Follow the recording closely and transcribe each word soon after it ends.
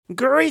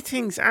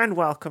Greetings and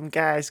welcome,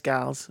 guys,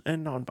 gals,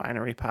 and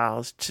non-binary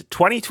pals, to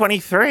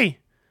 2023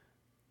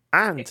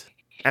 and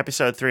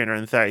episode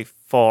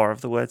 334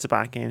 of the Words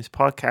About Games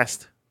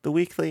podcast, the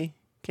weekly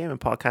gaming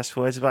podcast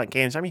for Words About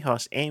Games. I'm your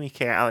host, Amy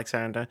K.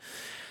 Alexander,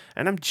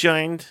 and I'm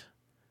joined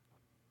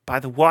by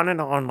the one and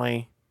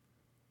only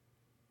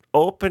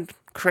Open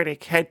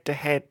Critic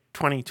Head-to-Head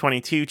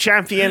 2022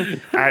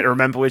 champion. I don't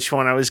remember which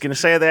one I was going to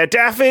say there.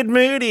 David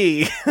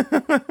Moody.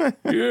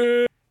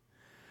 Yeah.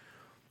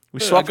 We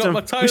swapped him.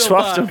 We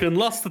swapped him and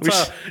lost the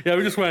title. Yeah,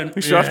 we just went.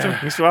 We swapped him.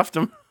 We swapped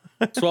him.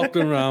 Swapped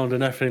him around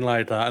and everything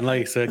like that. And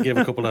like I said, gave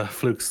a couple of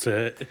flukes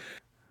to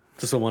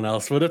someone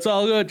else. But it's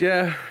all good.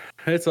 Yeah,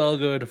 it's all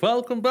good.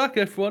 Welcome back,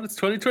 everyone. It's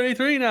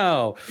 2023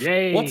 now.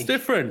 Yay. What's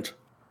different?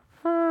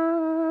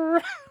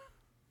 I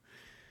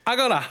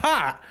got a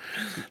hat.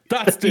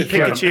 That's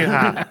different. Pikachu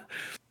hat.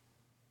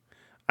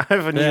 I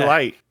have a new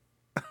light.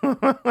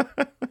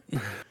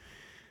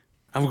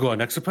 I'm going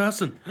next to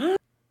person.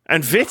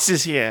 And Vitz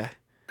is here.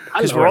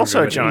 Because we're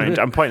also joined,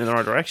 I'm pointing in the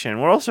right direction,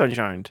 we're also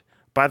joined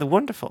by the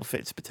wonderful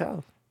Vitz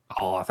Patel.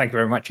 Oh, thank you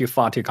very much. You're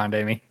far too kind,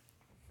 Amy.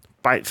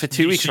 For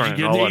 2 weeks running.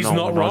 He's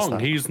not wrong.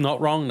 He's not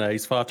wrong there.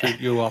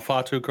 You are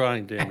far too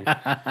kind, Amy.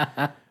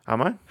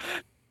 Am I?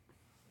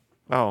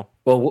 Oh.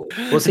 Well,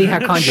 we'll see how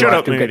kind you are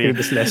after we get through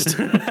this list.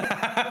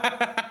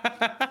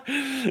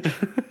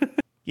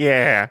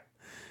 Yeah.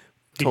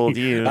 Told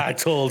you. I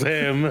told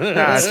him.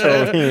 I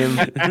told him.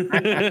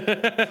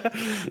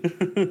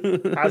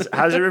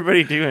 How's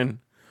everybody doing?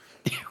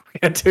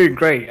 We're doing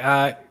great.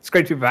 It's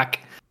great to be back.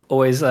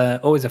 Always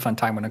a fun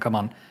time when I come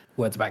on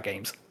Words About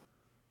Games.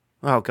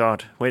 Oh,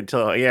 God. Wait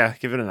till,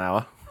 give it an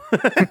hour.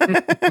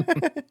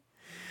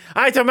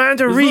 I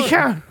demand a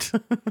recount.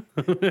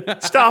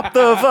 Stop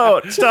the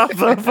vote. Stop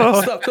the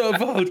vote. Stop the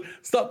vote.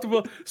 Stop the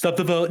vote. Stop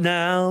the vote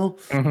now.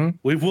 Mm-hmm.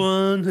 We've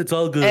won. It's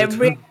all good.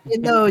 Everybody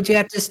knows you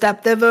have to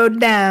stop the vote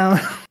now.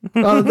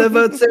 All the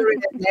votes are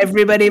in.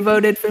 Everybody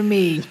voted for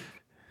me.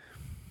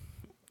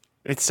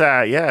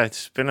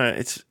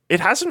 It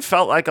hasn't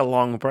felt like a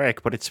long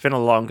break, but it's been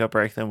a longer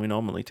break than we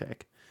normally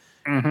take.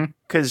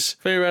 Because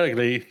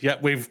theoretically,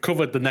 we've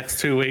covered the next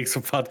 2 weeks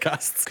of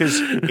podcasts. Because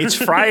it's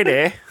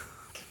Friday.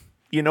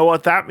 You know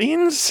what that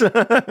means?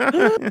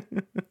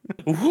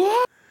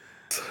 What?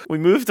 We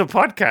moved the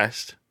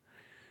podcast.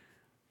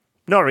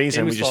 No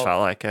reason. Amy's we just fault.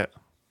 felt like it.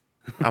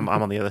 I'm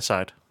on the other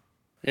side.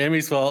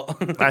 Amy's fault.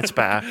 That's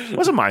better. It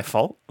wasn't my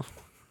fault.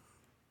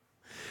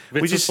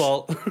 Vitz's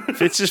fault.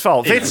 Vitz's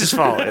fault. Vitz's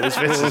fault. It was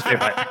Vitz's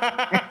fault.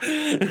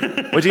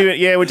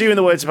 We're doing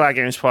the Words About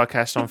Games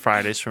podcast on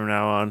Fridays from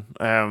now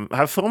on.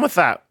 Have fun with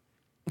that.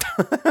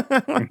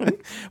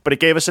 But it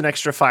gave us an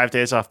extra 5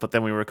 days off, but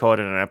then we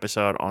recorded an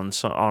episode on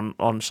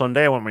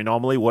Sunday when we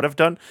normally would have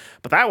done.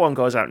 But that one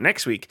goes out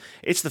next week.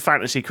 It's the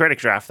Fantasy Critic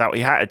Draft that we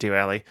had to do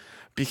early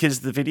because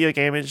the video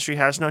game industry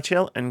has no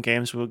chill and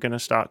games were going to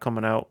start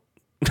coming out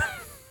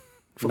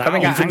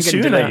coming out and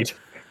getting delayed.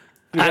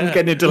 And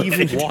getting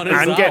delayed.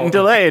 Getting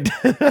delayed.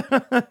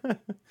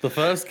 The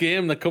first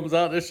game that comes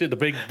out this year,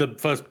 the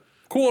first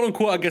quote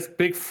unquote, I guess,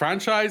 big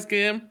franchise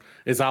game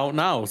is out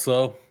now.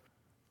 So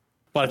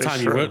by the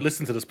time you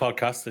listen to this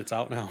podcast, it's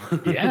out now.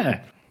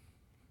 Yeah.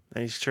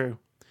 That is true.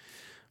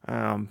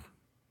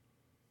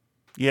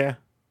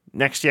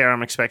 Next year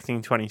I'm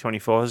expecting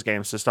 2024's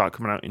games to start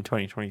coming out in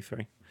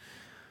 2023.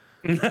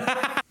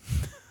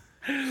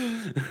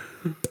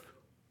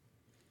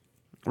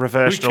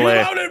 Reverse delay.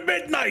 We came out at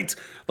midnight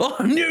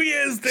on New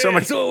Year's Day,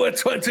 so we're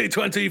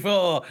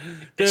 2024.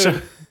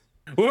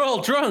 We're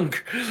all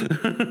drunk.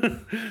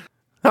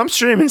 I'm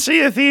streaming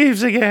Sea of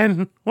Thieves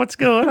again. What's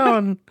going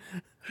on?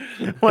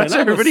 Why's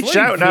everybody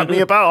shouting at me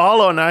about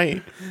Hollow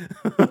Knight?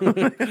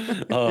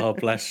 Oh,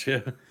 bless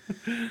you.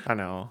 I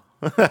know.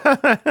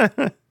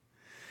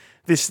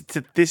 This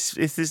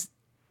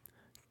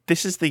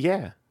is the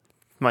year.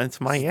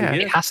 It's my year.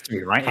 It has to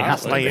be, right? It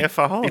has to my be. year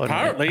for Hollow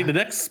Knight. Apparently,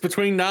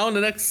 between now and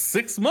the next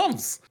 6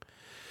 months,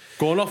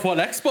 going off what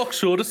Xbox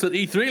showed us at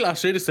E3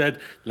 last year, they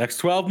said next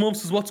 12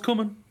 months is what's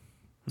coming.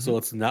 So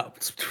it's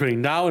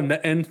between now and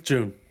the end of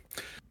June.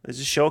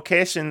 There's a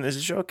showcase in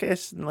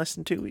less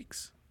than 2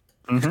 weeks.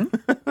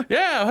 Mm-hmm.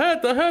 Yeah,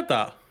 I heard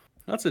that.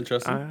 That's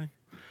interesting.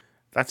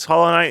 That's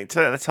Hollow Knight.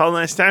 That's Hollow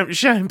Knight's time to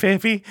shine,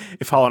 baby.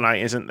 If Hollow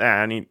Knight isn't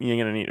there, you're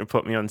gonna need to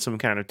put me on some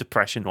kind of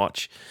depression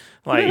watch.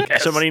 Like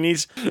somebody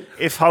needs.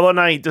 If Hollow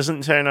Knight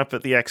doesn't turn up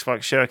at the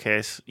Xbox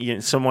showcase,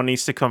 someone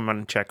needs to come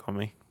and check on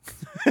me.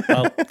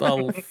 I'll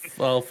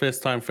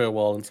FaceTime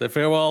Farewell and say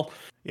Farewell.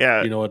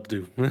 Yeah, you know what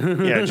to do.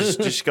 Yeah,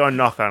 just go and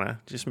knock on her.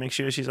 Just make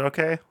sure she's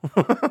okay.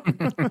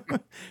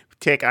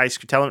 Take ice.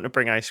 Tell him to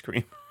bring ice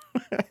cream.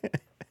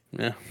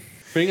 Yeah,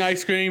 bring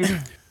ice cream.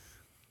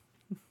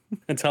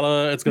 And tell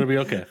her it's going to be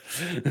okay.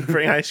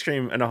 Bring ice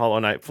cream and a Hollow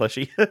Knight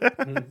plushie.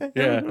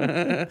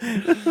 Yeah.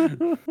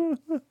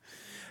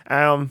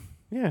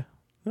 Yeah.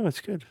 No,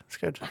 it's good. It's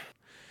good.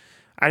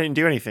 I didn't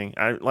do anything.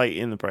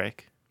 In the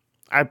break.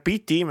 I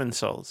beat Demon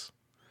Souls.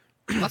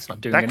 That's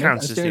not doing that anything.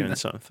 counts as doing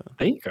something.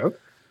 There you go.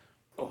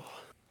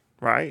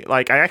 Right?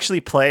 Like, I actually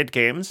played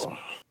games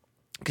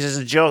because it's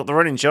a joke. The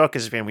running joke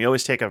has been we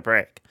always take a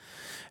break,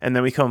 and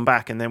then we come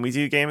back, and then we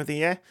do Game of the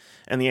Year,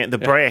 and the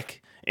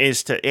break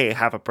is to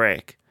have a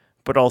break,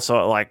 but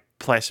also like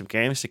play some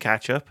games to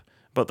catch up.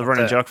 But the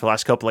running joke for the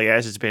last couple of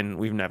years has been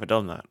we've never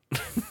done that.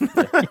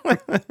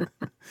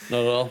 Not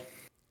at all.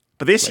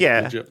 But this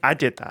year, I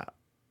did that.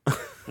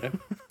 Yeah.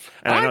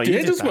 I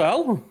did as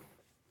well.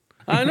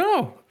 I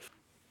know.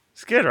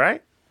 It's good,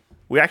 right?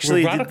 We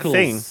actually did the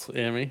thing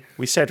Amy.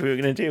 we said we were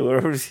going to do.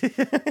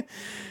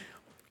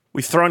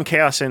 We've thrown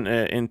chaos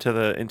into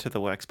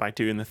the works by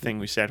doing the thing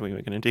we said we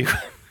were going to do.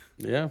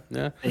 Yeah.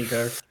 There you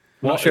go.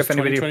 Not sure if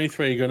anybody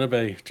 2023 going to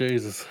be.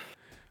 Jesus.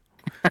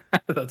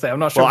 That's it. I'm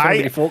not sure if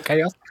anybody fought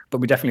chaos, but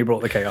we definitely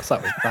brought the chaos.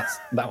 That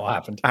what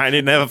happened. I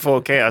did never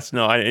fought chaos.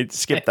 No, I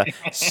skipped that.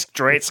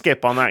 Straight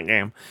skip on that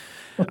game.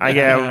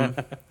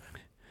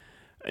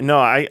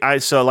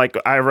 So like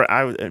I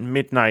at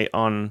midnight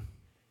on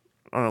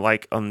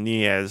New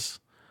Year's,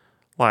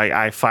 like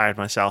I fired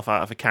myself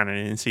out of a cannon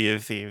in Sea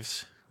of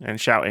Thieves and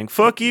shouting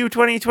 "Fuck you,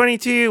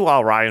 2022"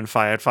 while Ryan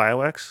fired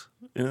fireworks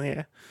in the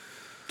air.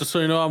 Just so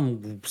you know,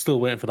 I'm still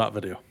waiting for that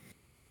video.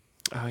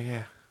 Oh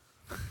yeah.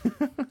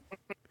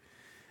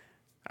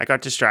 I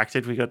got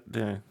distracted.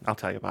 I'll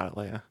tell you about it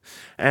later.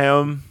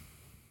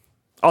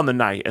 On the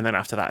night, and then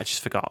after that, I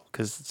just forgot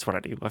because that's what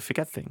I do. I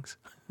forget things.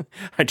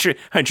 I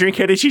drink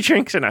energy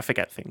drinks and I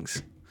forget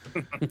things.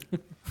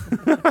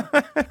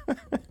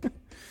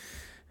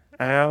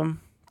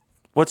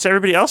 What's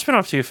everybody else been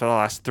up to for the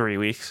last 3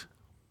 weeks?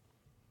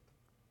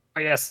 Oh,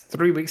 yes,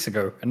 3 weeks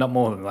ago, and not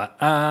more than that.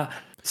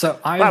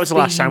 That was the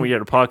last time we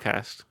did a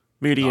podcast.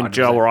 Moody and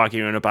Joe were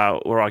arguing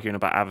about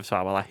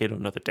Avatar while I hid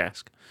under the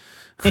desk.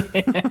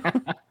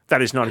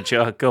 That is not a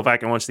joke. Go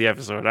back and watch the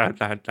episode.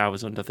 I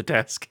was under the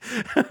desk.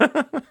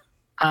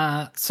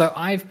 So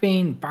I've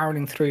been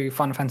barreling through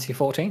Final Fantasy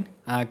XIV,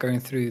 going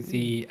through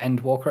the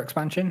Endwalker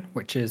expansion,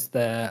 which is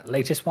the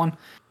latest one.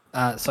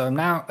 So I'm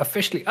now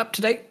officially up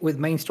to date with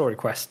main story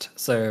quest.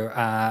 So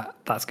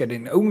that's good.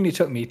 It only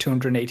took me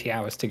 280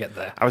 hours to get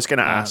there. I was going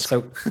to ask.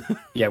 So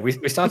yeah, we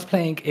started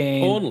playing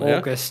in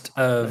August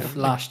of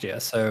last year.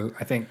 So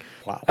I think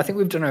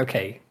we've done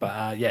okay.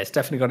 But yeah, it's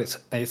definitely got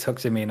its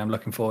hooks in me, and I'm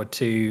looking forward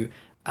to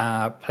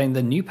playing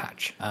the new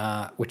patch,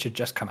 which had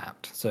just come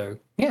out. So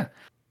yeah,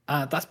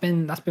 that's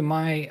been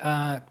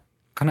my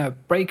kind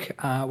of break.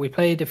 We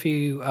played a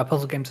few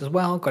puzzle games as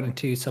well. Got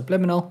into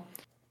Subliminal.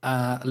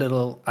 A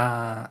little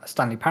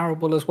Stanley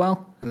Parable as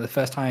well. The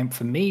first time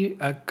for me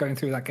going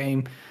through that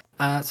game.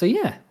 So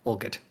yeah, all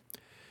good.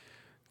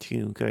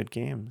 2 good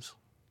games.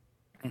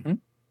 Mm-hmm.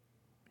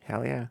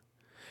 Hell yeah.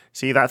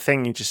 See, that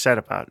thing you just said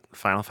about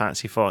Final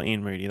Fantasy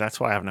XIV, Moody, that's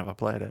why I've never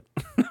played it.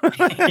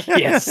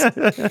 Yes. Yeah,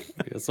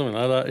 something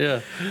like that,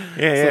 yeah.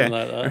 Something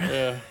like that,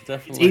 yeah,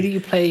 definitely. It's either you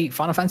play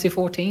Final Fantasy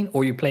XIV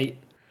or you play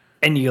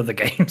any other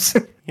games.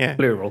 Yeah.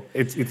 Plural.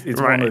 It's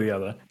right. one or the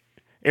other.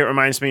 It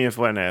reminds me of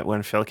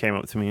when Phil came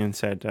up to me and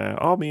said,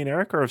 me and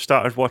Erica have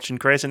started watching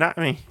Grey's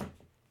Anatomy.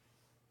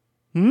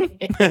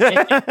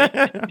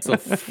 So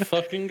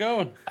fucking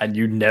going. And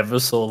you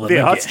never saw them They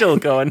again. are still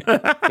going.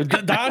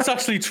 That's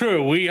actually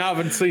true. We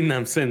haven't seen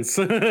them since.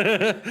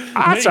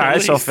 I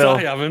saw Phil.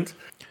 I haven't.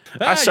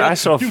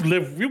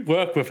 You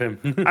work with him.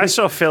 I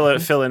saw Phil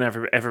and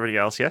everybody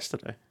else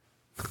yesterday.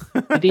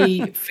 Did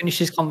he finish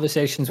his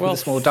conversations with a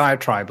small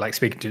diatribe, like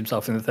speaking to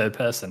himself in the third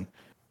person,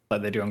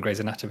 like they do on Grey's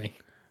Anatomy?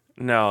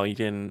 No, he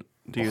didn't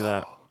do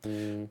that.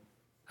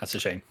 That's a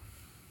shame.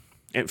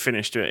 It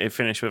finished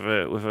with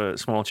a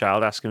small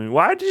child asking me,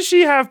 "Why does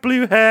she have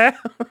blue hair?"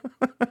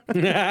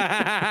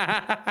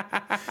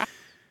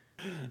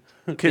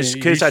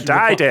 Because I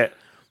dyed it.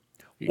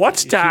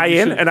 What's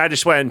dyeing? And I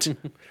just went,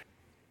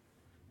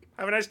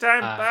 "Have a nice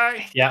time.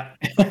 Bye." Yeah.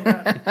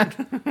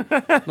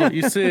 No,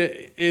 you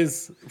see,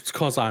 it's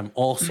because I'm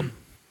awesome.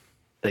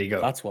 There you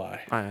go. That's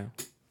why.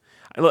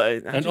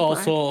 And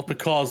also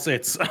because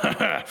it's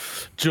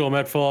Joe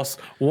Medforce,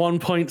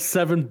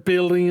 $1.7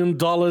 billion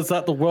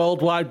at the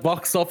worldwide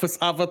box office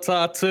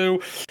Avatar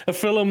 2, a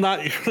film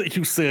that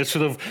you say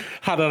should have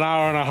had an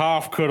hour and a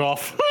half cut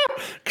off.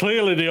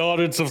 Clearly the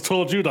audience have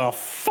told you to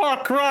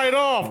fuck right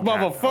off,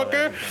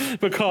 motherfucker,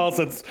 because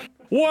it's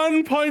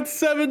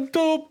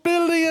 $1.72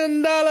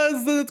 billion.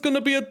 It's going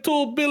to be a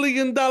 $2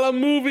 billion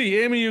movie.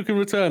 Amy, you can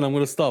return. I'm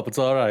going to stop. It's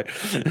all right.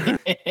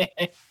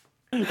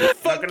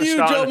 Fuck you,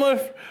 Joe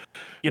Murphy.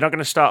 You're not going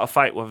to start a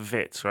fight with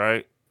Vitz,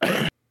 right?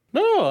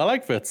 No, I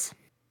like Vitz.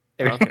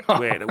 Okay,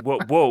 wait.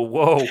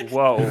 Whoa.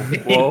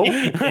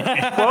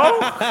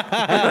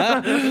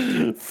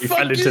 You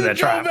fell into their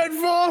trap.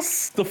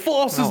 Force. The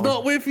force is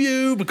not with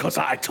you because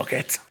I took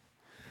it.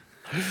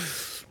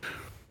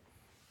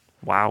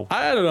 Wow.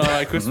 I don't know.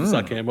 Like Christmas,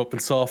 I came up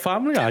and saw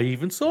family. I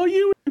even saw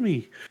you and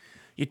me.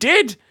 You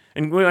did?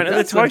 And we went to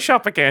the toy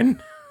shop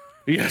again.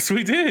 Yes,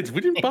 we did.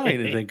 We didn't buy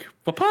anything.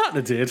 My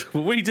partner did,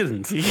 but we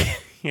didn't.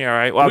 Yeah,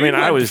 right. Well, I mean,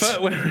 I was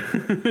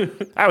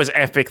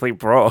epically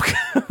broke.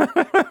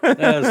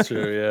 That's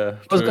true. Yeah.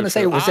 I was going to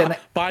say, was it an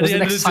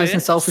exercise in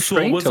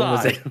self-restraint, so or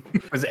was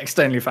it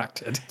externally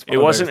factored? It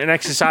wasn't an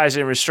exercise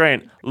in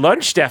restraint.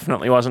 Lunch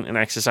definitely wasn't an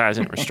exercise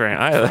in restraint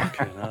either.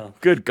 Fucking hell.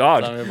 Good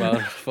God. Tell me about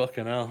it.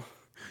 Fucking hell.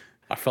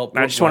 I felt.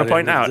 I just want to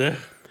point out,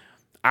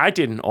 I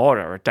didn't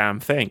order a damn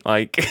thing.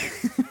 Like,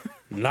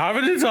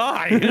 neither did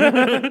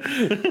I.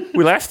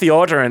 we left the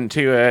order in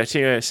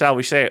to shall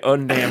we say,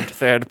 unnamed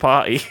third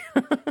party.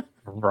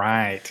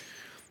 Right.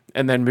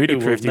 And then Moody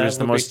proved he was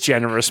the most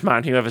generous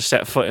man who ever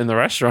set foot in the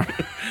restaurant.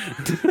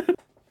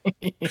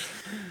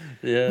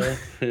 Yeah.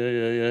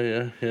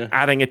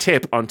 Adding a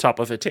tip on top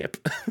of a tip.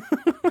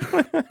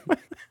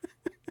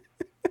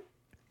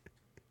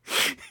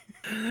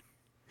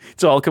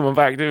 It's all coming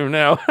back to him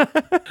now.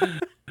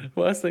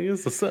 Worst thing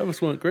is the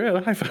service weren't great.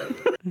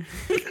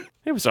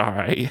 It was all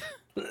right.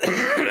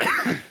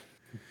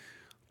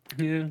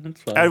 Yeah,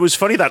 that's fine. It was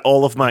funny that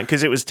all of mine,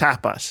 because it was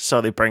tapas,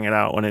 so they bring it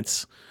out when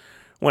it's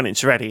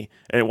ready.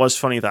 And it was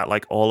funny that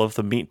like all of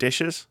the meat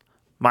dishes,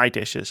 my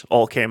dishes,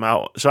 all came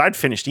out. So I'd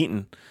finished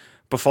eating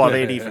before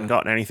they'd even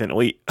gotten anything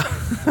to eat.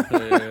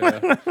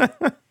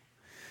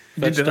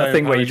 You did that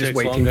thing where you're just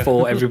waiting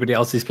for everybody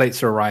else's plates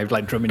to arrive,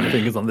 like drumming your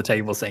fingers on the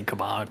table, saying, "Come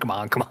on, come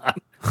on, come on."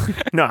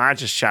 No, I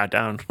just chowed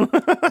down.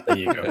 There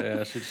you go.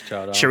 Yeah, she just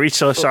chowed down.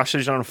 Chorizo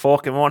sausage on a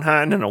fork in one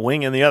hand and a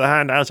wing in the other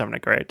hand. I was having a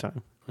great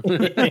time.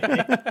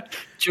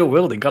 Dual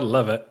wielding, gotta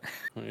love it.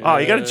 Yeah,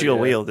 you got to dual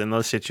wield in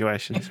those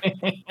situations.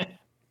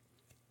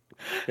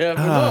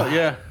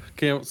 Yeah.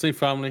 Came up to see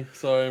family.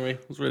 Sorry, Amy.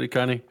 It was really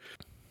canny.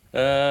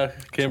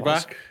 Came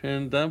back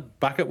and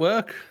back at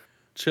work,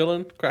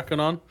 chilling, cracking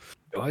on.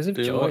 Joys of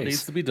doing what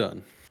needs to be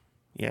done.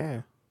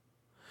 Yeah.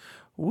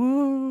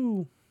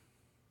 Woo.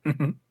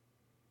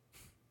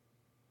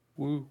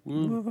 Woo.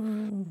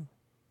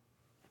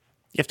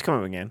 You have to come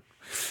up again.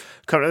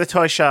 Come to the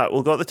toy shop.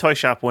 We'll go to the toy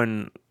shop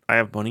when I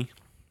have money.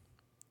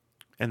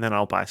 And then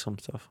I'll buy some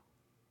stuff.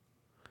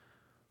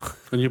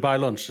 And you buy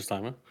lunch this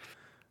time, huh?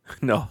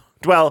 No.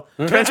 Well,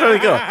 depends where we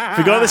go. If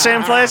we go to the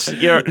same place,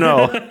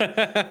 no.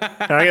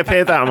 I don't get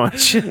paid that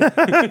much.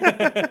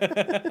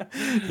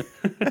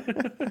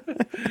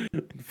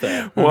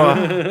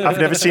 Well, I've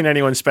never seen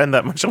anyone spend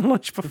that much on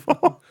lunch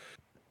before.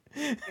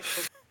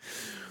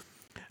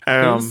 I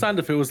understand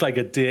if it was like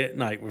a date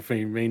night with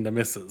me and the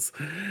missus.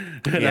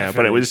 Yeah,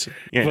 but it was.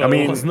 Yeah, but I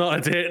mean, it was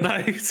not a date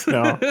night.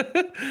 No,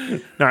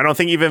 I don't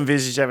think you've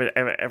envisaged ever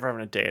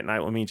having a date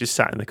night with me just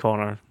sat in the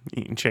corner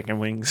eating chicken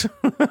wings.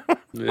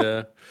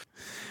 Yeah.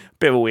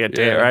 Bit of a weird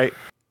date, right?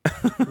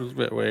 It was a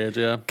bit weird,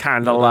 yeah.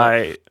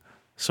 Candlelight,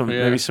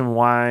 maybe some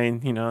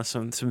wine,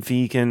 some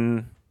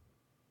vegan,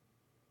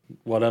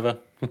 whatever.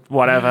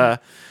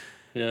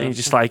 Yeah. And you're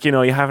just like,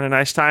 you're having a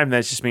nice time.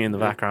 There's just me in the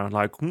background,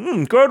 like,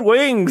 good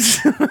wings.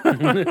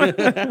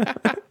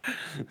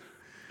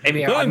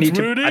 Maybe I need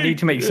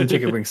to make some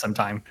chicken wings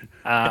sometime.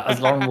 As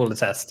Lauren will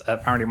attest,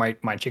 apparently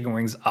my chicken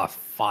wings are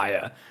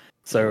fire.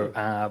 So,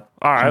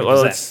 all right, 100%.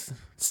 Well, it's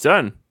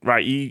done.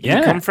 Right, you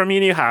come from your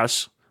new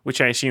house, which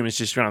I assume is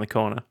just around the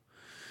corner.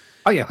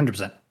 Oh yeah,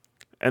 100%.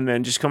 And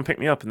then just come pick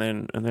me up, and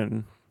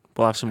then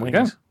we'll have some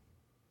wings.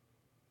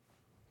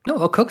 No,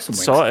 they'll cook some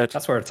wings. Sorted.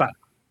 That's where it's at.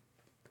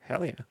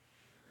 Hell yeah.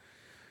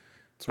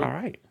 All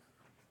right.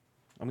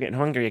 I'm getting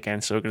hungry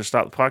again, so we're going to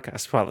start the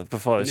podcast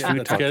before this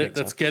food talk.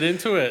 Let's get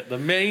into it. The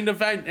main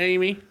event,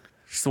 Amy.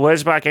 It's the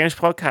Words About Games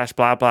podcast,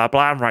 blah, blah,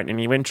 blah. I'm writing a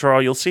new intro.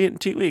 You'll see it in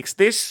 2 weeks.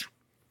 This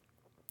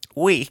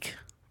week,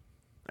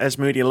 as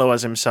Moody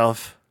lowers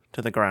himself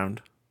to the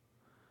ground,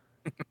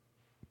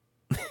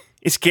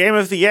 it's Game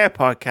of the Year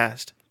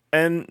podcast.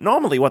 And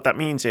normally what that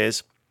means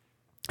is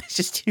it's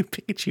just two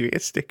Pikachu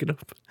ears sticking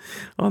up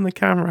on the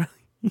camera.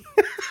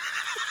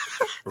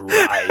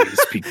 Rise,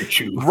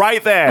 Pikachu.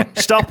 Right there.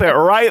 Stop it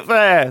right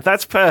there.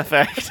 That's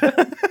perfect.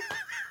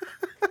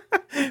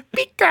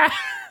 Pika.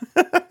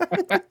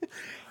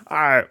 All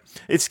right.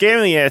 It's Game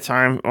of the Year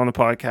time on the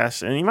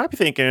podcast, and you might be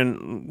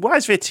thinking, why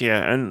is Vitz here?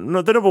 And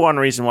the number one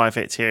reason why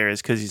Vitz here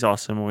is because he's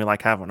awesome and we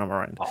like having him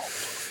around. Oh.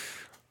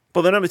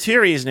 But the number two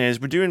reason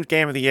is we're doing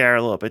Game of the Year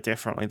a little bit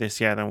differently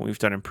this year than we've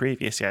done in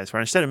previous years, where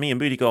instead of me and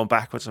Moody going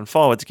backwards and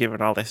forwards giving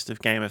our list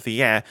of Game of the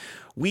Year,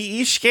 we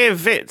each gave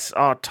Vitz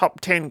our top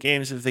 10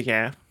 games of the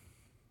year.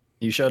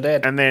 You sure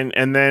did. And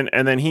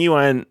then he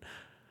went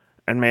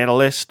and made a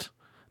list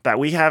that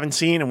we haven't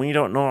seen and we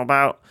don't know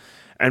about.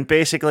 And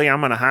basically, I'm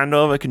going to hand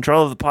over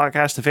control of the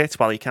podcast to Vitz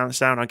while he counts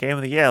down our Game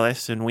of the Year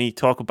list, and we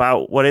talk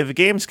about whatever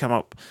games come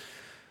up.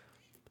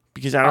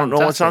 Because I don't know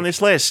what's on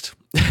this list.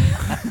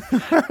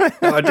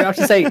 I do have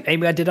to say,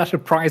 Amy, I did have to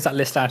prize that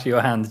list out of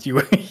your hands. You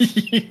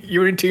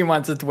were in 2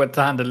 months as to what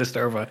to hand the list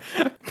over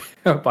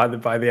by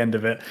the end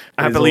of it.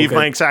 I believe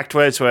my exact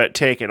words were,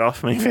 take it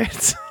off me,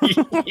 Vitz.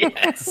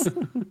 Yes.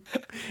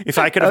 If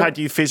I could have had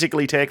you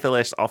physically take the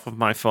list off of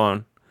my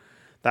phone,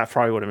 that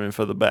probably would have been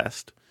for the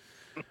best.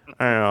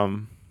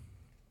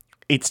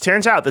 It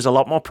turns out there's a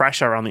lot more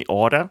pressure on the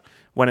order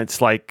when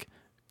it's like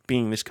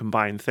being this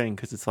combined thing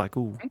because it's like,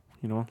 ooh,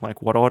 you know,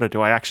 like what order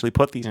do I actually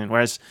put these in?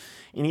 Whereas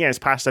in years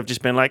past, I've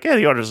just been like, yeah,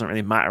 the order doesn't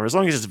really matter as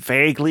long as it's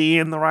vaguely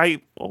in the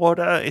right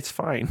order, it's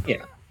fine.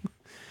 Yeah.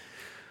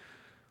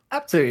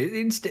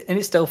 Absolutely, and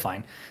it's still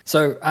fine.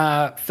 So,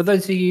 for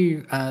those of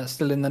you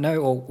still in the know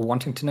or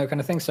wanting to know kind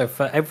of thing, so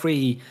for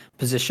every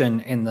position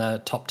in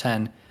the top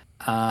 10,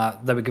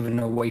 they were given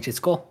a weighted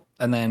score.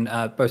 And then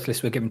both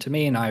lists were given to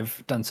me, and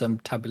I've done some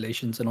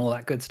tabulations and all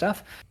that good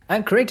stuff,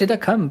 and created a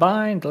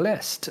combined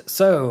list.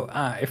 So,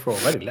 if we're all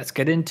ready, let's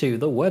get into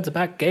the Words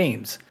About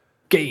Games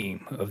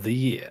Game of the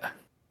Year.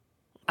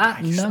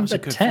 At number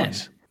 10,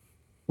 place.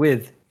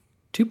 With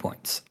 2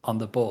 points on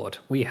the board,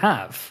 we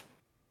have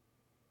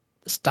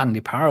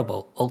Stanley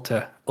Parable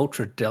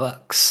Ultra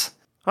Deluxe.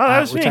 Oh,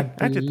 that was me.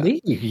 I did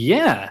that.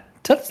 Yeah.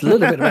 Tell us a little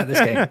bit about this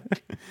game.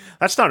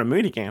 That's not a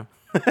moody game.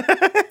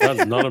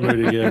 That's not a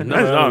moody game. No,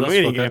 that's not a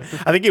moody game.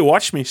 I think you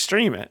watched me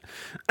stream it.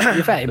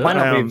 In fact, it might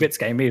not be a Vitz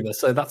game either,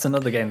 so that's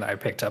another game that I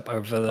picked up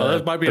over the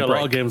there might be a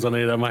lot of games on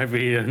here that might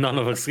be none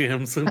of us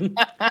games.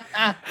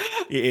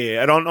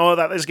 Yeah, I don't know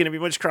that there's going to be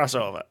much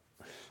crossover.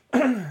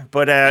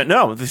 But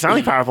no, the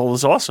Stanley Parable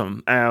was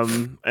awesome.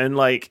 And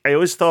like, I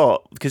always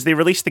thought, because they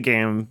released the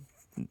game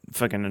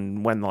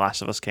fucking when The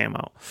Last of Us came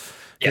out,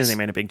 because they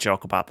made a big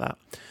joke about that.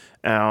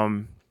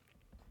 And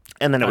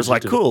then it was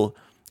like, cool.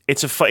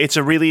 It's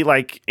a really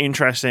like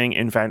interesting,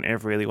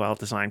 inventive, really well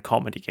designed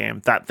comedy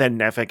game that they're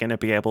never going to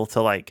be able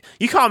to like.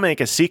 You can't make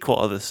a sequel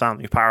of the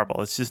Stanley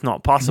Parable. It's just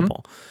not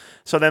possible.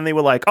 Mm-hmm. So then they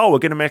were like, "Oh, we're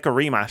going to make a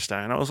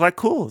remaster," and I was like,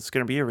 "Cool, it's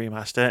going to be a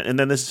remaster." And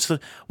then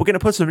we're going to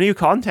put some new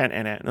content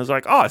in it, and I was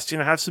like, "Oh, it's going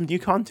to have some new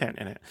content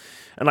in it."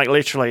 And like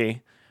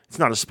literally, it's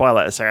not a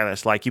spoiler to say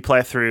this. Like you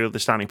play through the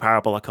Stanley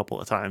Parable a couple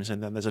of times,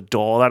 and then there's a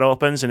door that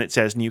opens, and it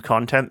says "new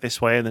content"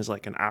 this way, and there's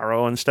like an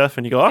arrow and stuff,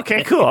 and you go,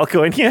 "Okay, cool, I'll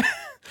go in here."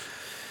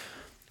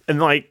 And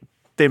like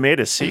they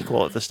made a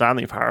sequel of the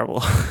Stanley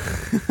Parable.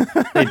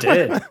 They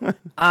did.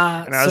 And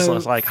I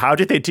was like, how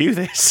did they do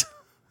this?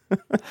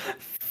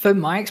 For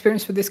my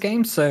experience with this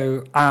game,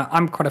 so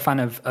I'm quite a fan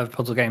of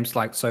puzzle games.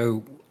 Like,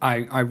 so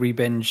I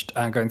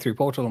re-binged going through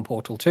Portal and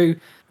Portal 2.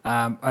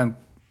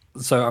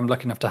 So I'm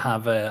lucky enough to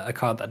have a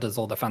card that does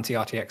all the fancy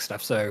RTX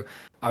stuff. So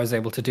I was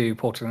able to do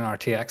Portal and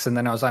RTX, and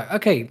then I was like,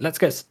 okay, let's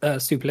get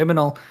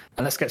Superliminal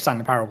and let's get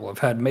Stanley Parable. I've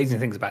heard amazing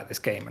things about this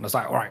game, and I was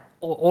like, all right,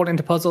 all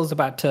into puzzles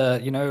about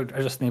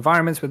adjust the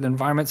environments with the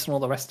environments and all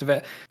the rest of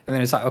it. And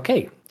then it's like,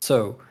 okay,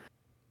 so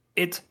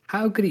it's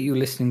how good are you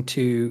listening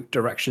to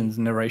directions,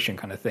 narration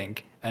kind of thing,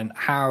 and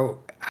how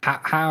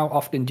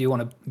often do you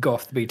want to go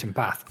off the beaten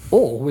path,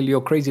 or will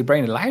your crazy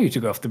brain allow you to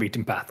go off the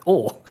beaten path,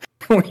 or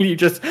will you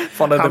just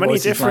follow the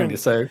voices blindly?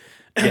 So,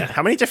 yeah.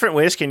 How many different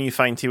ways can you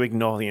find to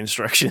ignore the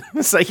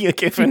instructions that you're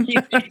given?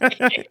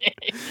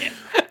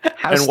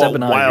 How and what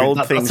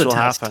wild things will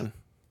test. happen?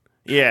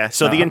 Yeah.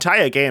 So the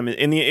entire game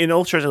in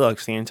Ultra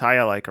Deluxe, the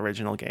entire like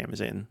original game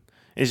is in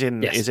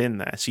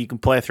there, so you can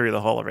play through the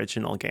whole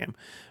original game,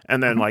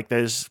 and then like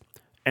there's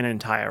an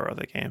entire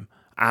other game,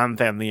 and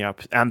then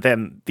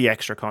the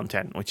extra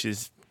content, which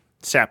is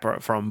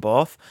separate from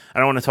both. I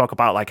don't want to talk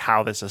about like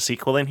how there's a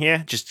sequel in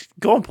here. Just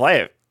go and play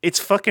it. It's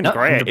fucking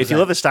great. 100%. If you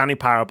love the Stanley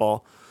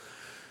Parable,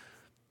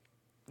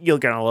 you're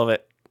gonna love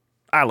it.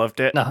 I loved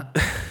it. No,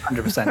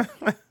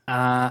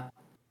 100%.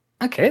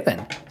 Okay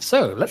then.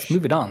 So let's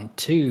move it on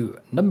to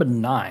number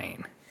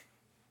 9,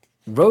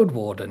 Road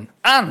Warden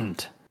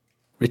and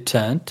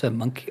Return to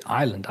Monkey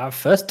Island. Our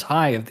first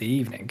tie of the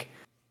evening,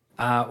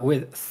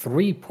 with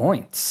 3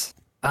 points.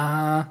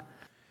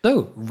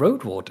 So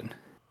Road Warden.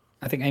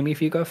 I think, Amy,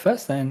 if you go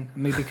first, then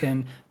maybe we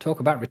can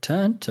talk about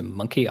Return to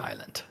Monkey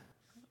Island.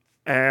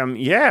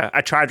 Yeah,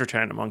 I tried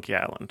Return to Monkey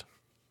Island.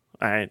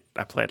 I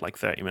played like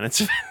 30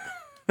 minutes of it.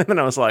 And then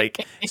I was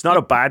like, it's not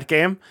a bad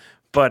game,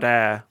 but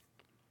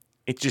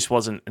it just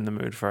wasn't in the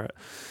mood for it.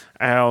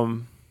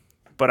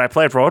 But I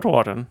played Road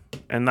Warden,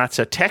 and that's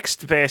a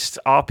text-based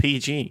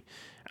RPG.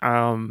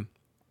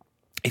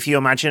 If you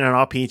imagine an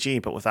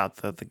RPG, but without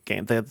the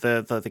game,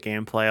 the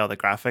gameplay or the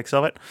graphics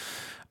of it,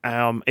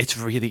 it's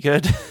really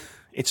good.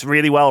 It's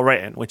really well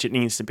written, which it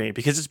needs to be,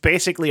 because it's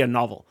basically a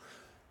novel.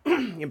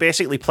 You're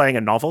basically playing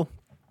a novel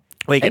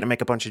where you get to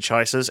make a bunch of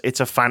choices. It's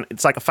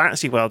like a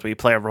fantasy world where you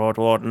play a road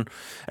warden,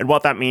 and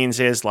what that means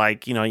is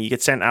like, you know, you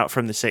get sent out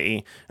from the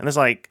city, and there's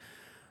like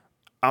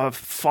a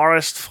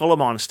forest full of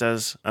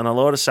monsters and a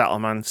load of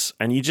settlements,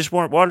 and you just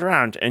wander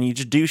around and you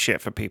just do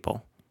shit for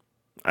people,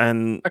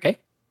 and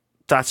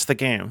that's the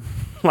game.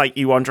 Like,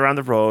 you wander around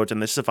the road,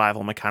 and there's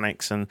survival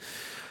mechanics, and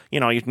you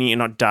know, you need to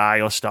not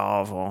die or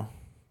starve or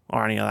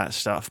any of that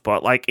stuff.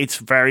 But like, it's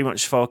very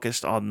much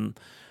focused on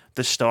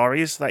the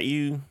stories that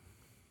you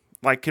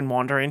like can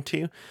wander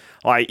into.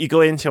 Like, you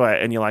go into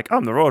it and you're like,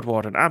 I'm the road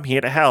warden, I'm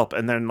here to help,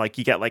 and then like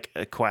you get like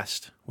a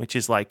quest which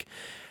is like,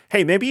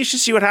 hey, maybe you should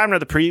see what happened to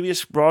the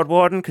previous road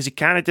warden because he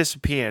kind of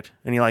disappeared,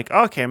 and you're like,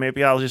 okay,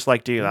 maybe I'll just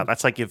like do that.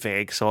 That's like your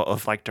vague sort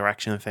of like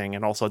direction thing.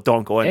 And also,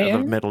 don't go into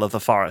the middle of the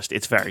forest,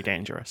 it's very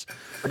dangerous.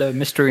 The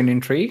mystery and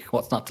intrigue,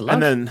 what's not to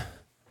love?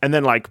 And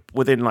then like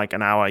within like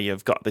an hour,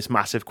 you've got this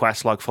massive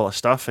quest log full of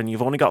stuff, and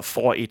you've only got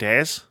 40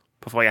 days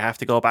before you have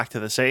to go back to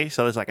the sea.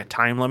 So there's like a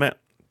time limit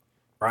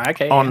Right.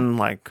 Okay. on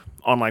like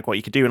what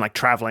you could do, and like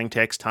traveling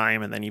takes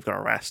time, and then you've got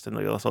to rest and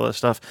do all this other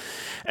stuff.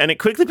 And it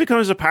quickly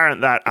becomes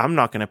apparent that I'm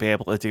not going to be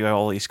able to do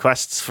all these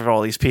quests for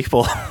all these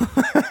people.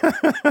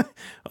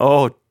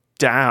 Oh,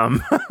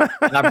 damn.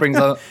 That brings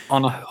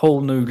on a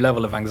whole new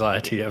level of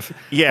anxiety of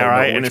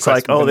right. And it's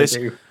like,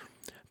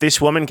 this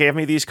woman gave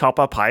me these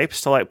copper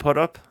pipes to like put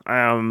up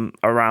around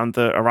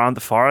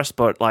the forest,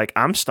 but like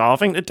I'm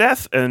starving to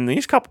death, and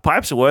these copper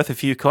pipes are worth a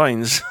few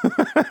coins.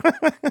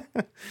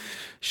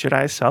 Should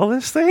I sell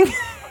this thing?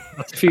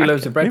 That's a few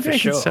loaves of bread Maybe for I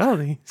sure. can sell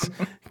these.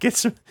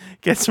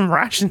 Get some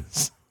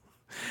rations.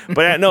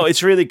 But no,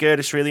 it's really good.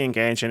 It's really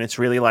engaging. It's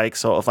really like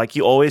sort of like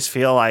you always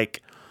feel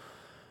like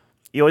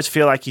you're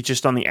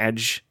just on the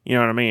edge. You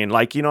know what I mean?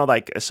 Like, you know,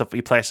 like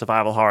you play a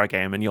survival horror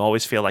game and you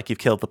always feel like you've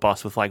killed the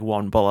boss with like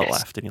one bullet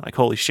left, and you're like,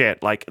 holy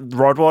shit. Like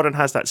Rod Warden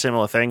has that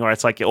similar thing where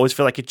it's like you always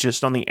feel like you're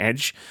just on the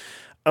edge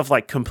of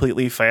like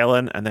completely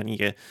failing, and then you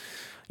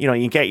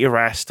get your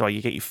rest, or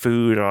you get your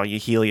food, or you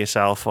heal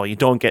yourself, or you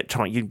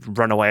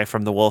run away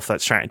from the wolf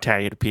that's trying to tear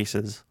you to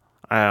pieces.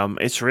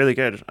 It's really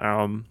good,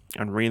 and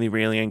really,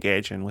 really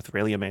engaging with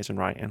really amazing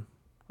writing,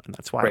 and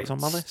that's why it's on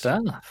my list.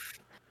 Stuff.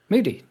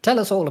 Moody, tell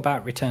us all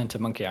about Return to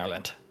Monkey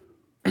Island.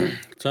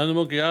 Return to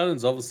Monkey Island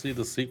is obviously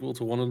the sequel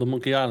to one of the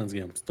Monkey Island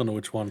games. Don't know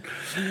which one.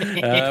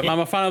 I'm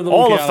a fan of the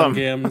Monkey Island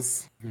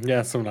games.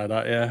 Yeah, something like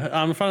that. Yeah,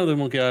 I'm a fan of the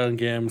Monkey Island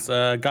games.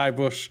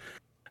 Guybrush,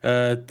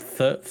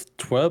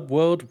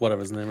 Twerpwood, whatever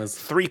his name is.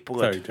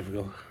 Threepwood. Very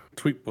difficult.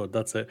 Tweetwood,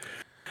 that's it.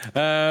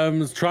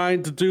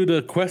 Trying to do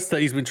the quest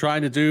that he's been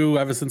trying to do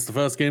ever since the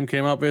first game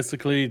came out,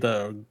 basically,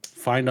 to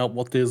find out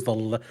what is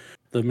the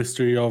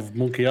mystery of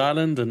Monkey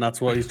Island, and that's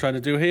what he's trying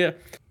to do here.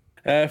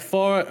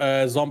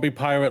 Zombie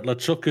pirate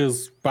LeChuck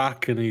is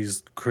back, and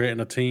he's creating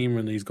a team,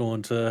 and he's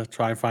going to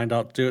try and find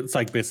out. It's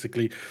like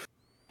basically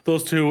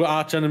those two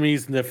arch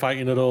enemies, and they're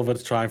fighting it over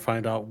to try and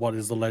find out what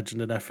is the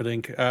legend and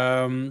everything.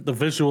 The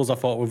visuals I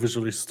thought were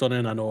visually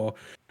stunning. I know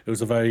it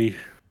was a very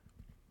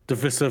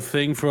divisive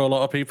thing for a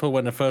lot of people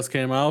when it first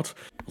came out.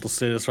 I'll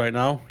say this right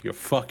now: you're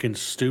fucking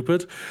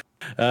stupid.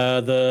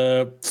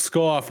 The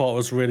score I thought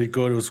was really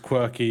good. It was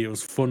quirky. It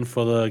was fun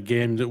for the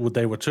game that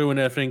they were to and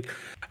everything.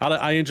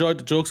 I enjoyed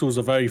the jokes. It was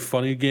a very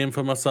funny game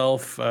for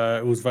myself.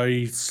 It was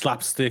very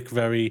slapstick.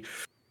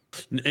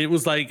 It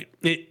was like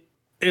it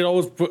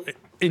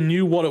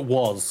knew what it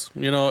was.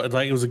 You know,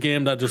 like it was a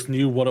game that just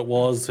knew what it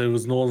was.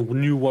 No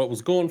one knew what it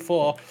was going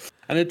for,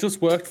 and it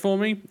just worked for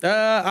me.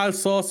 I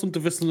saw some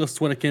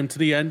divisiveness when it came to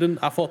the ending.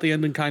 I thought the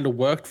ending kind of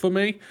worked for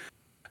me.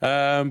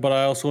 But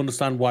I also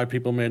understand why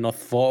people may not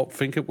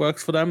think it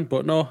works for them.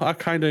 But no, I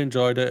kind of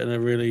enjoyed it, and it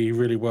really,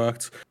 really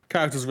worked.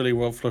 Characters really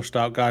well fleshed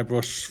out.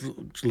 Guybrush,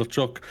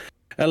 LeChuck,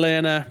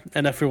 Elena,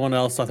 and everyone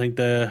else. I think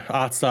the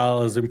art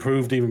style has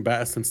improved even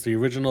better since the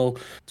original.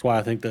 That's why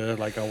I think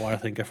why I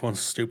think everyone's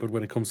stupid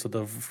when it comes to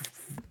the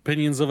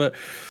opinions of it.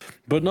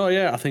 But no,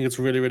 yeah, I think it's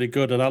really, really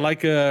good, and I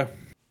like the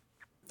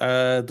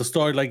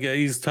story. Like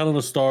he's telling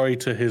a story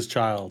to his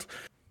child,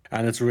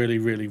 and it's really,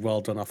 really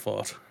well done. I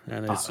thought,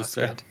 and it's just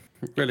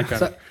really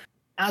kind of.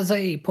 As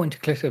a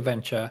point-and-click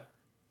adventure,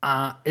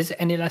 is it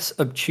any less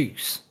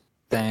obtuse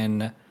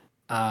than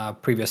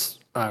previous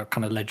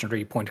kind of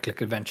legendary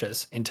point-and-click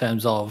adventures in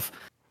terms of,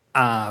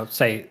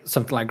 say,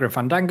 something like Grim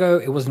Fandango?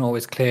 It wasn't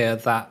always clear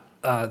that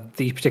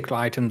these particular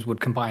items would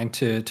combine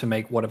to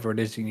make whatever it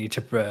is you need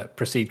to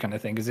proceed, kind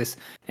of thing. Is this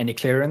any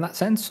clearer in that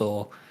sense,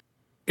 or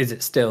is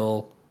it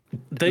still?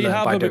 They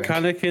have a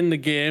mechanic in the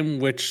game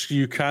which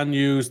you can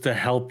use to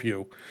help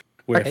you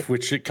with,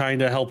 which it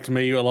kind of helped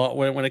me a lot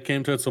when it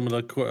came to it. Some of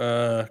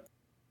the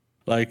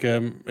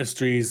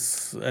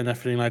mysteries and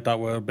everything like that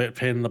were a bit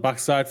pain in the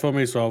backside for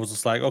me, so I was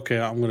just like, okay,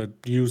 I'm gonna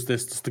use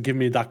this just to give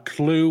me that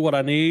clue what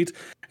I need,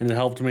 and it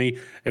helped me.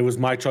 It was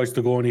my choice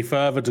to go any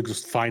further, to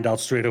just find out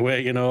straight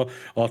away, you know,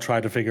 or try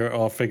to figure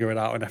it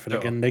out and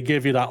everything. Sure. And they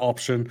give you that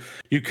option.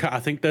 I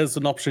think there's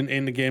an option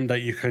in the game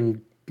that you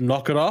can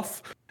knock it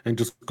off and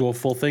just go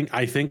full thing.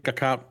 I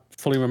can't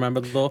fully remember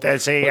though.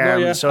 There's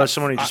as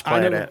someone who just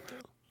played it,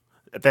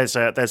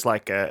 there's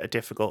like a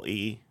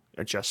difficulty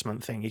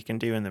adjustment thing you can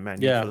do in the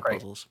menu for the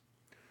puzzles.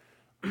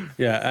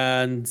 Yeah,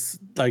 and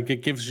like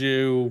it gives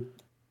you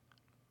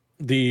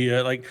the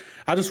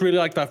I just really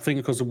like that thing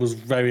because it was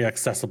very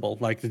accessible.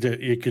 Like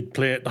you could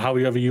play it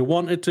however you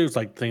wanted to. It's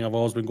like the thing I've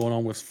always been going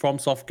on with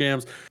FromSoft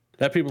games.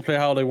 Let people play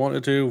how they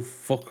wanted to.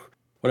 Fuck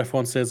what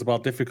everyone says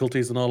about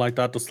difficulties and all like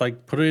that. Just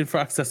like put it in for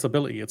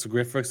accessibility. It's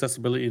great for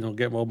accessibility, and you'll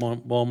get more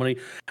money.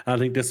 And I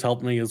think this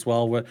helped me as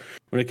well when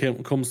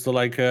it comes to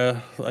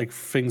like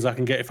things I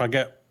can get. If I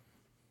get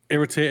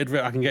irritated,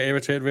 I can get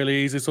irritated really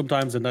easy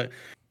sometimes, and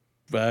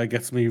that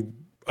gets me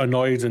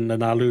annoyed, and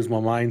then I lose my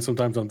mind.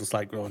 Sometimes I'm just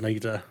like, oh, I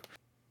need to.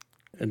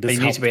 And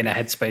you need to be in a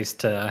headspace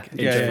to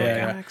enjoy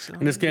it.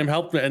 And this game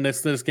helped me, and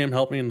this game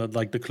helped me, and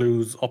the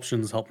clues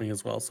options helped me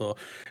as well. So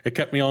it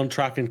kept me on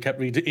track and kept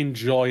me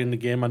enjoying the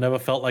game. I never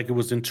felt like it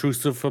was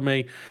intrusive for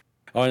me,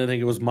 or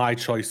anything. It was my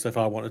choice if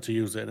I wanted to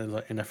use it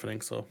in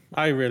everything. So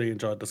I really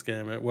enjoyed this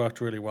game. It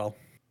worked really well.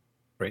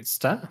 Great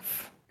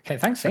stuff. Okay,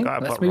 thanks, Zane.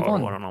 Let's move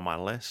on. One on my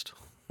list.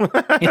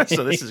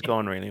 So this is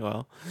going really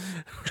well.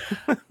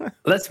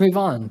 Let's move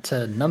on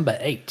to number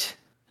 8,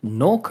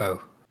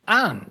 Norco.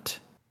 And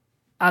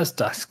As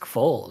Dusk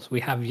Falls, we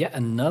have yet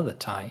another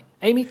tie.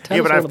 Amy,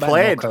 tell us all about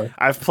Norco.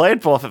 I've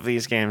played both of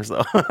these games,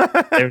 though.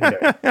 There we go.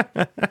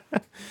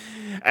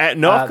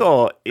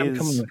 Norco I'm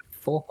coming with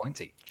 4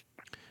 points each.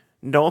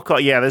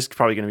 Norco, yeah, there's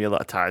probably going to be a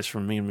lot of ties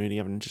from me and Moody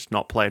having just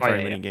not played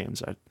very many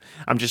games.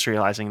 I'm just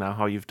realizing now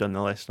how you've done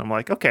the list. I'm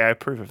like, okay, I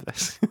approve of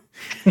this.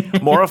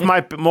 more of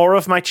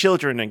my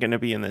children are going to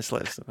be in this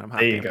list, and I'm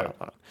happy about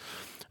that.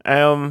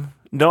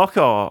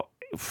 Norco,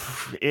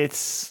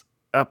 it's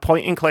a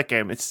point and click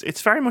game.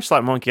 It's very much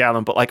like Monkey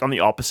Island, but like on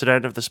the opposite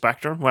end of the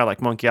spectrum, where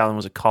like Monkey Island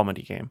was a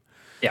comedy game.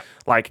 Yeah.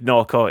 Like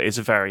Norco is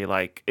a very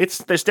like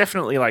there's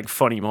definitely like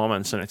funny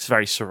moments and it's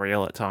very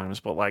surreal at times,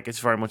 but like it's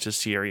very much a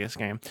serious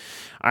game.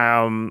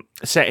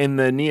 Set in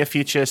the near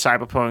future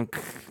cyberpunk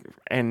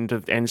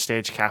end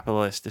stage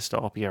capitalist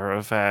dystopia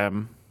of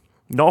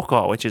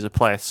Norco, which is a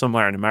place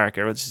somewhere in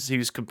America, which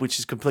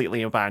has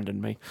completely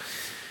abandoned me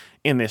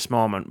in this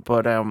moment.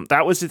 But I think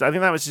that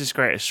was his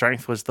greatest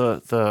strength, was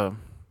the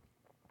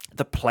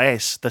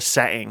place, the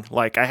setting.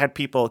 Like I had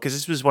people, because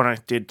this was when I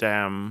did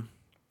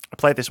I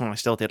played this when I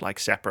still did like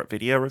separate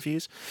video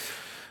reviews,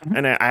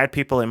 and I had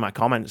people in my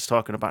comments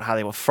talking about how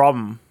they were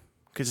from,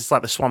 because it's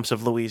like the swamps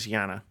of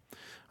Louisiana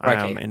in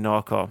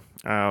Norco,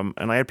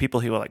 and I had people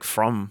who were like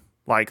from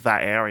like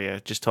that area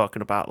just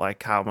talking about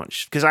like how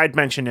much, because I'd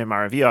mentioned in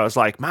my review, I was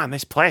like, man,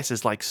 this place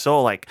is like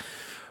so like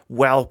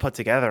well put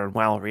together and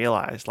well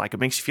realized. Like it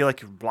makes you feel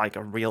like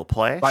a real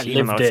place,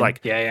 even though it's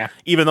like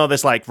even though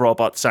there's like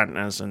robot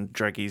Santas and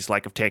druggies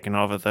like have taken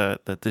over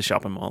the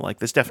shopping mall. Like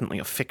there's definitely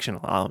a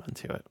fictional element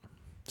to it,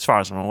 as far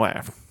as I'm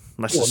aware.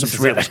 Unless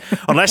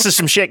there's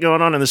some shit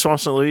going on in the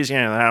swamps of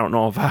Louisiana that I don't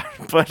know about.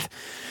 But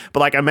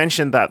like I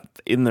mentioned that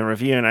in the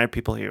review, and I had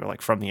people who were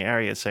like from the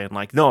area saying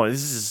like, no,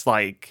 this is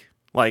like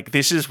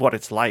this is what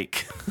it's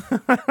like.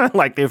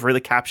 Like they've really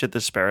captured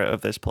the spirit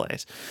of this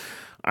place.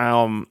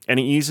 And it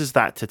uses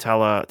that to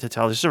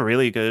tell just a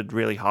really good,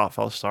 really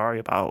heartfelt story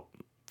about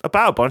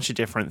a bunch of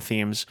different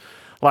themes.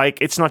 Like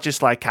it's not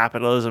just like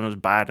capitalism is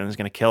bad and is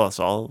going to kill us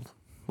all.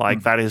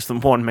 Like that is the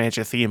one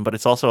major theme, but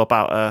it's also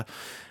about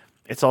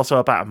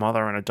a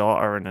mother and a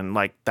daughter and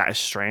like that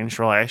estranged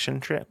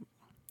relationship,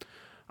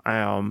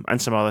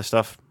 and some other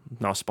stuff.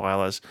 No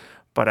spoilers,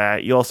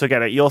 but you also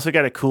get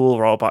a cool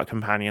robot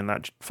companion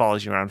that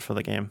follows you around for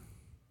the game.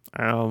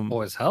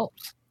 Always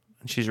helps.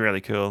 She's really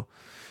cool,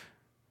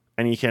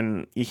 and you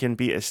can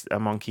beat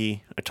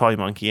a toy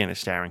monkey in a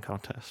staring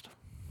contest.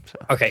 So.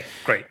 Okay,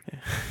 great.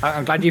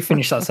 I'm glad you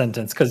finished that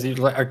sentence, because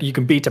you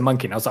can beat a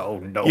monkey, and I was like, oh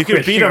no, you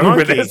can beat a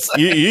monkey.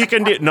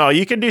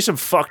 you can do some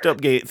fucked up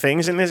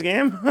things in this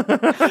game,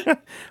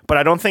 but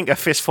I don't think a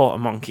fist fought a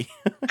monkey.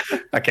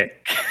 Okay,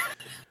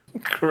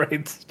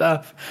 great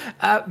stuff.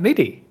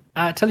 Moody,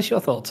 tell us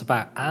your thoughts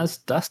about As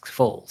Dusk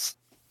Falls.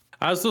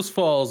 As Dusk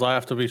Falls, I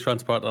have to be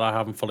transparent that I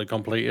haven't fully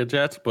completed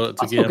yet, but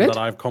it's a game that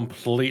I've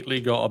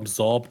completely got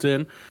absorbed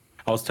in.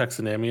 I was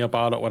texting Amy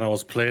about it when I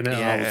was playing it,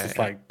 and I was just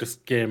like, this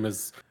game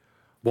is...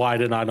 Why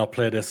didn't I not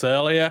play this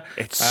earlier?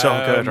 It's so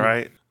good,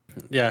 right?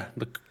 Yeah,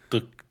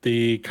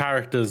 the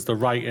characters, the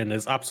writing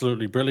is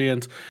absolutely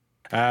brilliant.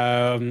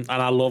 And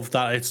I love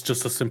that it's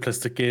just a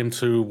simplistic game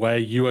too, where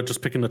you are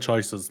just picking the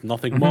choices.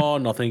 Nothing more,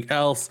 nothing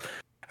else.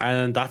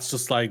 And that's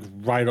just like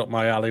right up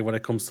my alley when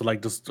it comes to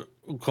like just...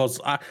 Because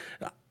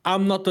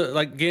I'm not the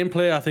like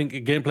gameplay. I think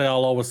gameplay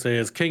I'll always say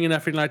is king and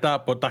everything like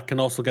that, but that can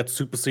also get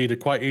superseded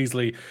quite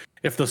easily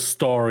if the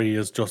story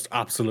is just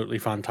absolutely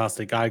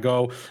fantastic. I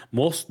go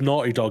most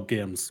Naughty Dog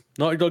games.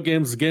 Naughty Dog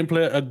games,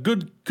 gameplay, a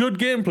good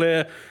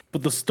gameplay,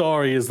 but the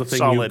story is the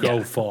thing you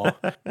go for.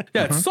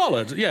 Yeah, it's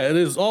solid. Yeah, it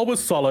is always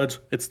solid.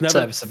 It's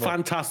never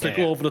fantastic,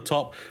 over the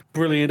top,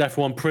 brilliant.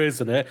 Everyone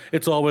praising it.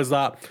 It's always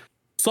that.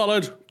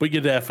 Solid, but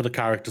you're there for the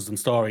characters and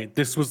story.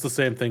 This was the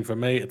same thing for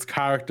me. It's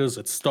characters,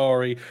 it's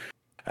story.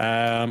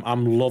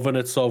 I'm loving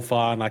it so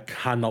far, and I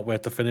cannot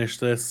wait to finish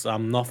this.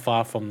 I'm not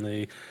far from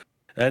the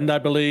end, I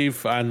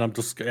believe, and I'm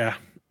just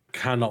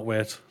cannot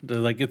wait.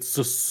 Like it's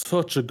just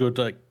such a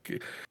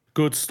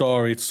good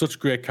story. It's such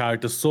great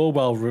characters, so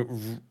well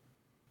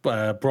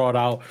brought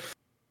out,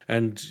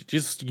 and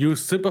just you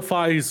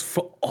sympathize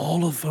for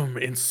all of them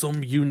in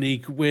some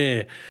unique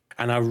way.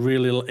 And I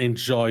really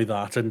enjoy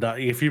that. And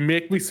if you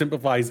make me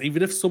sympathize,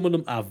 even if some of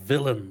them are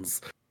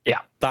villains,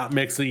 that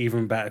makes it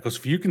even better. Because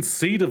if you can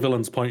see the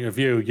villain's point of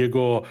view, you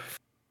go,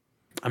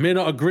 I may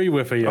not agree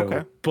with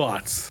you,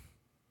 but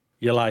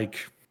you're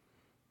like,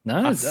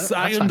 no,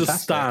 I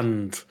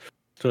understand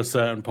to a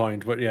certain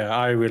point. But yeah,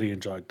 I really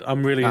enjoyed.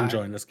 I'm really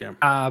enjoying this game.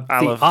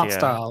 The art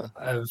style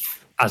of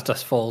As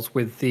Dusk Falls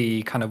with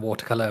the kind of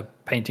watercolor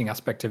painting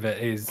aspect of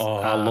it is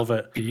I love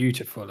it.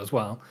 Beautiful as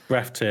well.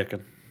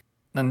 Breathtaking.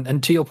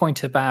 And to your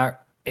point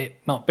about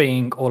it not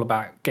being all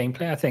about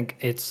gameplay, I think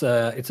it's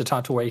a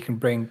title where you can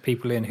bring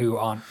people in who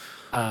aren't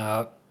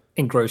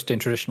engrossed in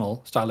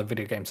traditional style of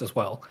video games as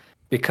well,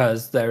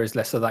 because there is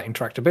less of that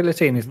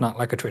interactability and it's not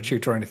like a twitch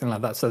shooter or anything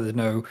like that. So there's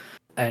no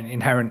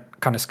inherent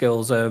kind of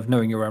skills of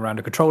knowing you're around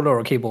a controller or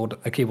a keyboard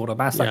or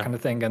mouse, that Yeah. kind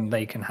of thing, and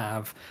they can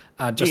have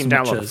You just as can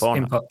much download the as phone.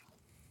 input.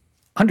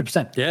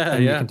 100%. Yeah,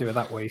 and yeah. you can do it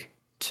that way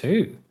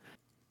too.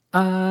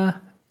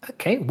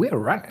 Okay, we're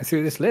right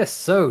through this list.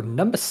 So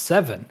number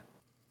 7,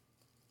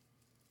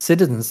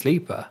 Citizen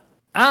Sleeper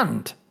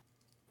and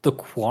The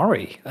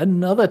Quarry,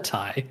 another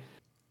tie.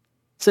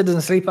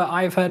 Citizen Sleeper,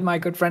 I've heard my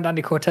good friend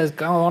Andy Cortez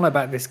go on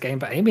about this game,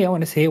 but Amy, I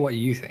want to hear what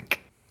you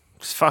think.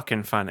 It's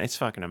fucking fun. It's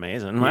fucking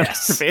amazing, man.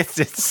 Yes.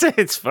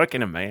 It's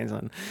fucking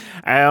amazing.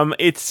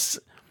 It's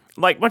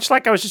like much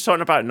like I was just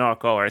talking about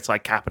Narco, where it's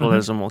like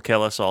capitalism will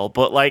kill us all,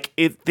 but like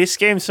this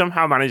game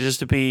somehow manages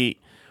to be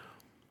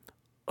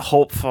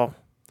hopeful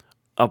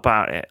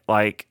about it.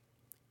 Like,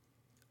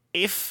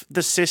 if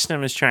the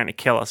system is trying to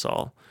kill us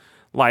all,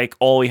 like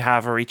all we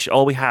have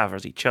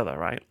is each other,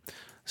 right?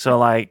 So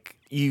like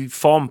you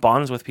form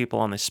bonds with people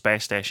on this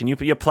space station.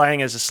 You're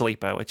playing as a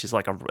sleeper, which is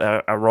like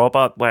a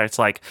robot, where it's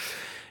like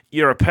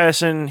you're a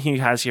person who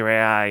has your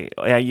AI,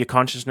 your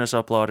consciousness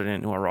uploaded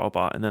into a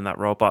robot, and then that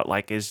robot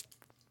like is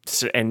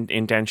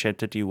indentured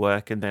to do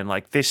work, and then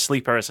like this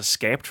sleeper has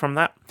escaped from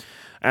that.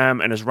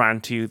 And has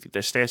ran to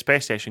the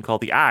space station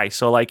called the Eye.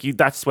 So like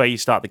that's where you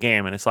start the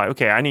game, and it's like,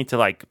 okay, I need to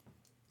like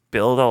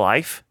build a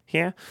life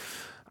here.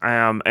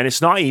 And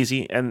it's not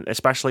easy, and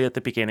especially at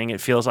the beginning,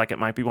 it feels like it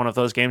might be one of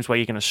those games where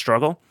you're going to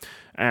struggle.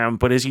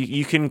 But as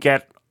you can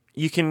get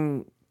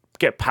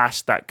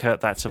past that curve,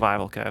 that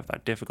survival curve,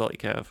 that difficulty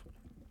curve,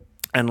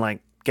 and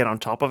like get on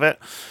top of it,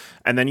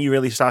 and then you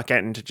really start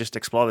getting to just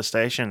explore the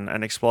station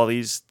and explore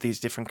these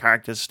different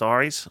characters'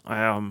 stories.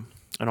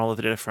 And all of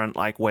the different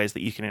like ways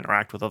that you can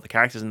interact with other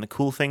characters and the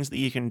cool things that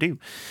you can do.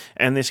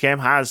 And this game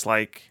has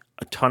like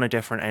a ton of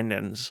different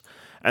endings,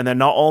 and they're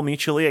not all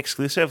mutually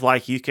exclusive.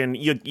 Like you're getting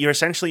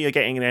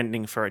an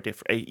ending for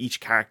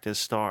each character's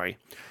story,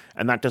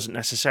 and that doesn't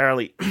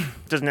necessarily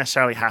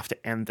have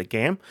to end the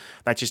game.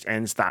 That just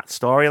ends that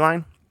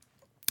storyline.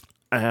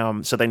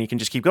 So then you can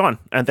just keep going,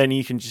 and then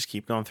you can just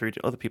keep going through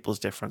other people's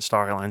different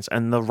storylines.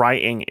 And the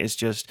writing is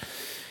just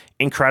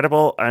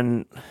incredible.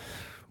 And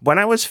when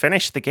I was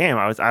finished the game,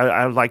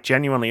 I like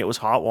genuinely, it was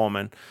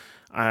heartwarming,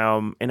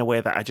 in a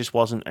way that I just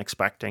wasn't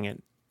expecting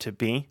it to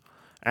be.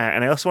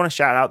 And I also want to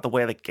shout out the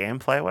way the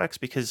gameplay works,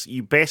 because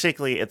you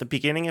basically at the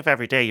beginning of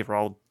every day you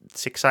roll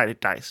 6-sided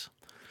dice,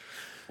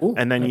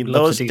 and then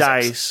those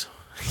dice,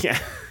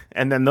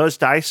 and then those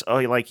dice,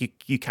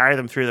 you carry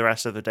them through the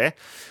rest of the day,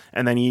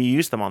 and then you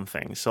use them on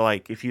things. So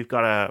like if you've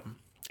got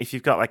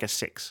like a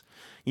 6,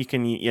 you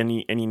can and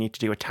you need to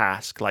do a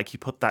task, like you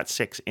put that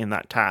 6 in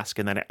that task,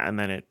 and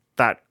then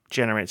that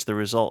generates the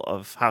result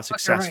of how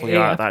successful you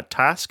are at that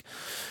task.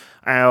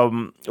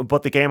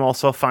 But the game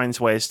also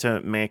finds ways to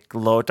make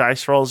low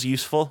dice rolls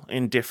useful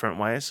in different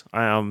ways.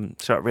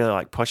 So it really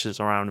like pushes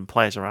around and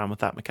plays around with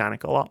that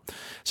mechanic a lot.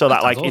 So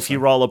that like awesome. If you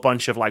roll a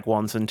bunch of like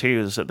 1s and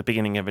 2s at the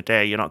beginning of a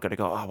day, you're not going to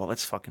go, oh well,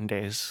 this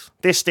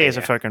day is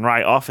a fucking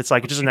write-off. It's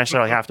like it doesn't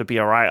necessarily have to be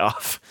a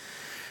write-off.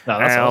 No,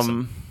 that's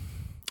awesome.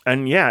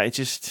 And yeah, it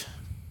just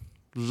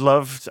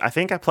loved. I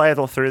think I played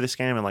all through this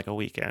game in like a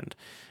weekend.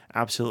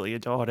 Absolutely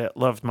adored it.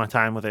 Loved my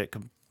time with it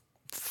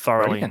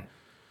thoroughly. Brilliant.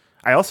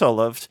 I also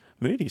loved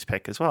Moody's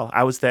pick as well.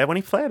 I was there when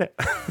he played it.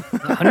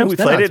 We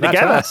played it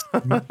together.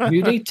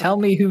 Moody, tell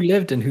me who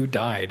lived and who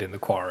died in The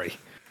Quarry.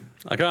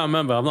 I can't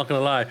remember. I'm not going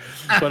to lie.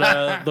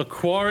 But The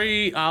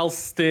Quarry, I'll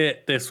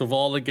state this with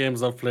all the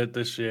games I've played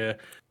this year.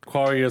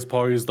 Quarry is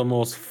probably the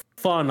most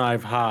fun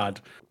I've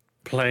had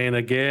playing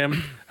a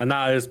game, and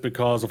that is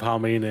because of how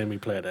me and Amy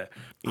played it.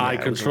 Yeah, I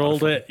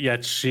controlled it,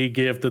 yet she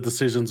gave the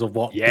decisions of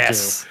what to do.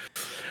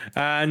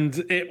 And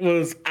it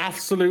was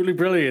absolutely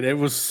brilliant. It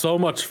was so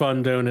much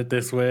fun doing it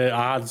this way.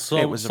 I had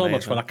so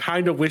much fun. I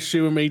kind of wish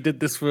you and me did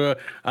this for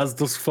As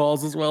Dusk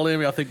Falls as well,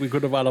 Amy. I think we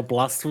could have had a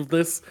blast with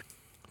this.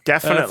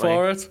 Definitely.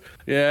 For it.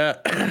 Yeah.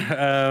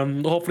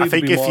 Hopefully I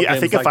think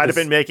if I'd have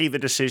been making the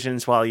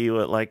decisions while you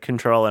were like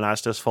controlling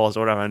As Dusk Falls,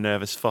 I would have a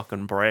nervous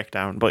fucking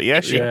breakdown. But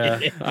yeah,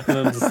 I can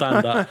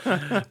understand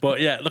that.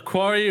 But yeah, The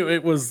Quarry,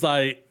 it was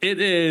like, it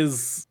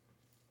is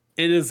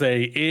a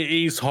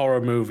 80s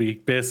horror movie,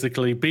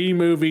 basically.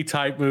 B-movie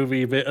type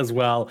movie a bit as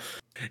well.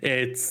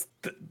 It's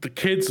the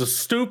kids are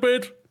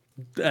stupid.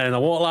 And I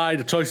won't lie,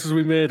 the choices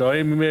we made, or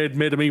Amy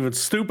made them even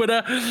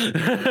stupider.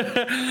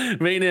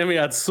 Me and Amy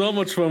had so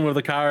much fun with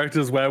the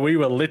characters where we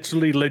were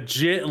literally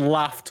legit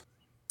laughed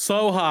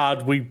so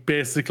hard we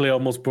basically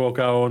almost broke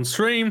our own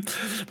stream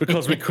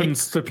because we couldn't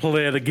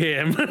play the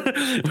game.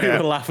 We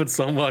were laughing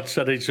so much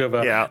at each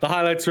other. Yeah. The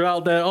highlights are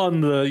out there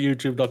on the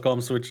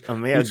youtube.com switch.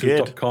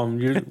 YouTube.com.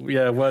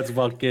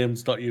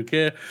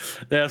 wordsaboutgames.uk.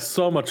 They're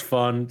so much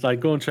fun. Like,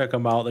 go and check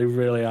them out. They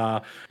really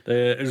are.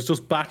 It's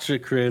just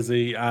batshit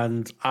crazy,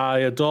 and I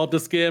adored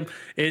this game.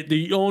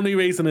 The only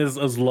reason is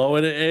as low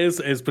as it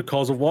is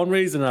because of one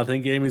reason. I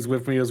think Amy's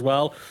with me as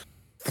well.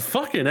 The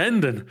fucking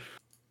ending.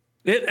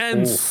 It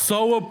ends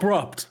so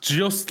abrupt,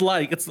 just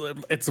like it's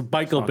a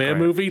Michael Bay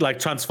movie, like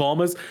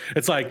Transformers.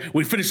 It's like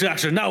we finish the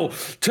action now.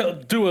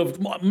 Do a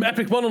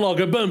epic monologue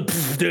and boom,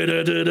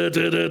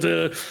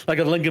 like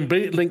a Linkin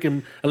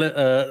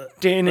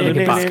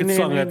Park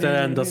song at the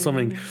end or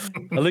something.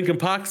 A Linkin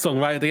Park song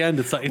right at the end.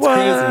 It's like it's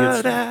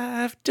crazy.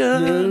 I've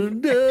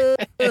done.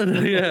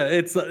 Yeah,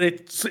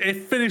 it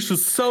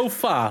finishes so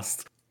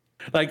fast.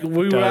 Like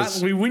we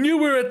knew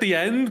we were at the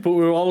end, but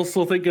we were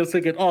also thinking,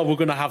 oh, we're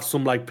gonna have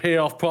some like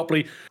payoff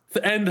properly.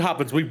 The end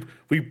happens.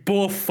 We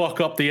both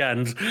fuck up the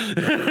end.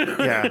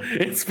 Yeah,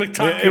 it's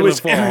spectacular.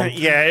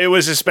 It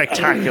was a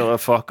spectacular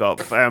fuck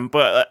up.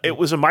 But it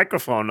was a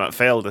microphone that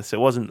failed us. It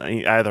wasn't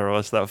either of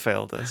us that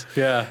failed us.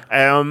 Yeah.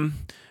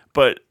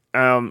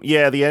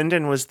 The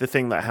ending was the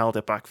thing that held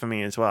it back for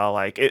me as well.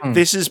 Like,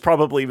 this is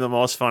probably the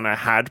most fun I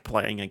had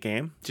playing a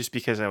game, just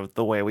because of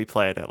the way we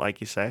played it, like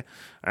you say.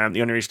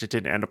 The only reason it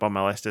didn't end up on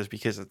my list is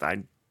because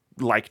I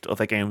liked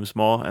other games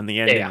more, and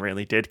the ending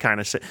really did kind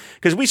of sit.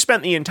 Because we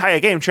spent the entire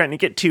game trying to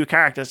get two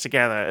characters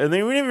together, and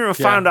then we never even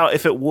found out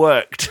if it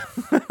worked.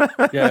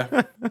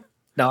 Yeah.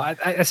 No,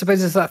 I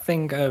suppose it's that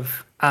thing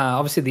of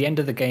obviously the end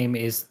of the game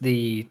is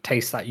the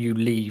taste that you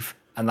leave.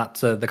 And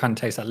that's the kind of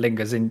taste that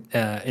lingers in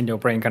your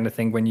brain, kind of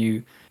thing, when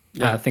you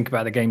think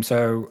about the game.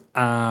 So,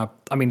 I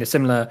mean, a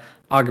similar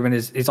argument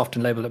is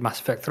often labeled at Mass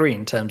Effect 3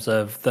 in terms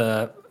of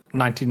the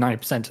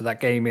 99% of that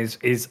game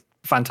is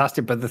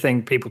fantastic, but the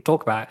thing people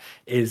talk about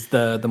is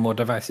the more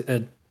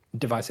divisive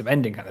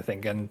ending kind of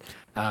thing. And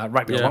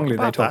rightly or wrongly,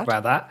 they talk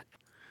about that.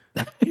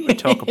 We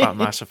talk about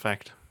Mass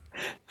Effect.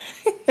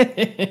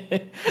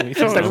 It's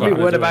like a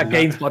word about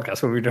games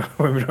podcast when we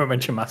don't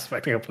mention Mass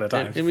Effect a couple of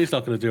times. He's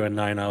not going to do a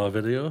 9-hour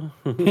video.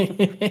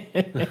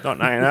 Not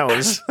 9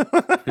 hours.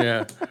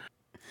 Yeah.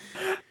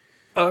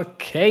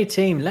 Okay,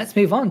 team. Let's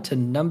move on to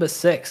number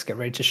 6. Get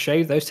ready to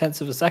shave those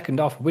tenths of a second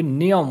off with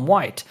Neon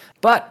White,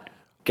 but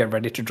get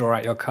ready to draw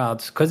out your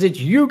cards because it's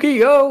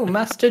Yu-Gi-Oh!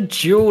 Master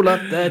Duel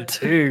up there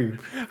too.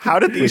 How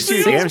did these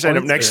two games end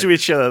up next to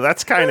each other?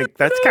 That's kind of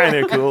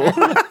cool.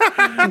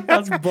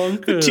 That's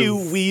bonkers. Two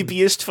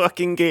weebiest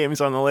fucking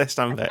games on the list,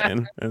 I'm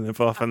betting, and they're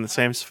both in the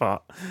same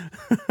spot.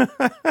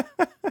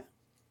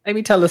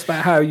 Maybe tell us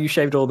about how you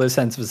shaved all those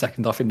cents of a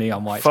second off in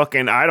Neon White.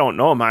 Fucking, I don't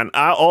know, man.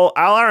 All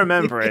I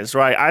remember is,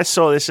 right, I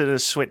saw this at a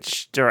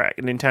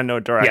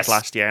Nintendo Direct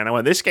last year, and I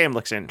went, this game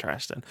looks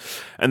interesting.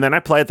 And then I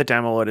played the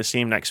demo at a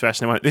Steam Next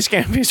Fest, and I went, this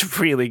game is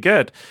really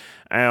good.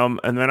 And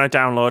then I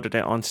downloaded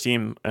it on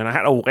Steam, and I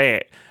had to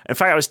wait. In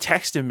fact, I was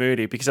texting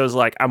Moody because I was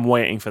like, I'm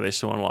waiting for this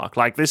to unlock.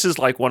 Like, this is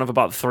like one of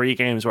about 3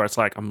 games where it's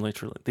like, I'm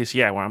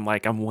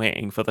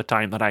waiting for the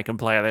time that I can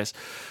play this.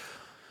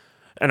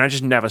 And I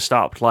just never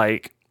stopped.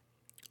 Like,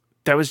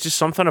 there was just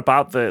something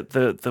about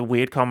the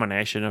weird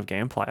combination of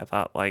gameplay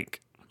that, like,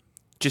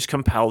 just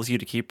compels you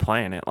to keep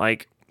playing it.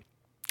 Like,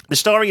 the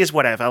story is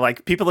whatever.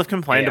 Like, people have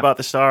complained about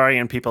the story,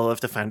 and people have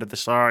defended the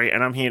story,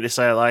 and I'm here to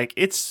say, like,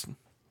 it's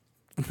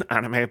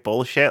anime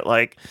bullshit.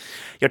 Like,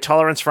 your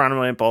tolerance for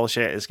anime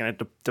bullshit is going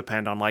to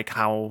depend on, like,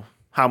 how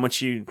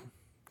much you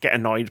get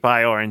annoyed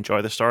by or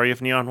enjoy the story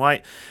of Neon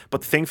White.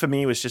 But the thing for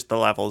me was just the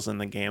levels and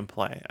the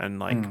gameplay, and,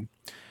 like,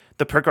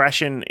 the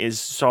progression is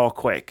so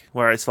quick,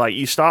 where it's like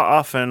you start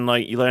off and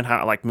like you learn how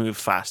to like move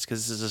fast,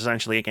 because this is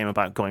essentially a game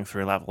about going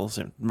through levels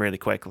really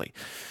quickly.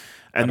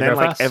 And then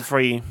like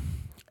every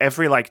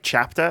like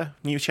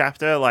new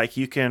chapter, like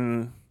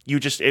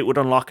it would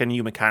unlock a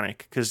new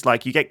mechanic, because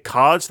like you get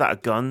cards that are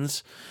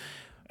guns,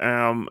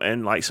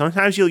 and like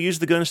sometimes you'll use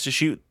the guns to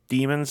shoot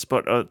demons,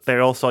 but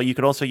you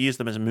can also use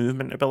them as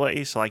movement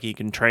abilities. So like you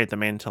can trade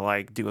them in to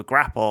like do a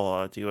grapple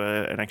or do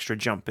an extra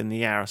jump in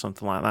the air or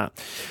something like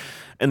that.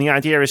 And the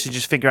idea is to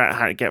just figure out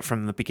how to get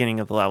from the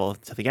beginning of the level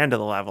to the end of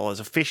the level as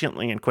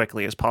efficiently and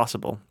quickly as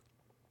possible.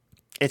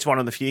 It's one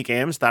of the few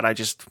games that I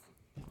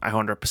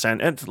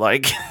 100%ed.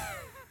 Like,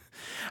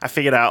 I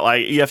figured out,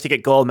 like, you have to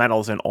get gold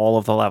medals in all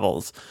of the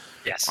levels.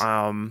 Yes.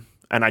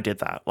 And I did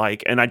that.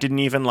 Like, and I didn't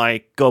even,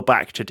 like, go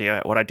back to do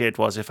it. What I did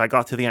was, if I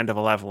got to the end of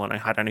a level and I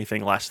had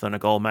anything less than a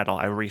gold medal,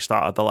 I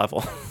restarted the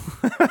level.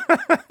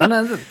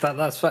 No,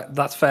 that's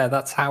fair.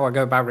 That's how I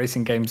go about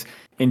racing games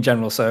in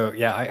general. So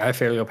yeah, I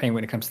feel your pain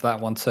when it comes to that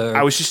one. So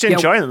I was just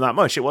enjoying them that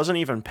much. It wasn't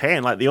even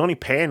pain. Like, the only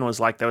pain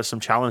was like there was some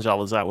challenge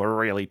levels that were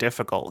really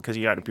difficult because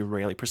you had to be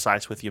really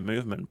precise with your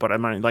movement. But I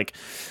mean, like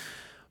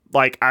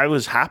I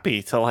was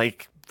happy to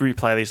like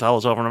replay these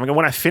levels over and over again.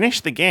 When I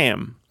finished the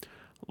game,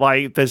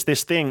 like there's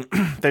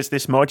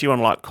this mode you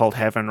unlock called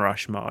Heaven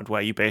Rush mode,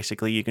 where you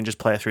can just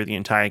play through the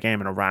entire game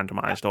in a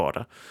randomized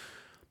order.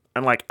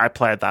 And like I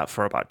played that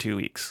for about 2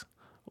 weeks.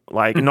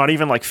 Like, not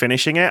even like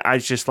finishing it. I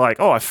was just like,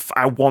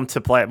 I want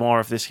to play more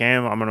of this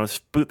game. I'm going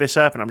to boot this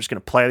up and I'm just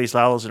going to play these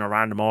levels in a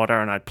random order.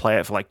 And I'd play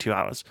it for like 2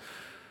 hours.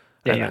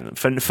 Then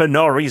for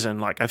no reason.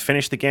 Like, I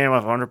finished the game.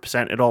 I've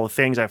 100%ed all the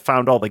things. I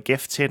found all the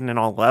gifts hidden in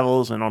all the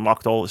levels and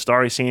unlocked all the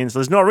story scenes.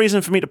 There's no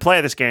reason for me to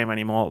play this game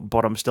anymore,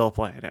 but I'm still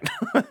playing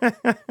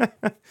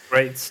it.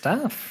 Great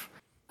stuff.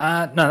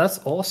 No, that's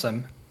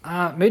awesome.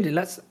 Moody,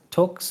 let's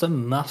talk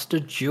some Master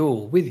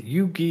Duel with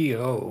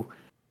Yu-Gi-Oh!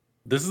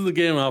 This is the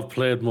game I've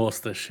played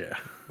most this year.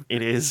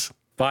 It is.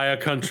 By a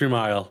country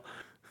mile.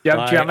 Do you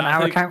have an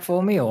hour count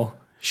for me, or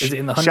is it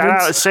in the hundreds?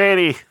 Shout out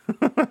Sadie.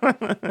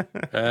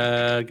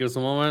 Give us a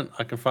moment.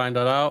 I can find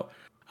that out.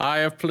 I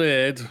have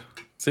played,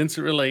 since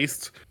it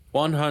released,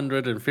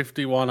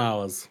 151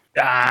 hours.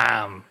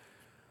 Damn.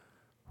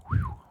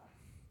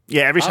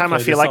 Yeah, every time I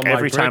feel like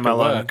every time I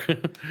log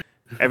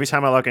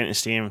into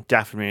Steam,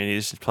 definitely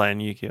is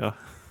playing Yu-Gi-Oh.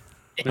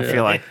 I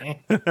feel like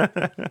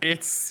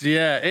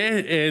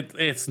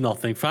it's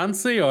nothing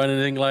fancy or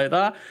anything like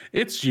that.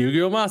 It's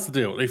Yu-Gi-Oh! Master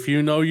Duel. If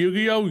you know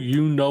Yu-Gi-Oh,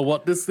 you know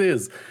what this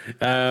is,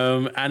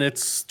 and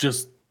it's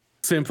just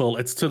simple.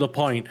 It's to the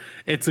point.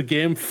 It's a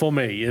game for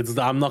me.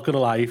 I'm not gonna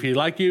lie. If you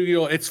like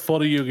Yu-Gi-Oh, it's for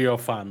the Yu-Gi-Oh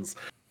fans.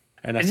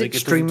 And is it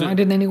streamlined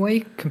in any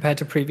way compared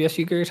to previous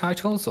Yu-Gi-Oh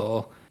titles,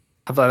 or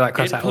have they like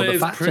cut out all the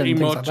facts and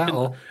things like that?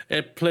 Or?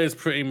 It plays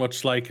pretty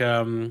much like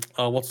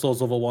what's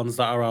those other ones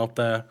that are out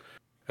there?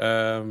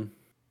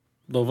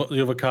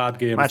 The other card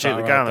games. Magic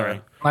the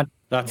Gathering.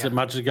 That's it,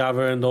 Magic the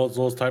Gathering,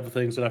 those type of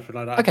things and everything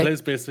like that. Okay. It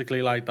plays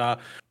basically like that.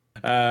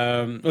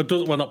 It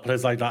doesn't not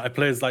plays like that. It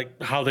plays like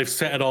how they've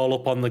set it all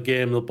up on the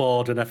game, the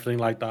board and everything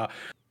like that.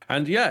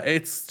 And yeah,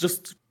 it's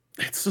just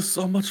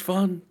so much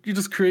fun. You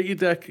just create your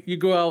deck, you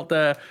go out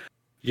there,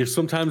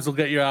 sometimes will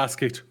get your ass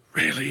kicked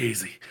really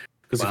easy.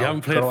 Because if you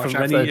haven't played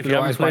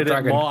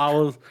it more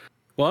hours.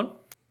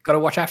 What? Gotta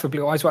watch out for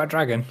Blue Eyes White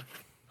Dragon.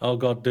 Oh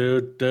god,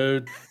 dude.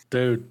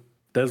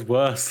 There's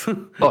worse.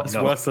 It's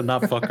worse than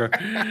that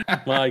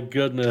fucker. My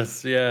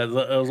goodness, yeah.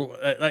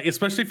 Like,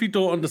 especially if you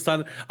don't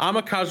understand. I'm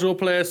a casual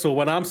player, so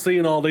when I'm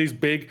seeing all these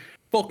big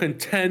fucking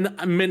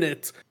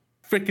 10-minute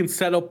freaking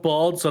setup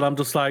boards, and I'm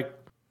just like,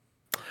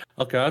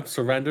 okay, I'd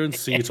surrender and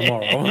see you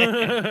tomorrow.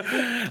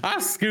 I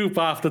scoop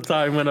half the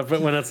time when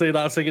I see that.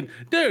 I'm thinking,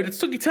 dude, it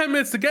took you 10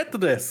 minutes to get to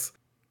this.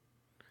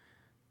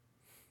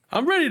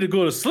 I'm ready to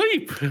go to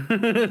sleep.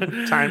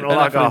 Time to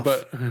log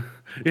off.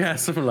 Yeah,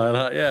 something like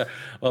that. Yeah.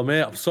 Well,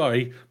 mate, I'm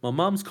sorry. My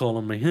mum's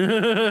calling me.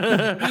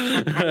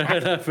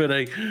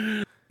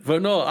 Everything.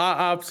 But no,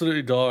 I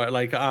absolutely adore it.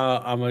 Like,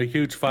 I'm a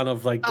huge fan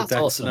of like the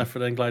decks and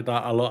everything like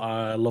that. I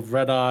love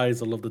Red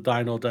Eyes. I love the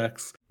Dino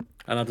decks.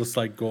 And I just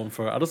like going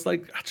for it. I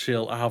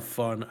chill, I have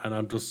fun, and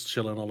I'm just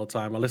chilling all the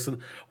time. I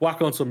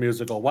whack on some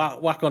music or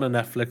whack on a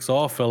Netflix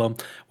or a film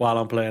while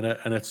I'm playing it,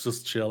 and it's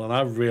just chill, and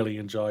I really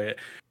enjoy it.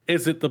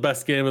 Is it the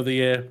best game of the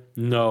year?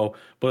 No,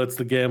 but it's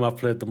the game I've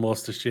played the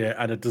most this year,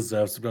 and it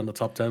deserves to be on the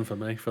top 10 for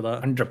me for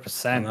that.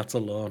 100%. And that's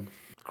alone.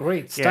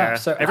 Great stuff. Yeah.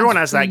 So everyone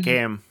has that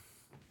game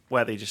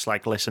where they just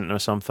like listen to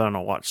something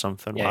or watch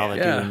something while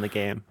they're doing the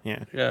game. Yeah.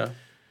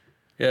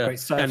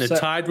 And it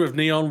tied with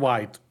Neon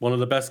White, one of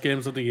the best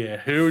games of the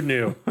year. Who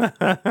knew?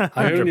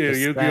 100%. Who knew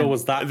Yu-Gi-Oh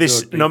was that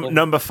good?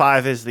 Number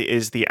 5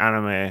 is the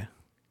anime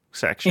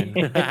section.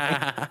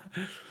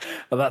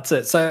 Well, that's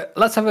it. So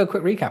let's have a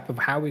quick recap of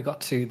how we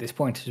got to this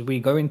point as we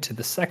go into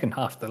the second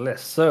half of the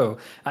list. So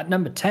at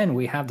number 10,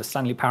 we have the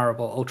Stanley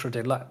Parable Ultra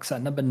Deluxe.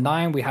 At number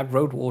 9, we have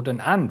Road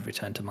Warden and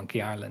Return to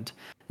Monkey Island.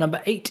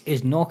 Number 8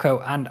 is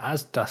Norco and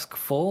As Dusk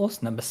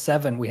Falls. Number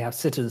 7, we have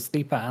Citizen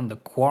Sleeper and The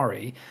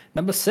Quarry.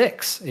 Number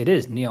 6, it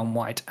is Neon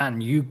White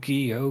and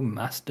Yu-Gi-Oh!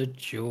 Master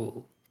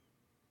Duel.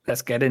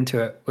 Let's get into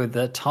it with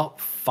the top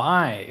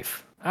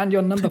 5. And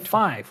your number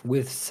 5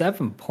 with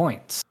 7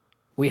 points.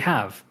 We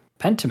have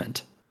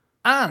Pentiment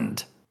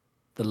and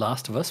The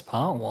Last of Us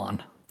Part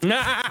 1.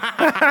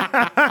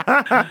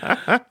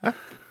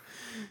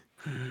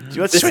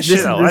 Let's switch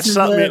it up.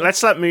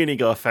 Let's let Mooney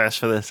go first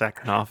for the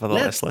second half of the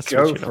list. Let's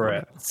go for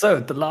it. So,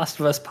 The Last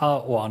of Us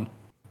Part 1.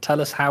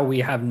 Tell us how we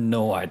have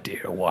no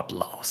idea what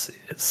loss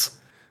is.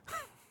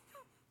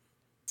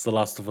 It's The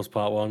Last of Us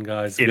Part 1,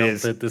 guys. It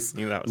is. This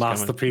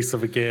masterpiece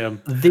of a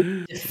game.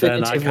 The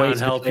definitive way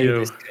to play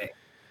this game.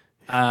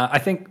 I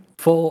think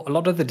for a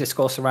lot of the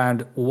discourse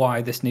around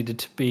why this needed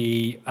to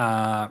be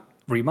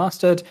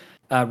remastered,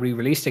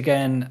 re-released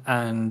again,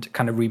 and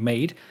kind of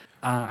remade,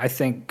 I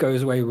think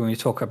goes away when we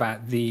talk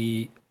about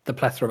the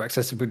plethora of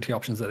accessibility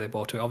options that they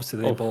brought to it. Obviously,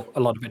 they brought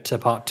a lot of it to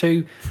Part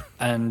 2,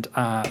 and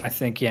I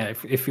think,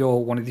 if you're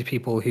one of the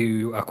people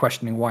who are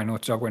questioning why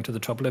Naughty Dog went to the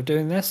trouble of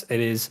doing this, it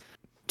is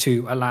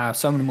to allow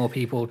so many more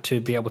people to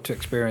be able to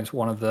experience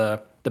one of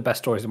the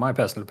best stories, in my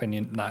personal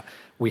opinion, that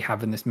we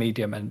have in this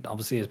medium. And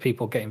obviously, as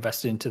people get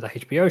invested into the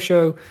HBO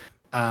show,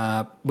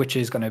 which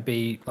is going to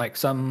be like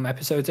some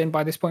episodes in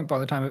by this point, by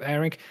the time of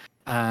airing.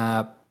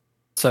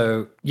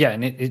 So yeah,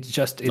 and it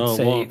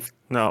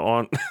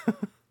won't.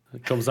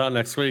 It comes out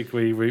next week.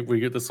 We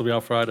get this will be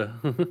out Friday.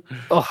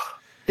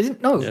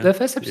 The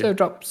first episode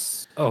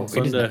drops. Sunday.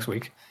 It is next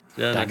week.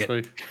 Yeah, next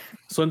week.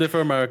 Sunday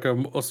for America,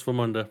 us for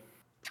Monday.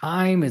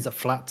 Time is a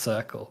flat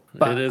circle.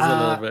 But, it is a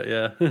little bit,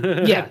 yeah.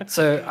 Yeah.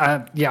 So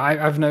I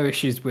have no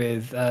issues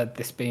with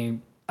this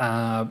being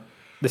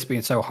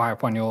so high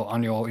up on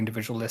your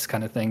individual list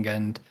kind of thing.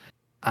 And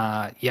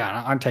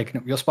I'm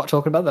taking up your spot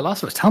talking about The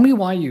Last of Us. Tell me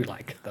why you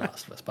like The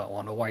Last of Us Part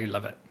 1 or why you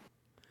love it.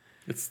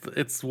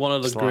 It's one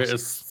of the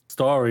greatest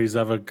stories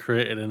ever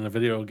created in a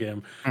video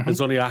game. Mm-hmm. There's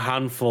only a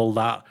handful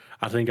that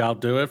I think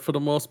outdo it for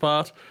the most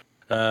part.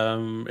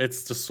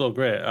 It's just so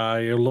great.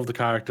 I love the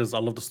characters. I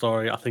love the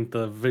story. I think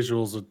the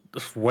visuals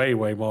are way,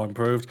 way more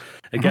improved.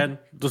 Again,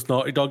 just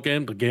Naughty Dog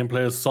game. The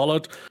gameplay is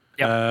solid.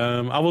 Yep.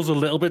 I was a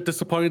little bit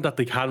disappointed that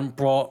they hadn't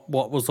brought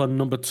what was on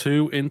number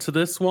 2 into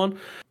this one.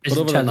 Is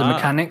in terms of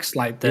mechanics,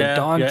 like the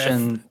dodge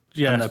and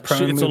the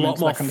prone it's a lot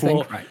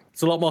more right?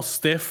 It's a lot more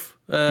stiff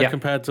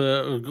compared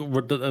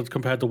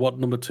to what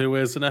number 2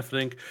 is and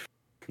everything.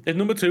 If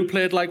number 2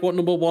 played like what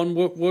number 1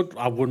 would,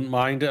 I wouldn't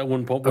mind it. I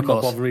wouldn't not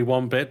bother me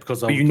one bit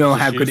because you know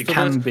how good it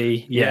can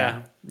be.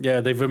 Yeah,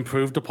 they've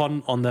improved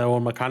upon on their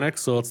own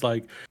mechanics, so it's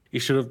like you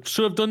should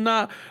have done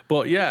that.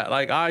 But yeah,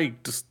 like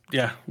the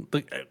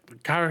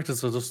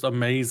characters are just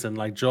amazing.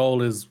 Like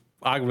Joel is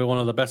arguably one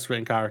of the best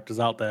written characters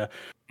out there.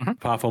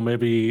 Apart from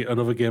maybe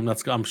another game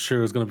I'm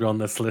sure is going to be on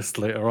this list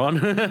later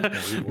on.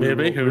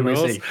 Maybe, who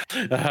knows?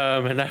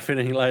 And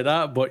everything like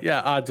that. But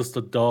yeah, I just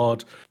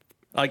adored.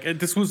 Like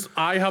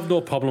I have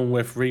no problem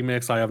with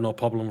remakes. I have no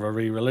problem with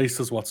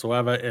re-releases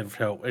whatsoever. If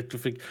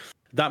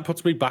that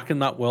puts me back in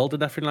that world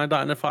and everything like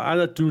that, and if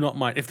I do not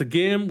mind, if the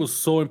game was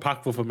so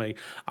impactful for me,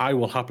 I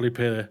will happily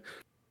pay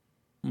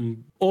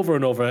over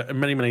and over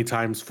many, many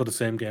times for the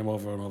same game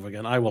over and over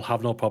again. I will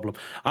have no problem.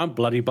 I'm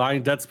bloody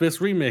buying Dead Space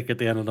Remake at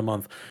the end of the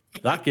month.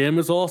 That game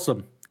is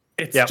awesome.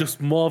 It's just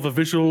more of a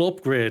visual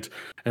upgrade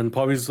and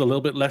probably a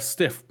little bit less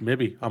stiff.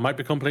 Maybe I might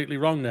be completely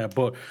wrong there,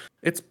 but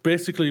it's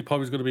basically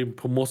probably going to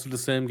be most of the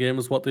same game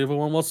as what the other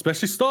one was,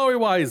 especially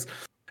story-wise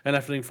and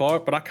everything for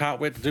it. But I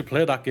can't wait to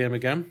play that game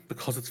again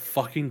because it's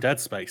fucking Dead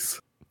Space.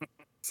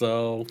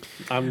 So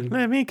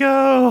let me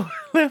go.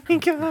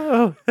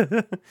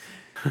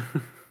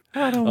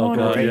 I don't want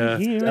to be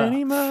here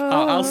anymore.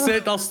 I'll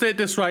state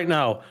this right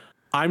now.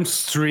 I'm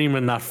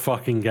streaming that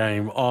fucking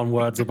game on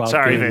Words About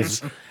Sorry,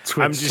 Games. Vince.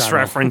 I'm just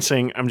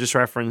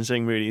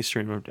referencing Moody's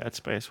stream of Dead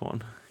Space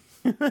 1.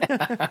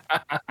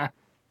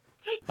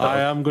 I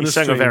am going to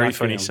sing stream a very that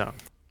funny game. song.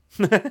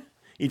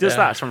 He does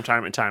that from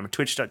time to time.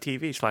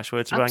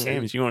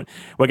 Twitch.tv/wordsabougames.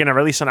 We're going to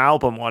release an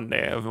album one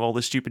day of all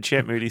the stupid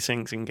shit Moody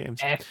sings in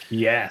games.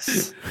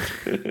 Yes.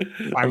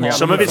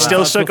 Some of it's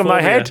still stuck in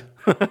my head.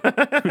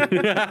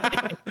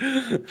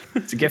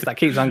 It's a gift that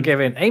keeps on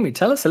giving. Amy,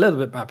 tell us a little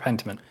bit about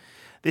Pentiment.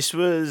 This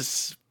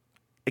was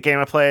a game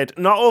I played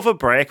not over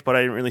break, but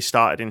I didn't really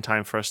start it in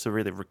time for us to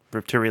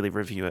really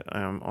review it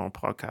on a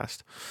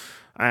podcast.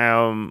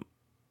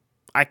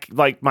 I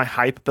like my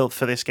hype built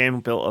for this game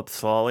built up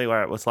slowly,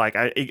 where it was like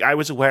I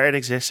was aware it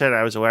existed,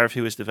 I was aware of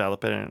who was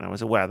developing it, and I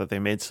was aware that they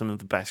made some of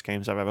the best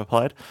games I've ever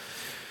played.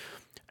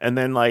 And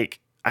then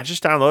like I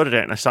just downloaded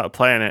it and I started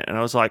playing it, and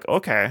I was like,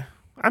 okay,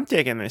 I'm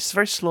digging this. It's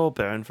very slow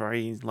burn,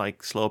 very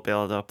like slow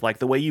build up, like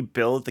the way you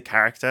build the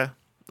character,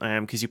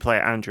 because you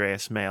play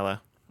Andreas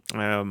Mailer,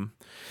 and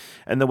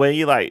the way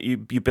you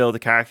build a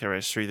character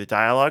is through the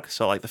dialogue.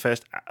 So like the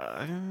first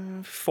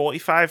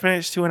 45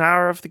 minutes to an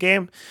hour of the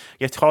game,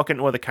 you're talking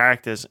to other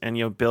characters and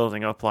you're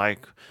building up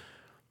like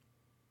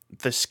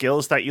the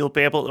skills that you'll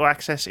be able to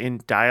access in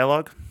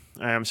dialogue.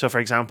 So for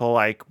example,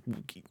 like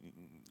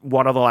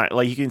what other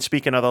like you can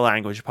speak another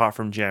language apart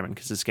from German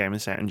because this game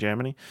is set in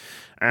Germany,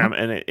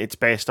 and it's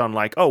based on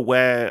like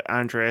where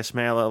Andreas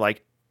Mailer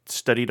like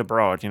studied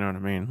abroad. You know what I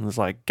mean? There's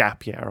like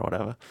gap year or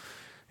whatever.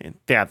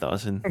 They had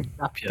those in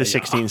the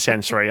 16th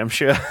century, I'm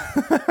sure.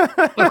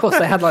 Well, of course,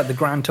 they had like the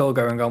Grand Tour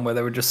going on where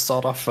they would just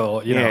sod off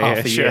for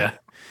half a year.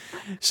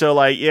 So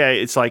like,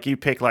 it's like you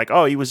pick like,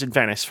 he was in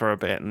Venice for a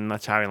bit, and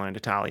that's how he learned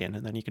Italian,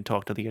 and then you can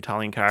talk to the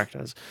Italian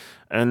characters,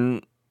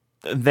 and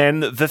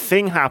then the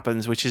thing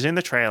happens, which is in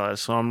the trailer,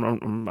 so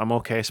I'm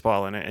okay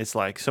spoiling it. It's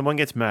like someone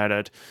gets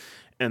murdered,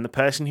 and the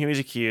person who is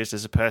accused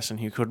is a person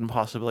who couldn't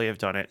possibly have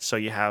done it. So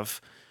you have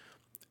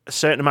a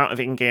certain amount of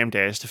in-game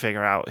days to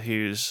figure out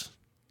who's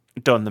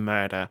done the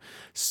murder.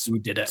 Who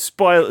did it?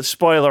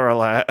 Spoiler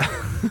alert.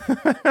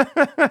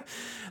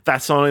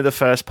 That's only the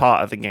first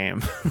part of the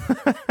game.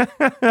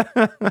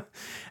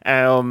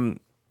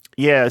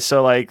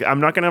 So like I'm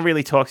not going to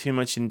really talk too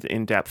much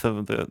in depth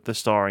of the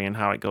story and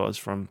how it goes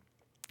from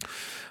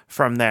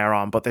there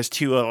on, but there's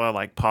two other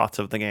like parts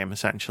of the game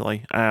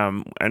essentially.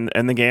 And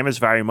the game is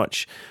very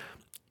much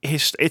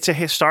it's a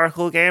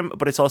historical game,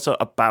 but it's also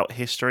about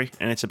history,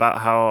 and it's about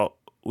how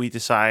we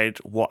decide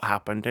what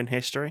happened in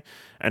history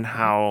and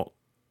how,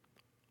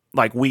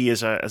 like, we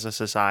as a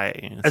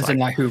society, as in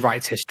like who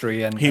writes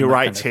history and who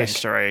writes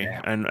history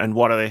and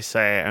what do they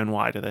say and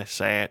why do they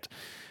say it.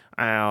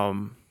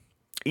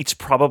 It's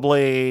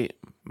probably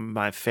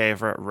my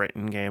favorite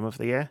written game of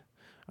the year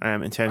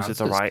in terms of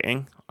the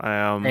writing.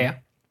 It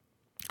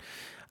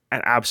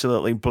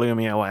absolutely blew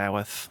me away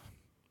with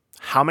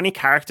how many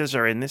characters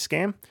are in this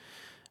game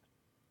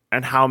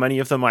and how many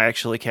of them I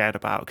actually cared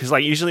about. Because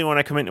like usually when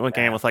I come into a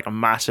game with like a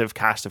massive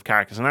cast of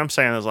characters, and I'm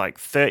saying there's like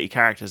 30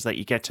 characters that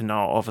you get to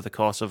know over the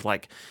course of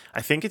like,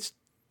 I think it's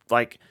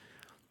like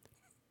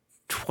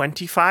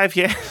 25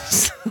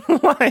 years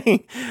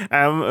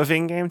of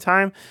in-game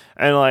time.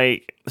 And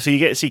like, so you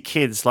get to see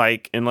kids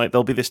like, and like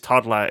there'll be this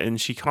toddler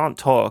and she can't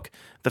talk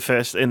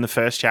in the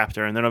first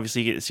chapter, and then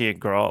obviously you get to see it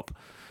grow up.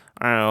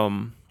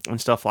 and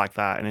stuff like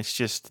that. And it's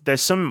just,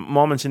 there's some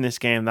moments in this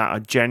game that are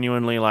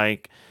genuinely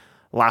like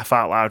laugh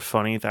out loud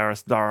funny. There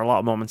are a lot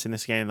of moments in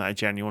this game that are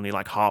genuinely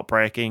like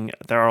heartbreaking.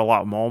 There are a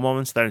lot more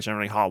moments that are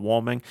generally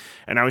heartwarming.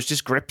 And I was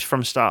just gripped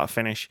from start to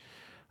finish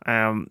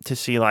to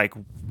see like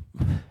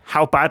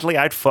how badly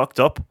I'd fucked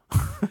up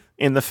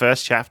in the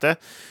first chapter,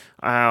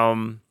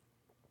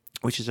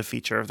 which is a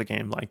feature of the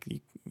game. Like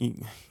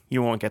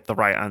you won't get the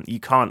right answer.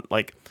 You can't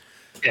like.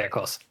 Yeah, of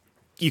course.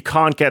 You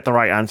can't get the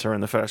right answer in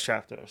the first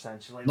chapter,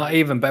 essentially. Not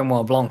even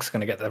Benoit Blanc's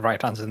going to get the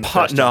right answer in the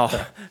first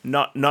chapter.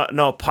 No.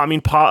 I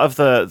mean, part of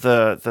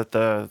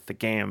the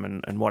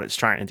game and what it's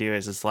trying to do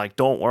is like,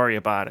 don't worry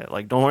about it.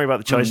 Like, don't worry about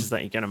the choices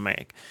that you're going to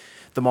make.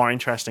 The more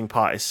interesting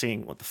part is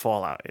seeing what the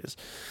fallout is.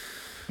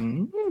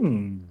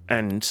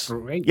 And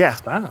great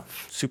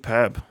stuff.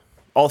 Superb.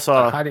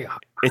 Also,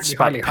 it's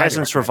about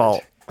Peasants'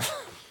 Revolt.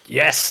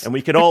 Yes, and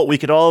we could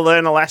all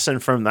learn a lesson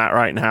from that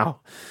right now.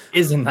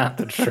 Isn't that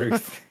the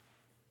truth?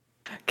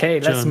 Okay,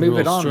 let's move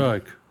it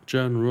on.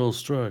 General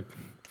strike.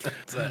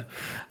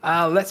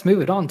 Let's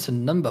move it on to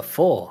number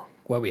 4,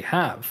 where we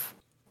have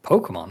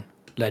Pokemon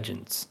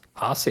Legends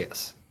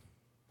Arceus.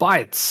 By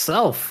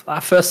itself,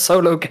 our first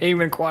solo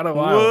game in quite a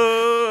while.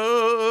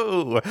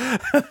 Whoa!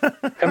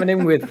 Coming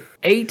in with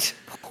 8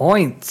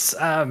 points.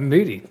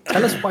 Moody,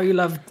 tell us why you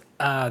loved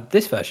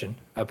this version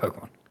of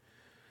Pokemon.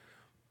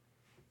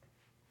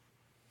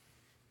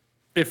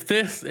 If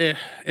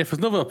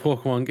another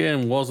Pokemon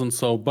game wasn't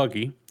so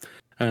buggy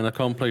and a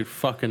complete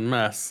fucking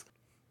mess,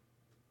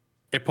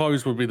 it probably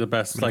would be the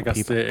best. Like I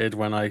stated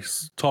when I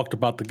talked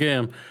about the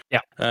game,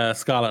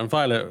 Scarlet and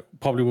Violet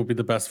probably would be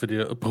the best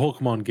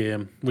Pokemon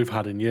game we've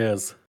had in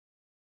years.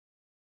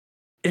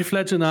 If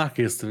Legend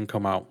Arceus didn't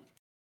come out,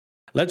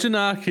 Legend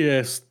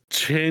Arceus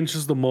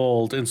changes the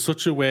mold in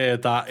such a way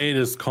that it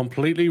is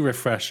completely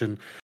refreshing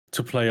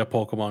to play a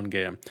Pokemon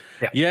game.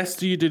 Yeah. Yes,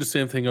 do you do the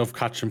same thing of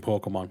catching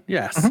Pokemon?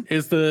 Yes.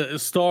 Is the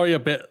story a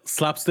bit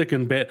slapstick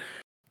and a bit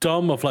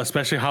dumb of like,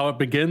 especially how it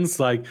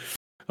begins? Like,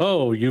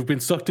 oh, you've been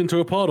sucked into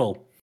a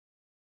portal.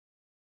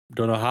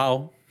 Don't know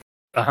how.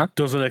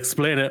 Doesn't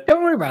explain it.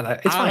 Don't worry about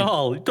it. It's fine.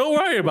 All. Don't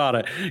worry about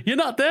it. You're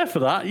not there for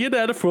that. You're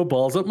there to throw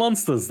balls at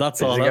monsters.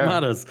 That's all that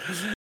matters.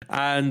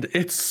 And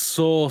it's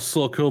so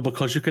cool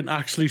because you can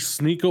actually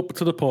sneak up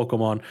to the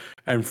Pokemon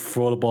and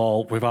throw the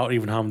ball without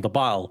even having to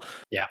battle.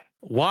 Yeah.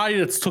 Why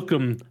it's took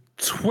them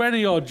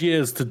 20 odd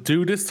years to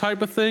do this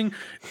type of thing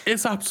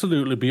is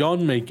absolutely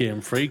beyond me,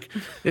 Game Freak.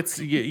 It's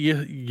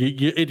you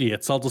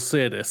idiots. I'll just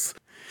say this.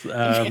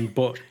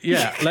 But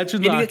yeah,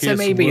 Legend idiots are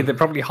maybe they're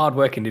probably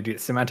hardworking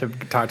idiots. The amount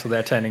of title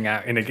they're turning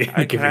out in a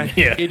given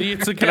year.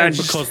 Idiots again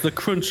because they're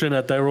crunching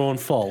at their own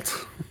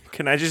fault.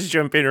 Can I just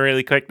jump in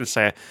really quick to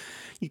say,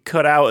 you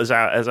cut out as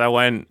I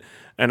went.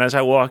 And as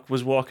I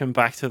was walking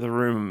back to the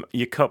room,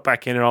 you cut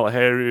back in and all I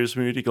heard was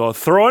Moody go,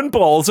 throwing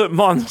balls at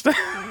monsters.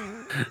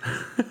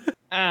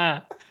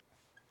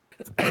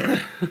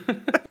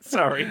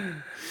 Sorry.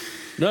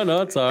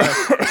 No, it's all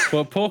right.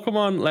 But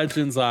Pokemon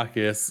Legends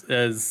Arceus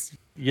is,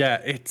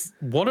 it's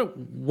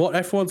what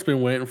everyone's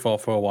been waiting for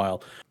a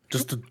while.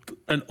 Just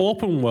an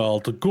open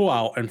world to go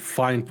out and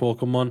find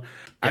Pokemon.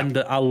 Yeah. And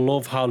I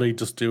love how they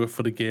just do it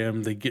for the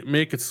game. They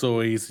make it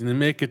so easy. They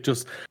make it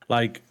just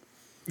like,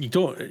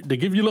 they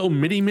give you little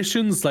mini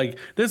missions. Like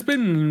there's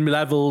been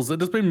levels,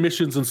 there's been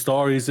missions and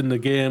stories in the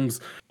games,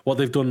 what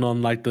they've done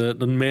on like the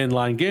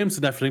mainline games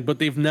and everything, but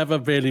they've never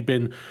really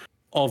been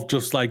of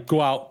just like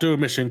go out, do a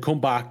mission, come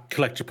back,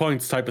 collect your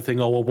points type of thing,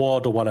 or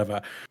award or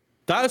whatever.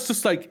 That's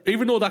just like,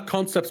 even though that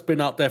concept's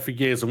been out there for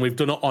years and we've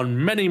done it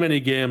on many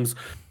games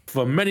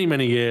for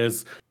many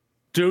years,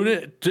 doing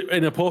it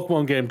in a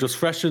Pokemon game just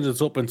freshens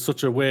it up in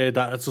such a way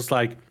that it's just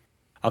like,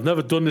 I've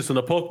never done this in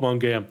a Pokemon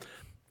game.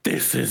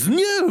 This is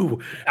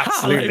new.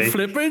 Absolutely.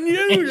 Flipping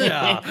new.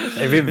 Yeah.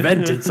 They've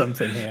invented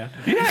something here.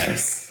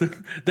 Yes.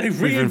 They've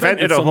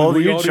reinvented a whole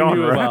new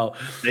genre.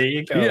 There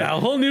you go. Yeah, a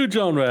whole new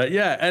genre.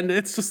 Yeah, and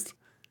it's just,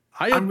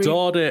 I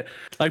adored it.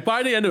 Like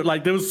by the end of it,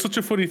 like there was such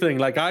a funny thing.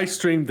 Like I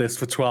streamed this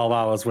for 12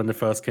 hours when it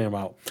first came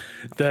out.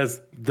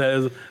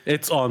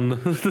 It's on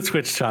the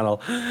Twitch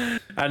channel,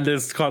 and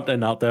there's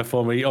content out there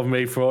for me of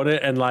me throwing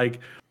it, and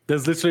like,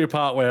 there's literally a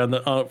part where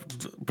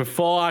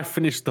before I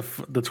finished the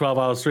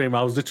 12-hour stream,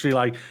 I was literally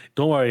like,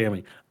 don't worry,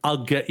 Amy. I'll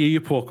get you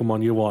your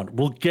Pokemon you want.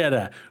 We'll get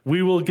her.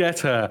 We will get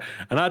her.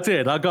 And I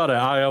did. I got her.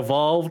 I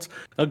evolved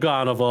a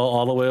Gardevoir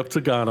all the way up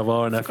to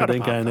Gardevoir and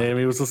everything. And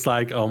Amy was just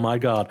like, oh my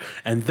God.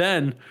 And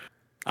then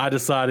I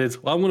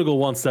decided, well, I'm going to go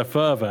one step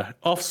further.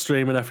 Off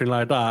stream and everything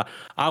like that,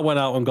 I went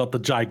out and got the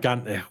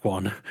gigantic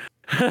one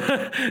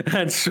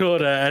and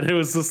showed her. And it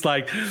was just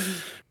like,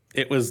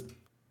 it was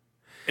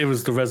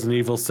the Resident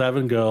Evil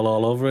 7 girl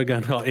all over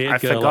again, or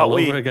 8 girl all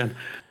over again.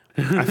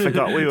 I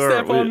forgot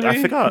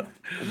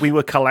we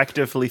were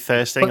collectively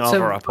thirsting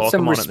over our Pokemon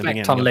some at the beginning.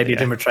 Respect on Lady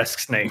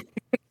Dimitrescu's name.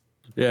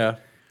 Yeah.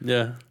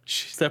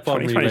 Step on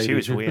me, 2022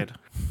 is weird.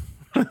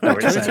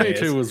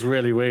 2022 was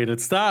really weird.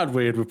 It started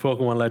weird with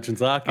Pokemon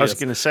Legends Arceus. I was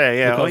going to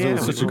say, because it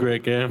was such a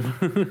great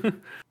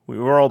game. We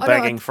were all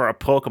begging for a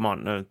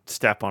Pokemon to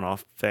step on our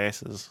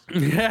faces.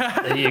 Yeah.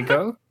 There you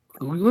go.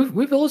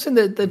 We've all seen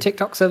the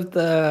TikToks of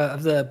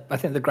the I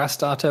think the grass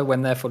starter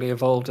when they're fully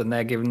evolved and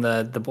they're giving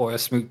the boy a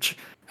smooch,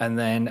 and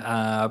then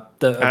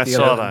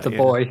the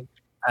boy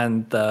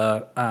and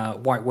the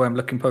white worm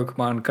looking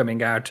Pokemon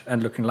coming out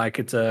and looking like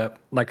it's a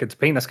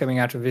penis coming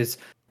out of his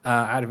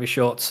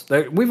shorts.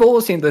 We've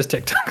all seen those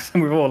TikToks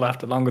and we've all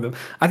laughed along with them.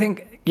 I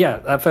think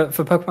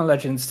for Pokemon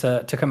Legends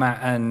to come out,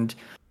 and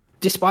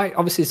despite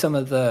obviously some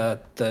of the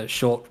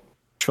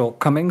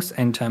shortcomings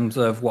in terms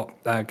of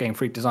what Game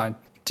Freak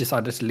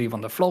decided to leave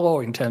on the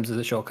floor in terms of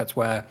the shortcuts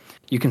where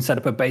you can set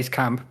up a base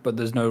camp but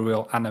there's no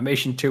real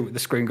animation to it. The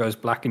screen goes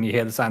black and you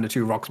hear the sound of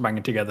two rocks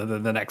banging together.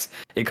 Then the next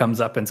it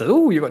comes up and says,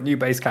 "Oh, you got new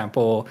base camp,"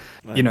 or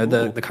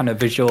the kind of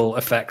visual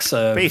effects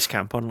of base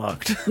camp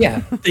unlocked.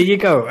 Yeah, there you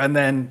go. And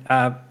then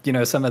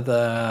some of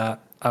the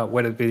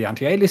whether it be the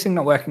anti-aliasing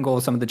not working or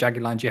some of the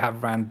jaggy lines you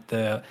have around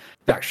the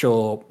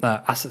actual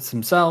assets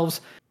themselves.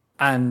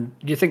 And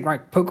you think,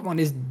 right, Pokemon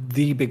is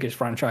the biggest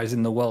franchise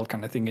in the world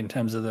kind of thing in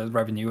terms of the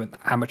revenue and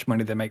how much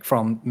money they make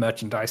from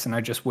merchandise. And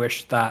I just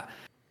wish that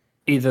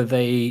either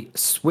they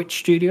switch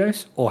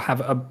studios or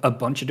have a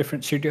bunch of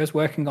different studios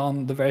working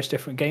on the various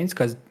different games.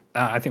 Because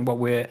I think what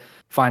we're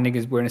finding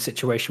is we're in a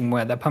situation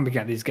where they're pumping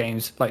out these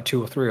games, like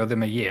 2 or 3 of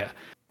them a year.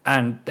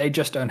 And they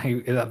just don't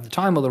have the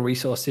time or the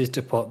resources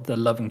to put the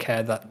love and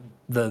care that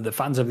the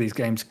fans of these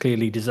games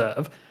clearly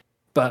deserve.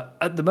 But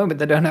at the moment,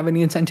 they don't have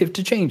any incentive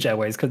to change their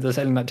ways because they're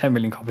selling like 10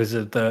 million copies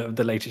of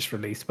the latest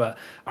release. But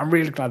I'm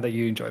really glad that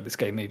you enjoyed this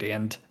game, Edie,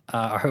 and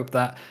I hope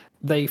that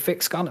they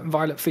fix Scarlet and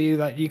Violet for you,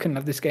 that you can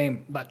have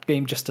that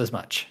game just as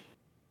much.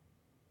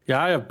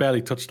 Yeah, I have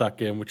barely touched that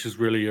game, which is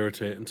really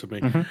irritating to me.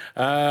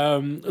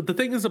 The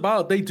thing is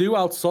they do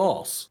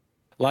outsource.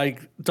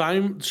 Like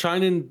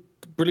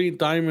Brilliant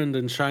Diamond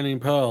and Shining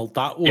Pearl,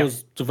 that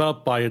was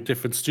developed by a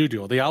different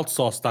studio. They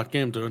outsourced that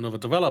game to another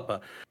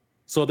developer.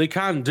 So they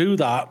can do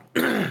that.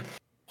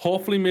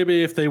 Hopefully,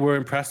 maybe if they were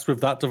impressed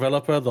with that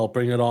developer, they'll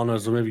bring it on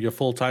as maybe a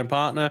full-time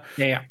partner.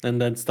 And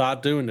then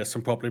start doing this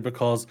and properly,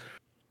 because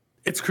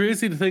it's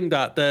crazy to think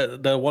that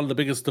they're one of the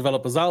biggest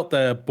developers out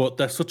there, but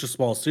they're such a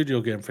small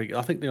studio. Game Freak.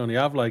 I think they only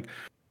have like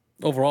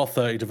overall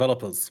 30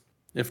 developers,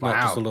 if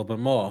not just a little bit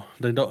more.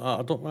 They don't.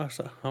 I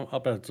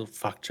better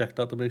fact check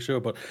that to make sure,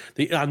 but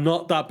they are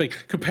not that big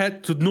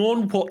compared to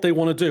knowing what they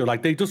want to do.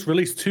 Like they just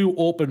released 2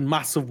 open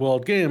massive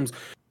world games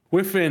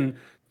within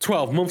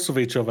 12 months of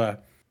each other,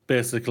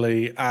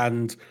 basically,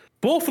 and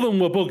both of them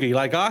were buggy.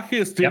 Like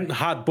Arceus didn't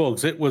had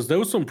bugs. There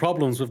was some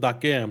problems with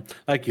that game,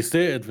 like you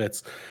stated,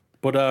 Vitz,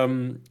 but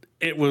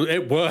it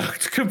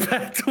worked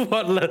compared to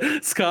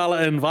what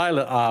Scarlet and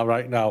Violet are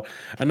right now,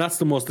 and that's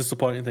the most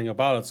disappointing thing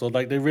about it. So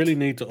like they really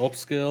need to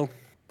upscale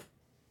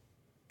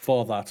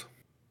for that.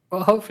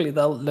 Well, hopefully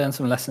they'll learn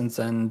some lessons,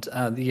 and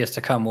the years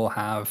to come will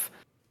have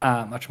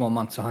much more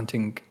monster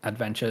hunting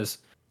adventures,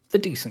 the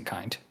decent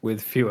kind, with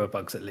fewer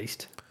bugs at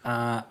least.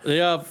 They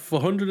have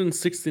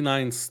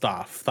 169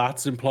 staff.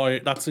 That's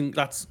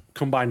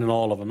combining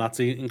all of them. That's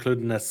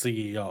including their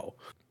CEO.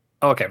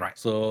 Okay, right.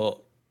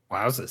 So,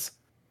 wowzers.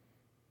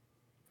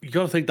 You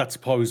got to think that's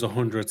probably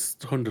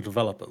 100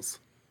 developers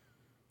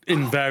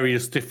in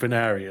various different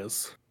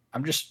areas.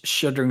 I'm just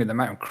shuddering at the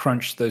amount of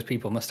crunch those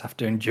people must have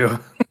to endure.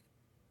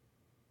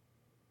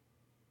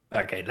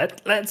 Okay,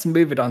 let's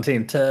move it on,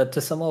 team, to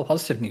some more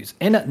positive news.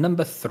 In at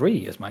number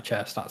 3, as my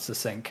chair starts to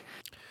sink.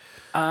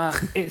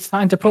 It's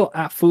time to put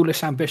our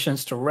foolish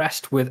ambitions to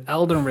rest with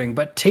Elden Ring,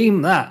 but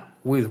team that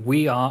with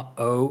We Are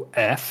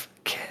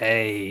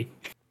OFK.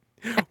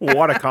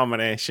 What a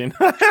combination.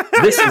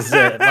 This is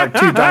like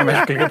 2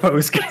 diametrically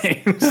opposed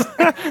games.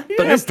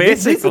 But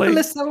basically.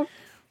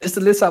 It's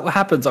the list that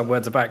happens on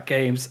Words About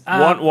Games.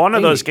 One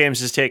of those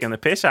games is taking the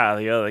piss out of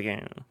the other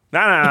game.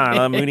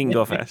 No. We can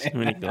go first.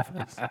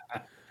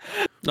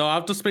 No,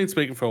 I've just been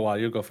speaking for a while.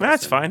 You go first.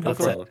 That's fine. That's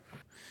it. All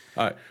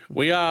right.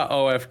 We Are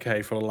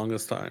OFK for the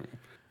longest time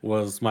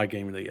was my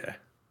game of the year.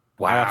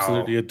 Wow. I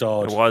absolutely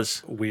adored it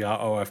was. We Are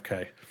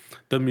OFK.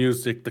 The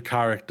music, the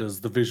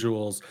characters, the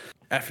visuals,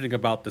 everything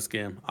about this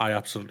game, I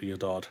absolutely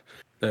adored.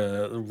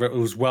 It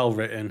was well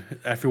written.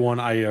 Everyone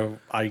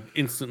I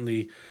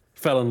instantly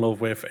fell in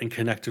love with and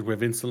connected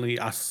with instantly.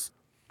 I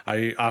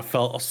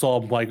saw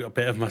like a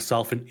bit of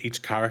myself in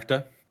each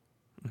character.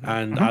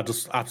 And I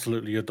just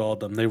absolutely adored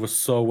them. They were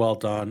so well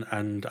done,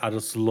 and I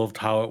just loved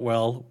how it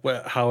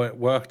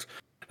worked.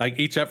 Like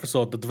each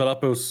episode, the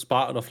developer was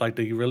smart enough. Like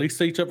they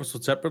released each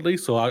episode separately,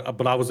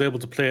 but I was able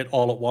to play it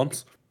all at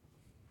once.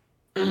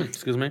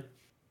 Excuse me.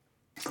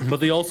 But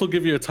they also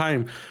give you a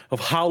time of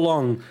how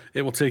long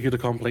it will take you to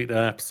complete an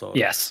episode.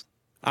 Yes.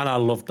 And I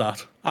loved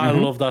that. I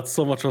love that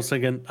so much. I was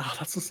thinking,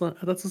 that's just a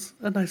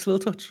nice little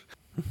touch.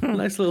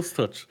 Nice little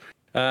touch.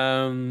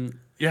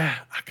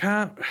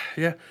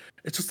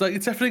 It's just like,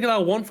 it's everything I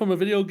want from a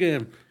video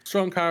game.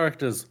 Strong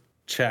characters,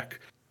 check.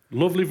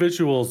 Lovely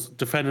visuals,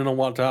 depending on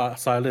what the art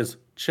style is,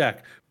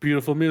 check.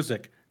 Beautiful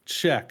music,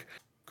 check.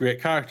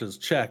 Great characters,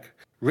 check.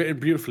 written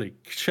beautifully.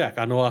 Check.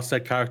 I know I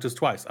said characters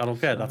twice. I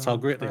don't care. That's how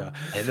great they are.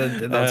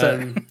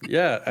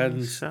 Yeah,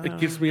 and it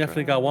gives me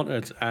everything I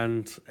wanted.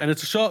 And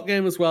it's a short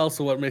game as well,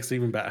 so what makes it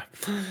even better.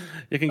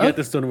 You can get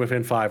this done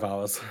within 5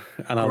 hours.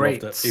 And I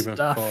loved it even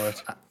for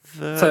it.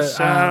 The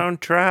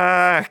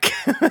soundtrack.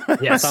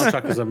 Yes. The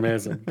soundtrack is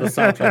amazing. The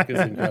soundtrack is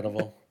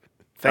incredible.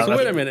 So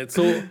wait a minute.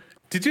 So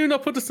did you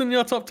not put this in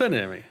your top 10,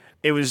 Amy?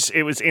 It was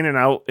in and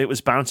out. It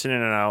was bouncing in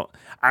and out.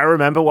 I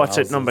remember what's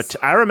at number.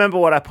 I remember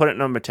what I put at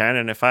number 10,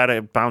 and if I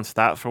had bounced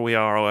that for We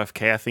Are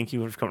OFK, I think you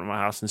would have come to my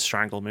house and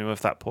strangled me with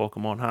that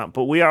Pokemon hat.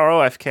 But We Are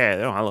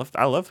OFK,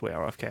 I loved We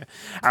Are OFK.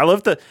 I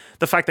loved the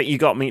fact that you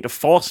got me to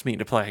force me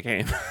to play a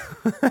game,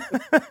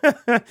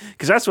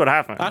 because that's what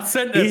happened. I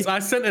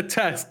sent a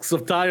text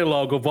of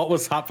dialogue of what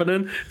was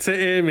happening to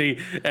Amy,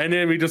 and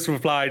Amy just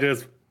replied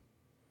as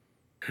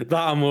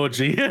that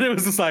emoji, and it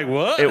was just like,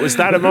 what? It was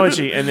that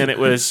emoji, and then it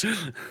was,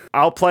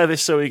 I'll play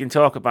this so we can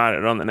talk about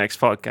it on the next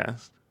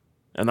podcast.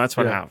 And that's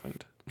what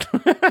happened.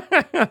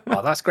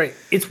 Oh, that's great.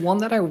 It's one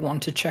that I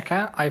want to check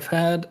out. I've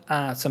heard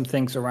some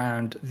things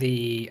around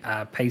the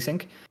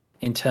pacing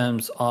in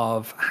terms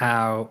of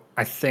how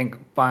I think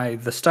by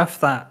the stuff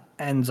that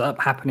ends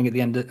up happening at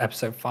the end of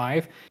episode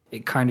 5,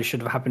 it kind of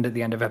should have happened at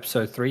the end of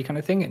episode 3 kind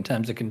of thing in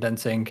terms of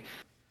condensing,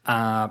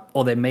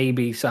 or there may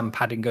be some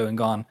padding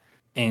going on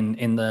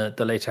in the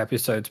later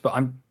episodes, but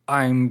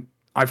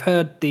I've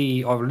heard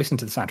or listened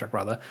to the soundtrack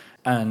rather,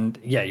 and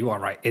yeah, you are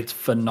right, it's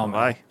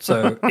phenomenal.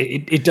 So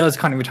it does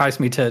kind of entice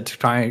me to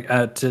try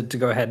to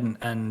go ahead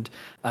and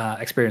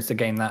experience the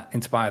game that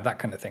inspired that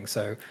kind of thing.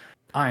 So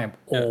I am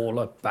all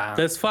about.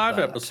 There's 5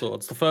 that.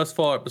 episodes. The first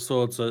 4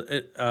 episodes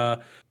are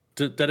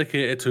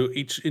dedicated to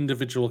each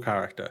individual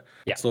character.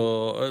 Yeah.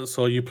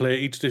 So you play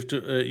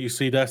you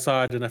see their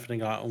side and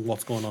everything and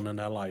what's going on in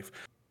their life.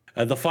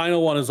 The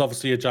final one is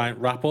obviously a giant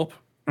wrap up.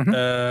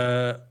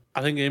 Mm-hmm.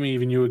 I think Amy,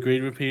 even you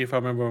agreed with me, if I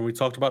remember when we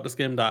talked about this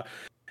game, that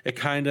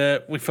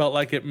we felt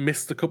like it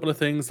missed a couple of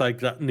things like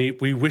that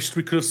we wished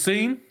we could have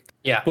seen.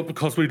 Yeah. But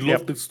because we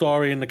loved the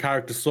story and the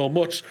characters so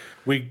much,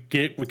 we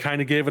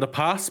kind of gave it a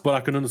pass. But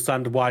I can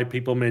understand why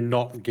people may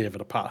not give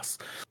it a pass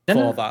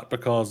for that,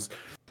 because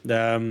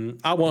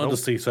I wanted to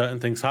see certain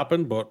things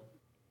happen, but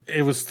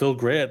it was still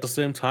great at the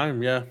same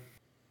time. Yeah.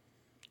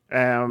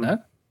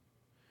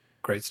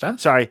 Great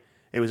stuff. Sorry,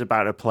 it was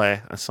about to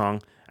play a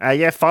song.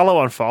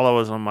 Follow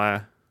us on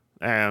my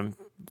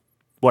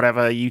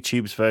whatever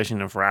YouTube's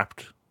version of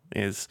Wrapped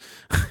is.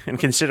 And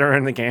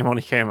considering the game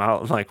only came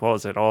out like, what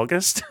was it,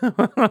 August?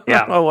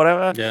 Yeah. Or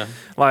whatever. Yeah.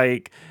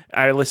 Like,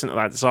 I listened to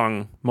that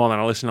song more than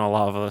I listen to a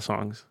lot of other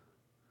songs.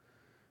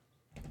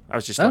 I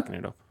was just looking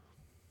it up.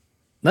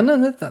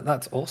 No,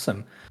 that's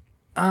awesome.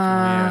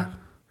 Now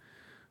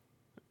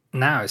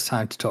it's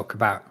time to talk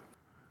about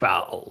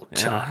Battle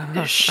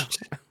Tarnished.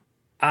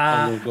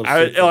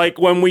 Like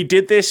when we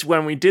did this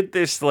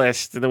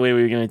list, the way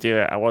we were going to do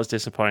it, I was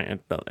disappointed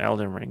that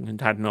Elden Ring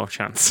had no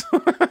chance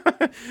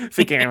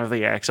for Game of the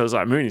Year, because I was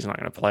like, Mooney's not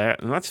going to play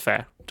it, and that's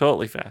fair,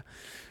 totally fair.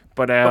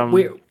 But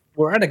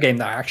we're at a game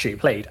that I actually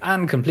played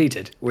and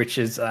completed, which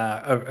is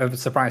a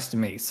surprise to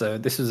me. So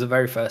this was the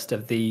very first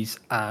of these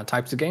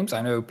types of games.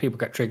 I know people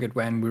get triggered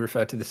when we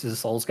refer to this as a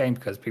Souls game,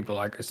 because people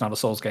are like, it's not a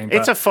Souls game.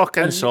 It's a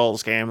fucking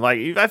Souls game. Like,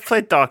 I've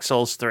played Dark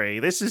Souls 3.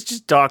 This is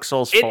just Dark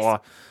Souls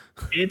 4.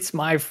 It's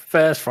my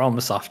first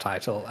FromSoft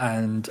title,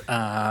 and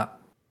I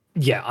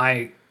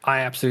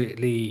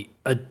absolutely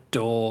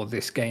adore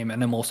this game,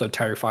 and I'm also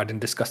terrified and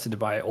disgusted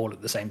by it all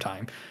at the same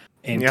time.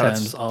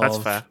 Terms of that's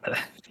fair.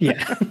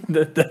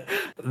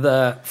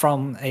 the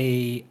from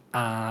a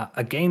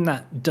game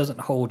that doesn't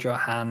hold your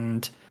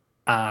hand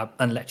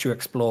and lets you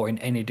explore in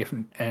any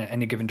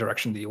given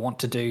direction that you want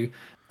to do,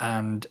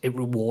 and it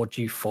rewards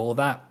you for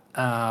that.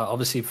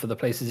 Obviously, for the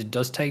places it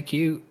does take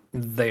you,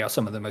 they are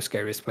some of the most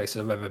scariest places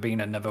I've ever been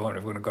and never ever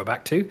going to go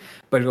back to.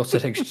 But it also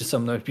takes you to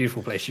some of the most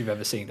beautiful places you've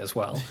ever seen as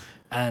well.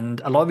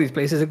 And a lot of these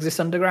places exist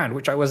underground,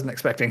 which I wasn't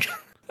expecting.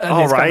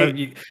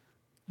 Right.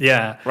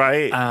 Yeah.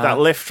 Right. That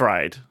lift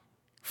ride.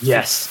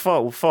 Yes.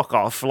 Fuck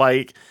off.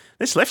 Like,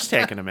 this lift's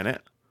taking a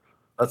minute.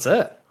 That's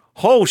it.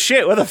 Oh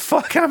shit, where the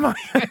fuck am I?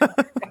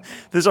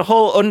 There's a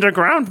whole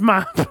underground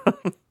map.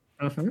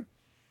 Mm-hmm.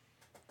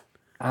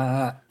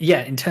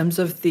 In terms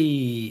of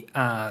the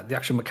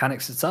actual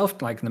mechanics itself,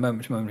 like in the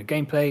moment-to-moment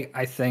gameplay,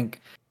 I think,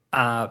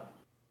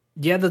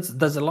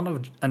 there's a lot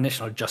of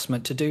initial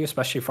adjustment to do,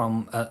 especially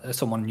from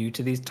someone new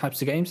to these types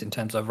of games. In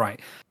terms of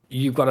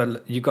you've got to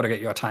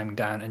get your timing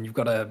down, and you've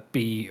got to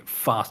be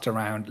fast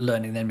around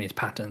learning the enemy's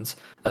patterns,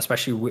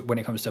 especially when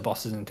it comes to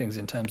bosses and things.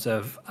 In terms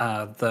of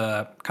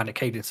the kind of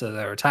cadence of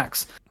their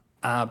attacks,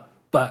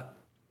 but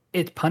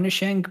it's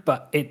punishing,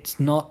 but it's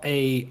not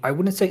I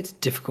wouldn't say it's a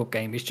difficult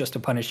game. It's just a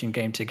punishing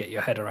game to get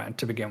your head around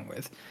to begin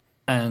with.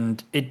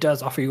 And it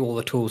does offer you all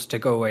the tools to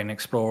go away and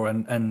explore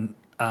and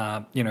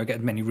get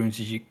as many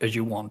runes as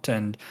you want,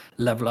 and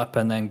level up,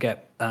 and then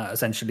get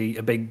essentially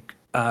a big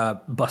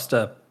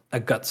buster, a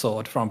gut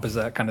sword from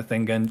Berserk kind of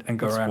thing, and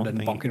go That's around and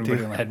bonk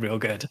everybody on the head real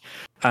good.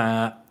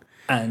 That's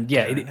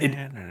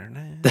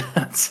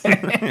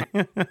it.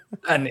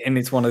 And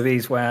it's one of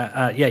these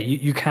where,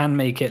 you can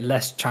make it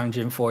less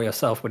challenging for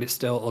yourself, but it's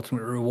still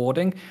ultimately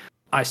rewarding.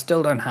 I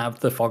still don't have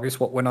the foggiest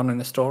what went on in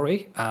the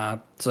story.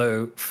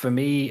 So for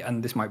me,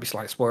 and this might be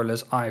slight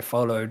spoilers, I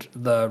followed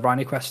the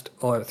Rhino quest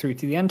through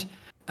to the end,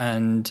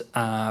 and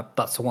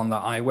that's the one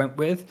that I went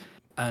with.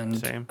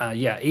 And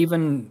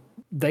even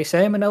they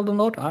say I'm an Elden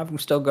Lord. I've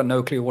still got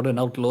no clue what an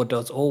Elden Lord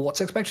does or what's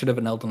expected of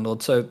an Elden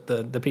Lord. So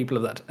the people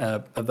of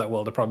that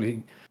world are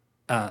probably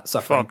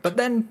suffering. Fucked. But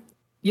then,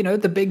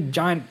 the big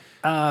giant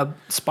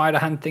spider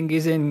hand thing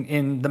is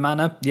in the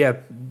manor. Yeah.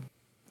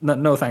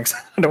 No, thanks.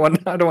 I don't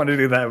want to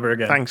do that ever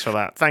again. Thanks for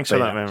that. Thanks for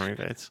that memory,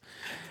 Vitz.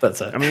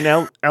 That's it. I mean,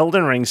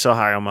 Elden Ring's so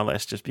high on my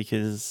list just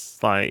because,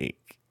 like,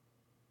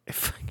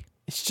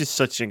 it's just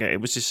such a good.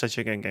 It was just such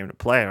a good game to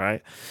play,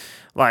 right?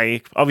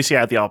 Like, obviously, I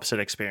had the opposite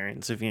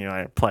experience of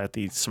I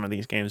played some of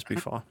these games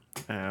before,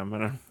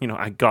 and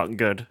I got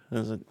good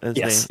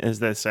as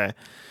they say.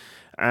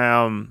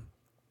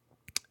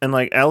 And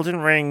like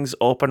Elden Ring's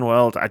open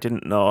world, I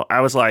didn't know.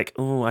 I was like,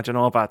 oh, I don't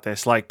know about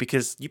this. Like,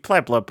 because you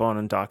play Bloodborne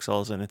and Dark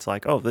Souls, and it's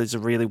like, oh, these are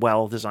really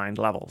well designed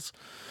levels.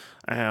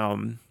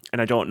 And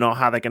I don't know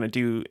how they're going to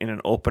do in an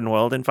open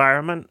world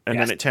environment. And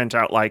then it turns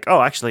out like,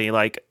 oh, actually,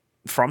 like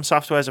From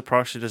Software's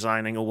approach to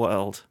designing a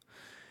world,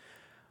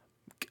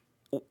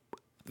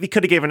 they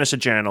could have given us a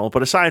journal,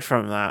 but aside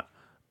from that,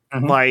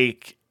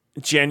 like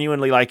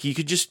genuinely, like you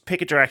could just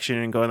pick a direction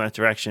and go in that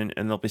direction,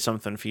 and there'll be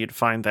something for you to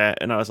find there.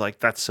 And I was like,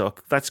 that's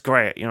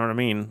great. You know what I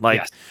mean?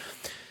 Like,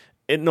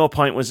 at no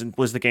point was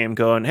the game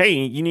going, hey,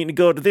 you need to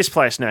go to this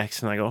place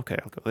next. And I go, okay,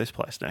 I'll go to this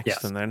place next.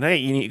 Yes. And then, hey,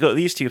 you need to go to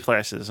these two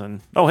places.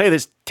 And, oh, hey,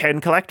 there's 10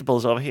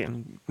 collectibles over here.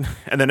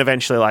 And then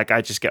eventually, like,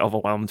 I just get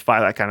overwhelmed by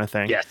that kind of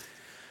thing. Yes.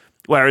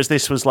 Whereas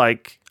this was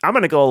like, I'm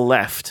going to go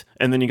left.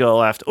 And then you go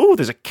left. Oh,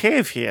 there's a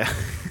cave here.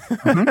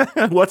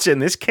 What's in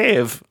this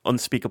cave?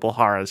 Unspeakable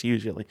horrors,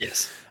 usually.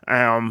 Yes.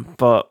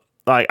 But,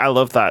 like, I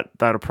love that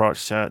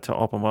approach to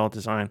open world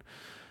design.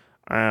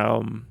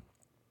 And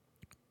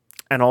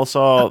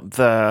also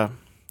the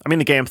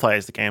gameplay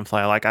is the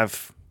gameplay. Like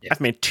I've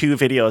made 2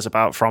 videos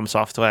about From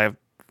Software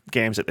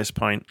games at this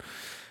point.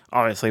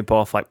 Obviously,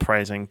 both like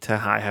praising to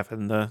high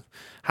heaven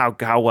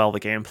how well the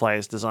gameplay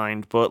is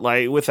designed. But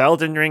like with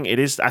Elden Ring,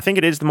 I think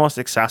it is the most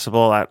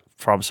accessible that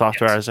From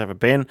Software has ever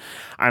been.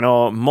 I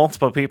know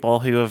multiple people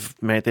who have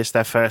made this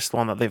their first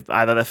one that they've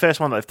either the first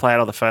one that they've played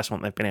or the first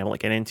one they've been able to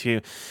get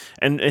into,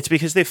 and it's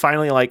because they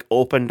finally like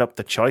opened up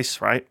the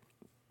choice, right?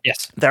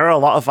 Yes. There are a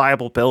lot of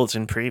viable builds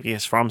in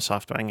previous From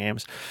Software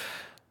games,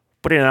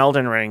 but in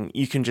Elden Ring,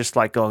 you can just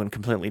like go in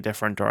completely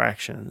different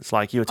directions.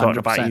 Like you were talking 100%.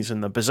 about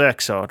using the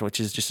Berserk sword, which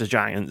is just a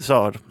giant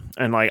sword,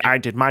 and like I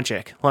did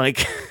magic. Like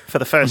for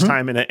the first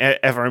time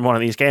ever in one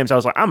of these games, I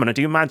was like, I'm gonna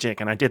do magic,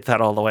 and I did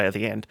that all the way at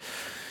the end.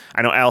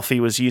 I know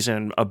Alfie was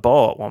using a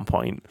bow at one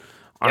point,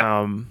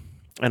 and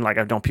like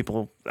I've known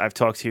people I've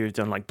talked to who've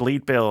done like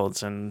bleed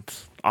builds and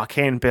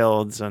arcane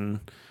builds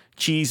and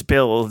cheese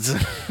builds.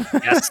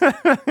 Yes.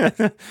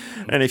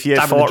 And if you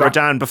fought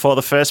Radahn before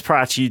the first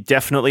patch, you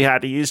definitely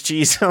had to use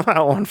cheese on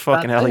that one.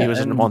 Fucking hell,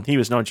 he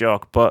was no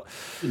joke. But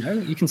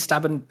you can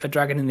stab a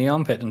dragon in the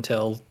armpit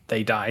until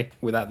they die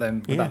without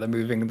them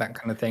moving, that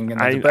kind of thing. And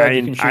there's a bird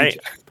you can shoot.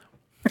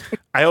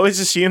 I always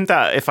assumed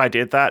that if I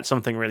did that,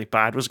 something really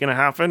bad was going to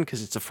happen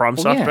because it's a From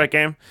Software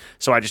game.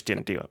 So I just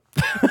didn't do it.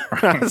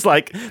 I was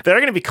like, there are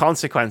going to be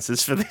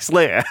consequences for this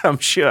later, I'm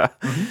sure.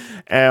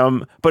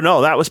 But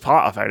no, that was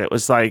part of it. It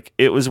was like,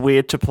 it was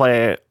weird to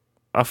play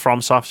a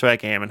From Software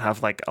game and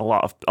have like a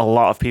lot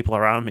of people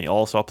around me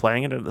also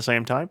playing it at the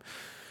same time.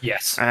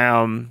 Yes.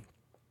 And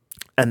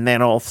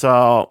then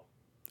also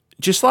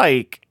just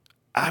like,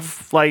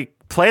 I've like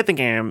played the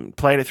game,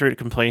 played it through to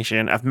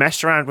completion. I've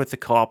messed around with the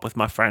co-op with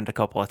my friend a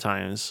couple of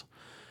times.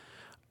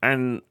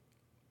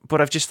 But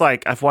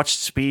I've watched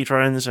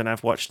speedruns and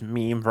I've watched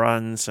meme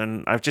runs,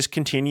 and I've just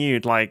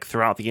continued like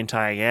throughout the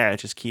entire year,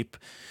 just keep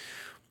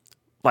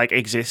like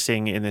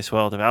existing in this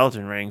world of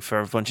Elden Ring for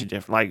a bunch of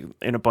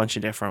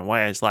different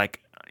ways.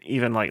 Like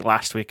even like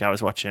last week I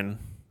was watching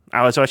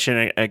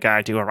a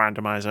guy do a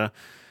randomizer.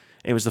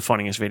 It was the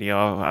funniest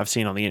video I've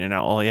seen on the internet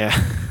all year.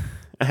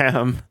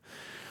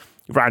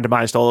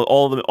 Randomized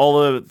all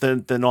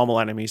the normal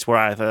enemies were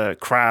either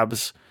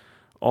crabs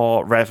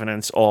or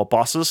revenants or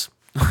bosses.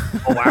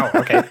 Oh wow,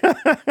 okay.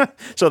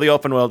 So the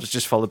open world is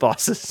just full of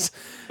bosses.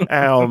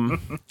 But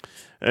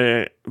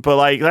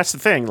like that's the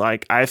thing,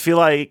 like I feel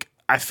like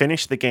I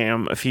finished the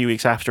game a few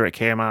weeks after it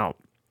came out,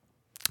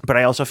 but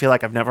I also feel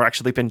like I've never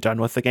actually been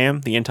done with the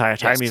game the entire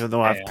time, even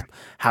though I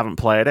haven't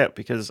played it,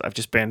 because I've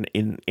just been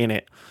in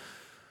it,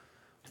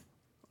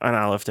 and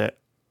I loved it.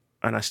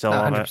 And I still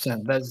love it.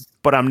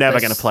 But I'm never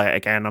going to play it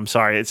again. I'm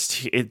sorry.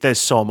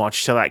 There's so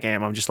much to that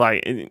game. I'm just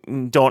like,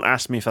 don't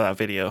ask me for that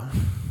video.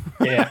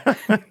 Yeah.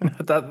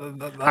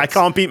 I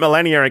can't beat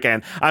Millennia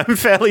again. I'm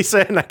fairly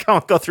certain I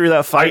can't go through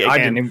that fight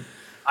again.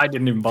 I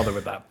didn't even bother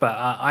with that. But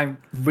I'm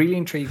really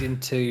intrigued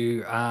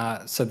into...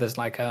 so there's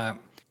like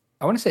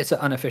I want to say it's an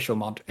unofficial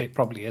mod. It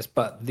probably is,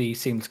 but the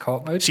seamless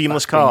co-op mode.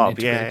 Seamless co-op,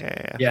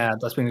 yeah. Yeah,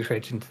 that's been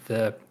integrated into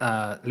the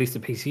at least the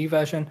PC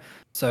version.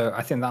 So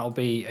I think that'll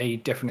be a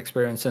different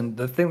experience. And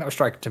the thing that was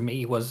striking to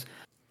me was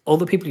all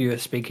the people you were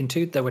speaking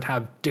to, they would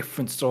have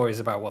different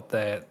stories about what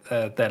their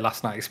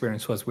last night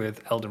experience was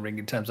with Elden Ring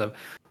in terms of,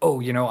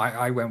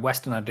 I went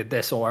west and I did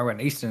this, or I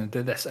went east and I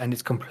did this, and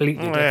it's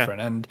completely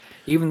different. And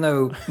even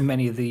though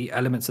many of the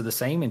elements are the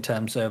same in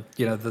terms of,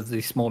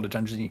 the smaller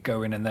dungeons you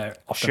go in and they're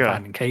often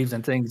found in caves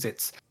and things,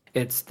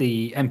 it's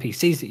the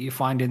NPCs that you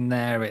find in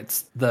there.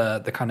 It's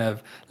the kind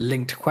of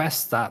linked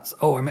quests. That's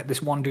I met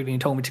this one dude and he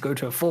told me to go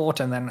to a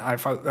fort, and then I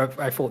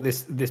fought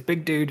this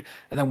big dude,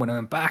 and then when I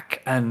went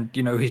back, and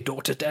his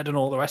daughter's dead and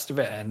all the rest of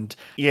it. And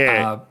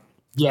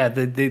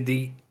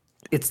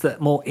it's the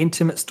more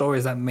intimate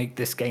stories that make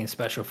this game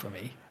special for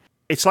me.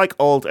 It's like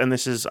old, and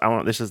this is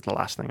the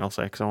last thing I'll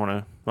say because I want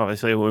to.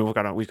 Obviously, we've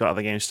got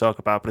other games to talk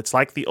about, but it's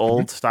like the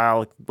old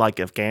style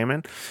of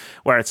gaming,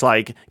 where it's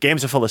like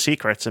games are full of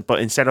secrets,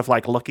 but instead of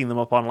like looking them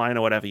up online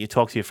or whatever, you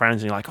talk to your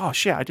friends and you're like, oh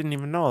shit, I didn't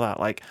even know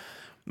that. Like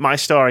my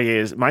story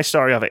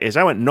of it is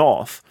I went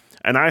north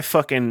and I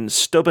fucking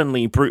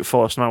stubbornly brute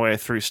forced my way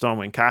through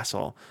Stormwind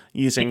Castle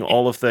using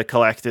all of the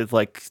collected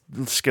like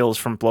skills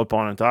from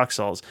Bloodborne and Dark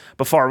Souls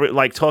before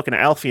like talking to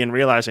Elfie and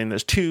realizing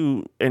there's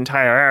 2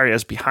 entire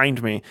areas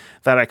behind me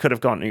that I could have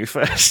gone to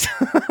first.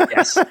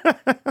 Yes.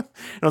 And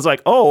I was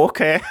like, oh,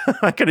 okay.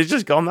 I could have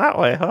just gone that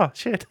way. Oh,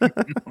 shit.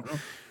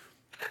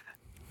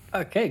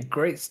 Okay,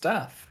 great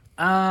stuff.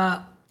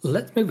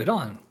 Let's move it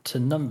on to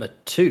number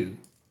 2.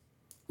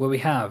 Where we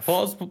have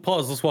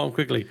pause this one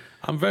quickly.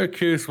 I'm very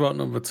curious about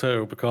number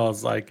 2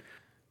 because like,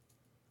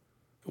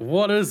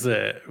 what is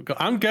it?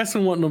 I'm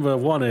guessing what number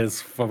 1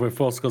 is for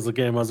first because the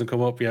game hasn't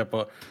come up yet.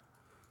 But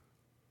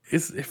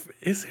is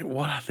it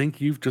what I think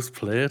you've just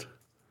played?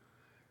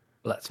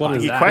 Let's find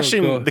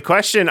out. The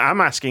question I'm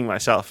asking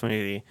myself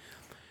maybe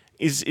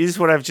is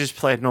what I've just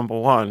played number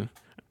 1.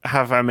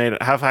 Have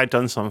I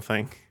done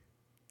something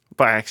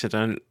by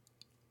accident?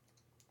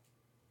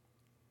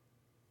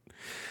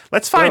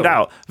 Let's find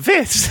out.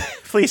 Vitz,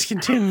 please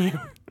continue.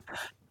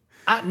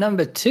 At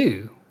number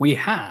 2, we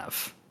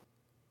have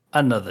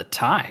another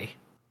tie.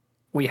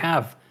 We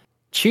have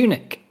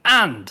Tunic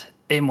and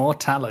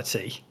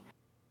Immortality.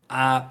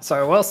 So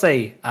I will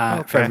say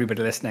for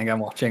everybody listening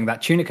and watching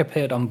that Tunic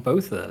appeared on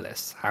both of the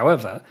lists.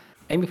 However,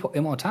 Amy put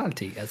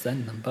Immortality as their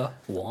number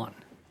 1.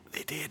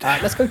 They did.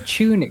 Let's go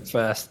Tunic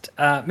first.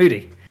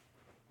 Moody,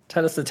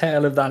 tell us the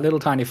tale of that little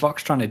tiny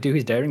fox trying to do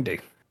his daring do.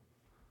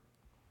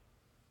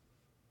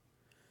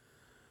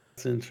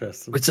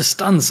 Interesting. It's a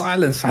stunned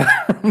silence from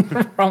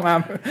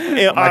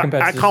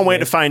I can't wait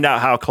to find out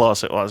how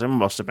close it was. It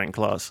must have been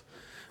close.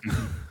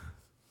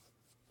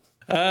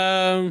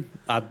 Okay.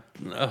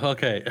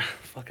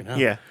 Fucking hell.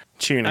 Yeah,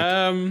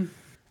 Tunic.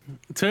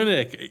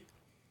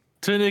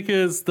 Tunic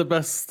is the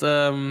best.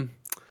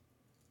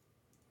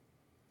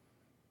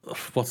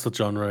 What's the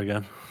genre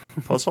again?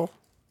 Puzzle.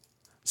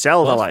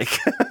 Zelda-like.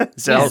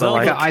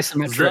 Zelda-like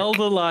isometric.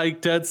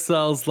 Zelda-like, Dead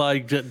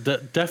Cells-like,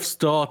 Death's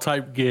Door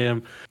type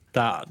game.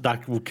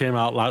 That came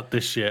out like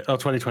this year,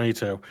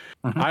 2022.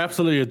 I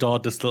absolutely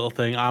adored this little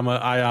thing.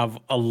 I have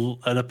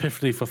an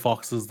epiphany for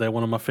foxes. They're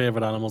one of my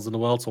favorite animals in the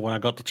world. So when I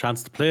got the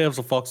chance to play as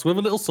a fox with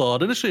a little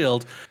sword and a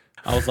shield,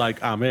 I was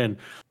like, I'm in.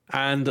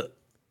 And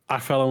I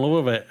fell in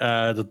love with it.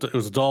 It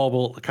was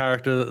adorable. The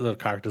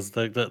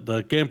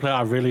gameplay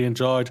I really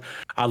enjoyed.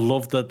 I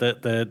loved that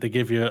they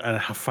give you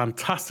a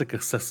fantastic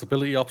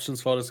accessibility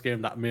options for this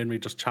game that made me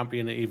just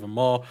champion it even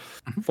more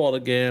for the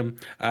game.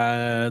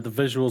 The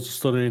visuals were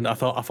stunning. I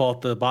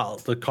thought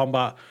the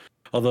combat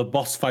or the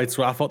boss fights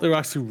I thought they were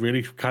actually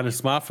really kind of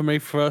smart for me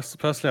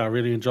personally. I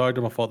really enjoyed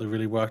them. I thought they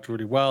really worked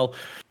really well.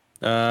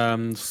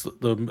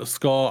 The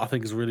score I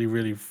think is really,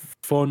 really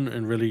fun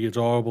and really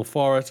adorable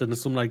for it. And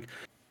there's some like,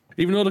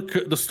 even though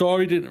the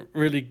story didn't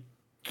really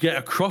get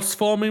across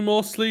for me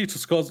mostly,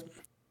 just because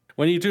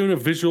when you're doing a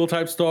visual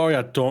type story,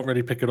 I don't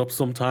really pick it up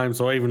sometimes,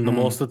 or even the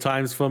most of the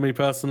times for me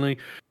personally.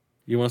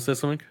 You want to say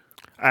something?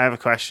 I have a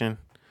question.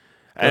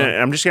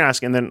 And I'm just going to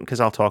ask, and then because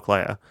I'll talk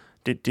later.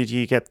 Did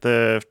you get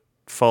the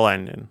full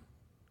ending?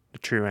 The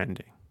true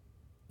ending?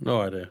 No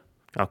idea.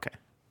 Okay,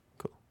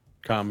 cool.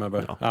 Can't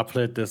remember. No. I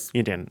played this.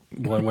 You didn't.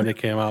 when it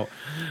came out.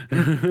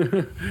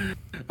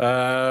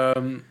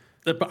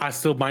 But I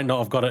still might not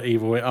have got it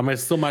either way. I mean, I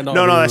still might not.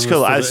 No, that's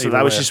cool. I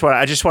just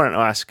wanted to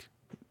ask,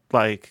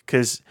 like,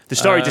 because the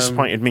story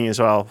disappointed me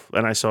as well,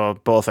 and I saw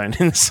both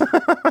endings.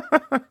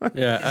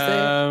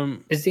 Yeah.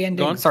 Is the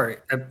ending? Sorry,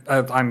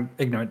 I'm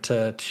ignorant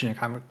to Tunic.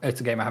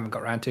 It's a game I haven't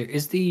got around to.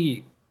 Is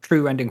the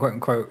true ending, quote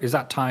unquote, is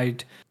that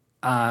tied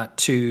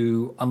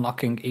to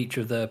unlocking each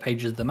of the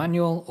pages of the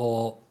manual,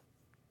 or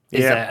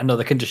is there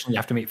another condition you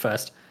have to meet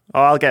first?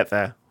 Oh, I'll get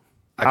there.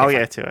 Okay, I'll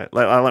get to it.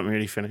 I'll let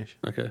me finish.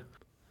 Okay.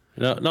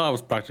 No, I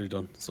was practically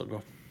done. So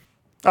go.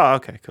 Oh,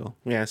 okay, cool.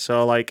 Yeah,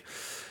 so like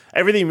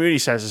everything Moody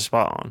says is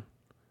spot on.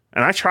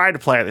 And I tried to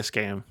play this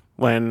game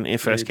when it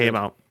first came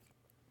out.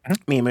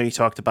 Me and Moody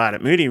talked about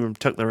it. Moody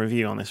took the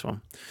review on this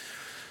one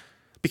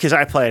because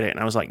I played it and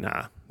I was like,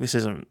 nah, this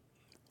isn't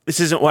this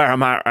isn't where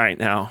I'm at right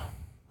now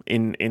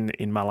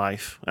in my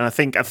life. And I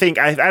think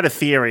I had a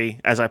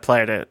theory as I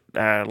played it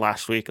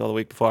last week or the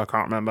week before, I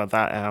can't remember,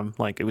 that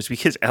like it was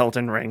because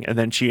Elden Ring and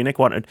then Tunic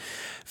wanted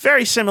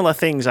very similar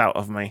things out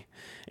of me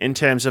in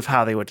terms of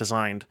how they were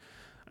designed.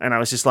 And I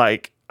was just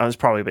like, I was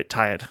probably a bit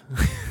tired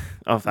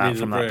of that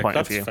from that point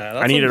of view.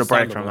 I needed a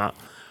break from that.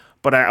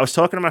 But I was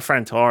talking to my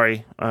friend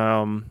Tori.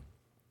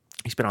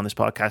 He's been on this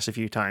podcast a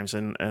few times,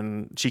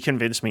 and she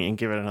convinced me and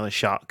give it another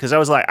shot because I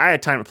was like, I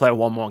had time to play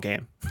one more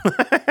game.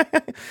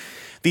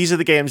 These are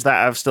the games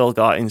that I've still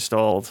got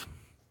installed.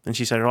 And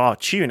she said, "Oh,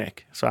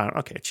 Tunic." So I went,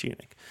 okay,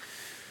 Tunic.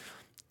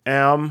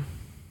 I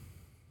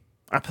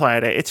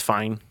played it. It's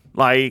fine.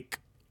 Like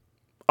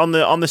on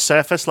the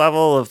surface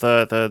level of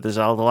the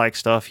Zelda-like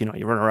stuff, you know,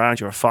 you run around,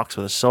 you're a fox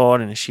with a sword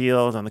and a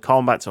shield, and the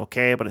combat's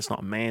okay, but it's not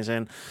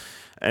amazing.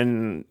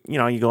 And you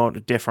know, you go to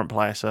different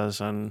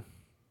places and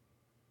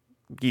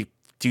you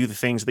do the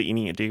things that you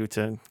need to do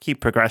to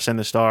keep progressing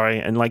the story,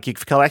 and like you're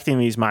collecting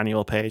these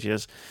manual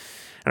pages.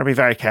 And I'll be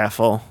very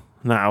careful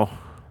now.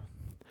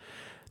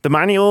 The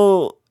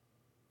manual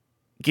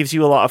gives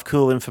you a lot of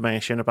cool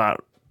information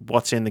about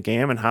what's in the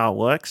game and how it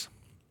works.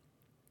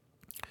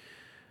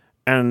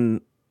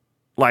 And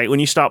like when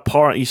you start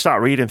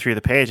reading through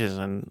the pages,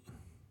 and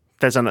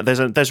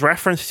there's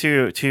reference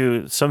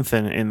to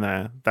something in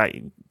there that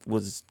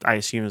was, I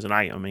assume, is an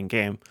item in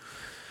game.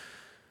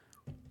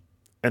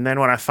 And then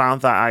when I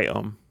found that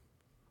item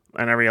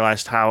and I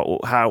realized how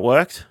it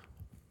worked,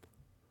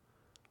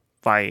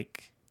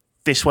 like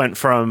this went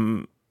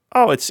from,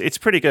 oh, it's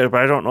pretty good,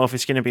 but I don't know if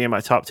it's going to be in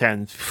my top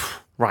 10.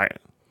 Right.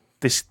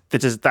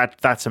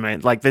 That's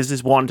amazing. Like there's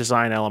this one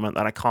design element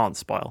that I can't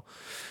spoil.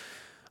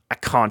 I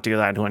can't do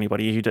that to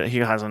anybody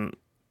who hasn't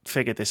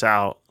figured this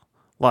out.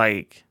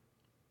 Like,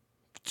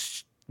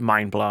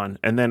 mind blown.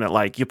 And then it's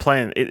like you're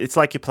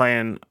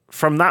playing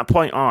from that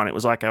point on. It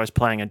was like I was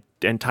playing an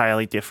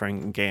entirely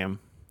different game.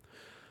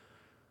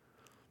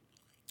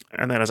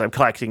 And then as I'm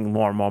collecting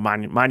more and more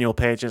manual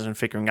pages and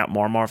figuring out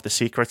more and more of the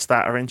secrets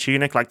that are in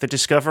Tunic, like the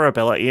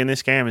discoverability in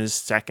this game is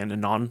second to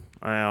none.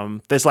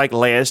 There's like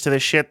layers to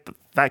this shit,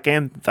 that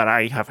game, that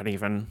I haven't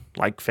even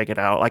like figured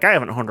out. Like I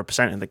haven't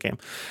 100% in the game.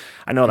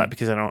 I know that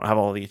because I don't have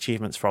all the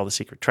achievements for all the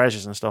secret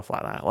treasures and stuff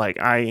like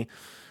that.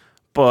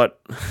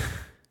 But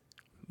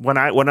when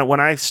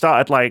I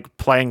started like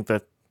playing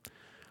the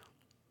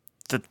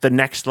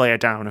next layer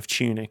down of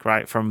Tunic,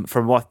 right, from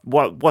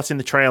what's in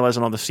the trailers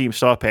and on the Steam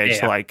store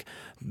page, to like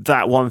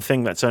that one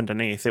thing that's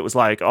underneath, it was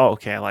like, oh,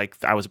 okay, like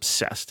I was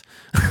obsessed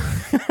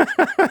with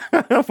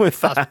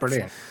that. That's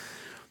brilliant.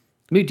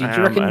 Moody, do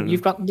you reckon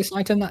you've got this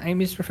item that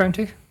Amy's referring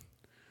to?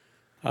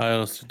 I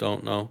honestly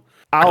don't know.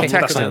 I'll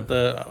text him.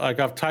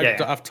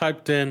 I've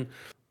typed in.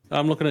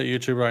 I'm looking at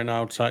YouTube right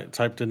now.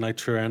 Typed in like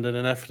true ending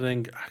and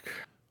everything.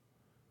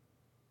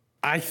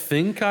 I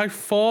think I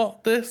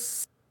fought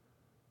this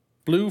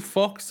blue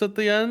fox at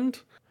the end.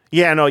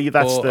 Yeah, no,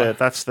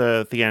 that's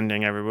the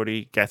ending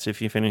everybody gets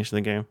if you finish the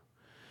game.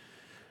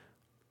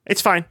 It's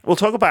fine. We'll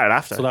talk about it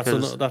after. So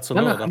that's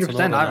another.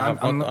 100%.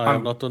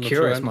 I'm not done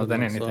curious more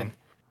than anything. So.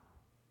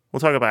 We'll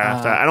talk about it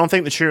after.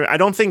 I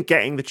don't think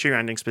getting the true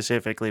ending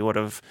specifically would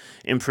have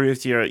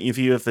improved your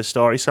view of the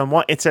story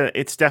somewhat.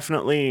 It's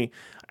definitely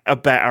a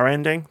better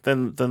ending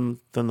than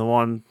the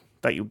one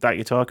that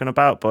you're talking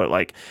about. But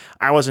like,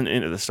 I wasn't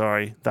into the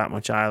story that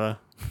much either.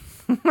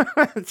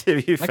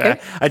 To be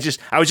fair, I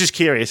was just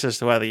curious as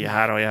to whether you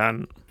had or you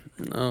hadn't.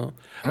 No.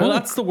 Well,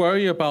 that's the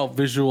worry about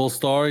visual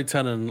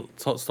storytelling.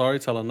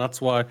 That's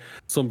why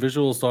some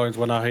visual stories,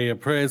 when I hear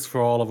praise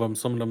for all of them,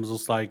 some of them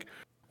just like,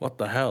 what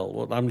the hell?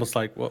 Well, I'm just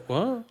like, what?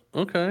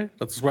 Okay,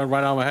 that just went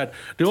right out of my head.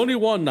 The only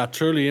one that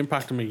truly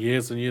impacted me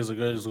years and years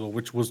ago,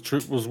 which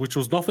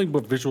was nothing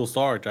but visual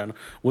storytelling,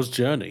 was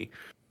Journey.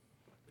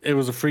 It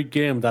was a freak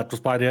game that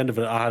just by the end of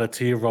it, I had a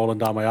tear rolling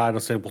down my eye and I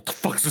said, what the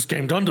fuck's this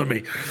game done to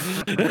me?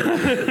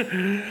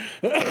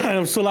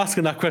 I'm still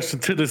asking that question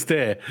to this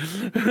day.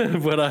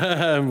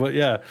 but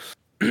yeah.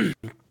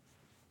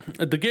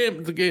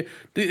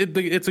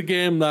 It's a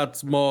game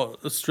that's more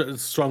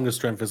strongest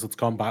strength is its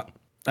combat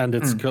and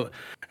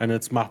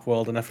its map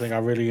world and everything. I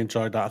really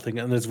enjoyed that. I think,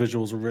 and its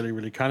visuals were really,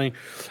 really canny.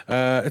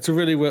 It's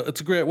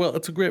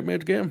a great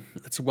made game.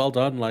 It's well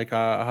done. Like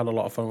I had a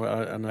lot of fun with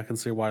it, and I can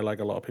see why like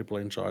a lot of people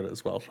enjoyed it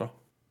as well. So,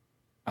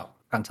 oh,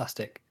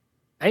 fantastic,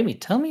 Amy!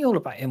 Tell me all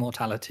about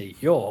Immortality.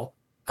 Your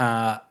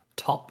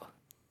top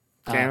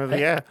game of the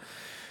year.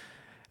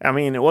 I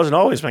mean, it wasn't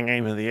always my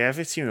game of the year, if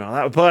it's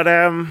that, but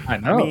I know.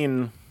 I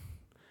mean,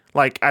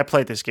 like I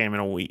played this game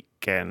in a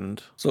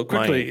weekend. So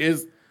quickly,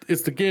 is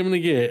the game of the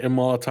year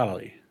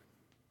Immortality?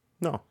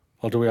 No.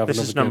 Or do we have this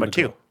another is number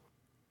game 2.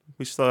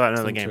 We still got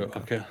another game.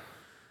 Okay.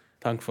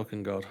 Thank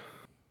fucking God.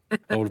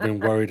 I would have been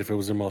worried if it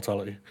was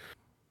Immortality.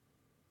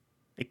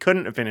 It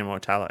couldn't have been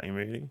Immortality,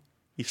 really.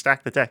 You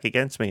stacked the deck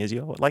against me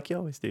like you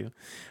always do.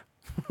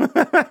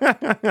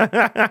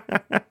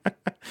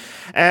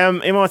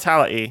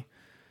 Immortality.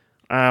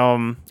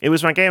 It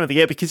was my game of the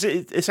year because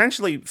it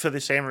essentially for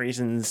the same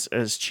reasons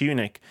as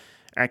Tunic,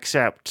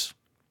 except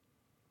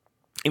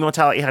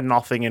Immortality had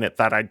nothing in it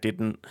that I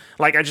didn't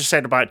like. I just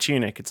said about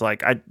Tunic, it's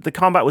like the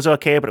combat was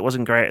okay, but it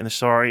wasn't great, and the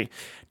story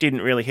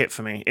didn't really hit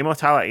for me.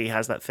 Immortality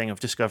has that thing of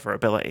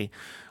discoverability,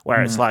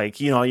 where it's like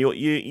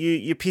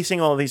you're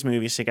piecing all of these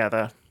movies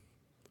together,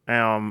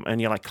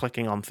 and you're like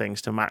clicking on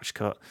things to match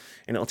cut,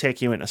 and it'll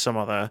take you into some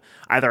other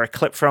either a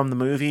clip from the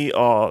movie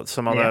or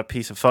some other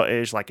piece of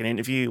footage, like an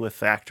interview with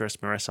the actress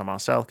Marissa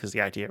Marcel, because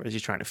the idea is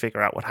you're trying to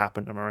figure out what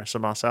happened to Marissa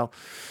Marcel.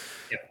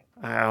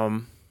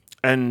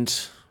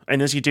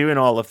 And as you're doing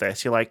all of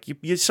this,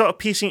 you're sort of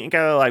piecing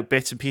together like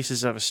bits and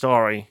pieces of a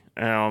story,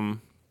 and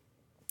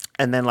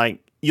then like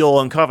you'll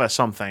uncover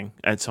something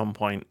at some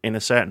point in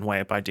a certain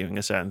way by doing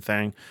a certain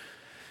thing,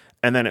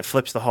 and then it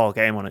flips the whole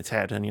game on its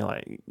head, and you're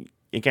like,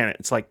 again,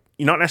 it's like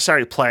you're not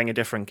necessarily playing a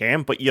different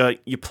game, but you're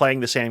playing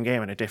the same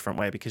game in a different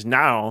way because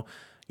now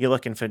you're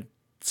looking for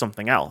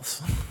something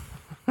else.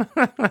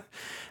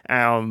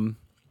 And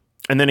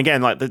then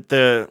again, like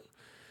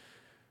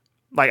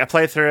like I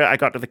played through it, I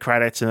got to the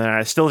credits, and then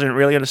I still didn't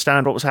really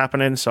understand what was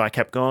happening, so I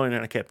kept going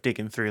and I kept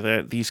digging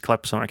through these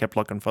clips and I kept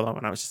looking for them,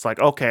 and I was just like,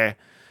 okay.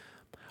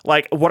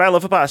 Like, what I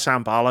love about a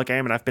Sam Barlow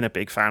game, and I've been a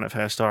big fan of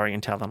her story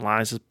in Telling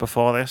Lies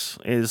before this,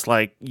 is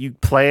like you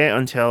play it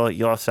until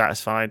you're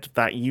satisfied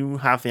that you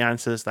have the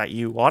answers that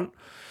you want,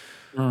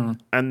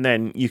 and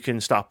then you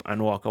can stop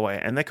and walk away.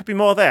 And there could be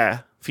more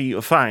there for you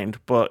to find,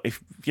 but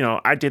if,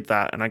 I did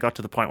that and I got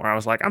to the point where I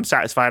was like, I'm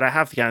satisfied, I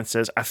have the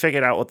answers, I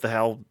figured out what the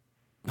hell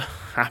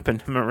happened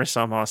to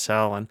Marissa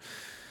Marcel and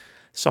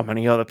so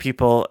many other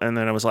people, and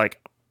then I was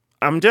like,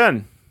 I'm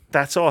done.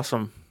 That's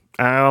awesome.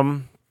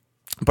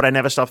 But I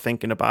never stopped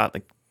thinking about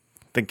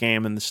the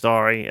game and the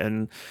story.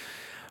 And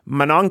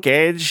Manon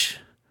Gage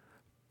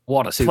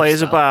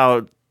plays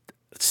about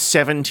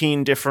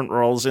 17 different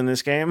roles in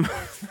this game.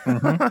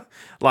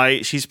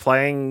 Like, she's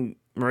playing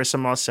Marissa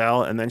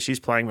Marcel, and then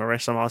she's playing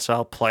Marissa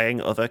Marcel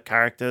playing other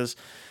characters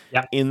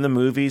in the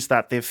movies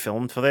that they've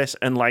filmed for this.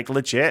 And like,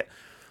 legit,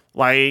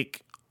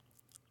 like,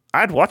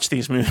 I'd watch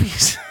these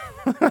movies.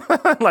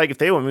 Like, if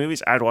they were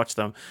movies, I'd watch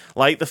them.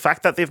 Like, the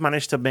fact that they've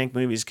managed to make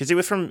movies, because they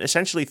were from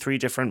essentially 3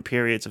 different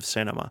periods of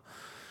cinema.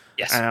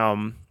 Yes.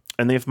 And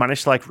they've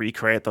managed to like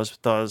recreate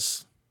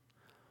those.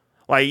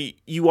 Like,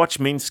 you watch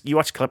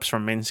clips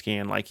from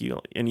Minsky,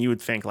 and you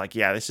would think like,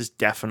 yeah, this is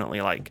definitely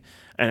like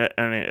a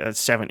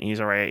 70s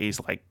or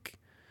 80s like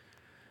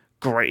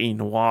gritty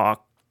noir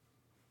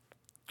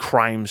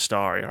crime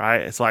story,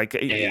 right? It's like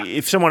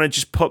if someone had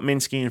just put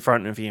Minsky in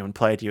front of you and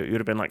played you, it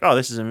would have been like, oh,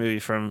 this is a movie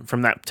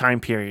from that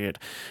time period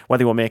where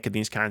they were making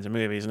these kinds of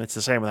movies. And it's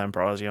the same with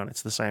Ambrosio, and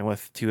it's the same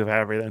with Two of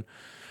Everything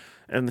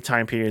and the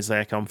time periods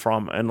they come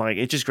from. And like,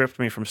 it just gripped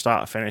me from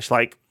start to finish.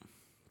 Like,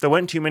 there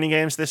weren't too many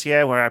games this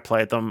year where I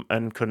played them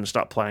and couldn't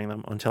stop playing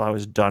them until I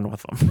was done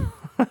with them.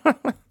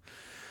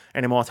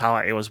 And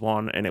Immortality was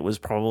one, and it was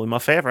probably my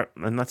favorite,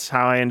 and that's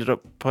how I ended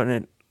up putting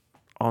it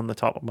on the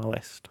top of my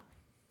list.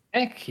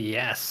 Heck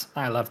yes,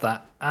 I love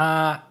that.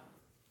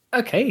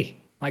 Okay,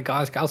 my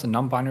guys, gals, and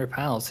non-binary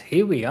pals,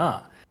 here we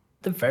are,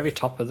 the very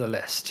top of the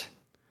list.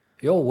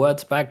 Your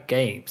words back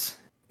games,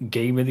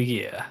 game of the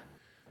year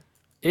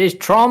is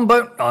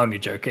Trombone. Oh, I'm only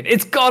joking.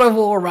 It's God of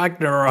War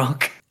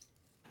Ragnarok.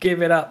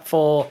 Give it up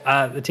for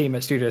the team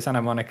at Studio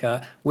Santa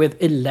Monica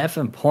with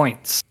 11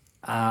 points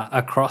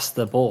across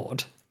the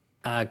board.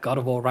 God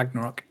of War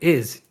Ragnarok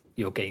is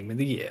your game of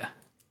the year.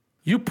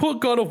 You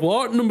put God of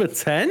War at number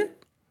 10?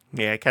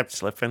 Yeah, it kept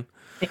slipping.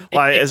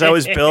 Like, as I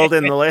was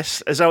building the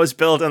list,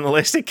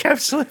 it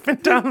kept slipping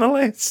down the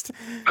list.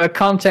 For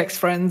context,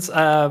 friends,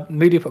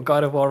 Moody put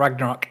God of War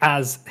Ragnarok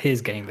as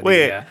his game of the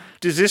year.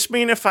 Does this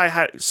mean if I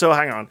had... So,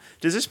 hang on.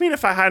 Does this mean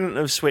if I hadn't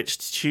have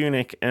switched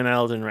Tunic and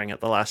Elden Ring at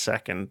the last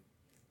second,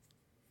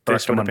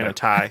 this would have been a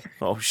tie?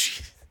 Oh,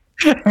 shit.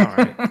 All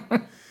right.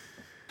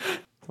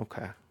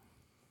 Okay.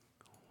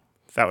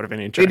 That would have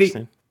been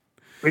interesting.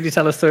 Would you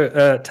tell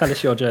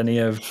us your journey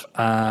of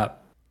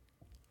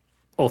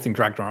all things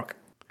Ragnarok?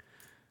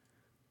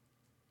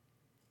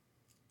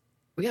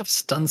 We have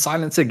stunned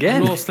silence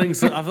again. Those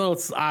things,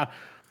 I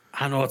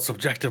know it's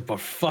subjective,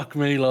 but fuck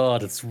me,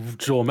 Lord, it's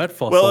Joe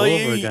Medforce all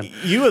over again.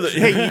 You were the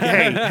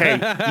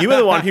you were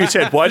the one who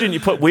said, "Why didn't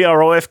you put We Are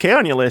OFK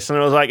on your list?" And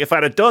I was like, if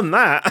I'd have done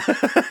that,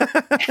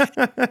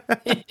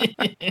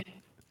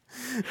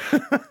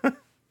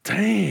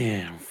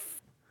 damn.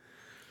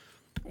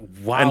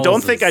 Wow. And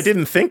don't think I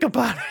didn't think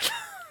about it.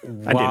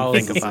 Wow. I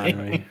didn't think about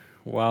it.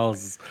 Wow.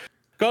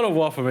 God of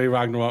War for me,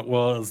 Ragnarok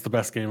was the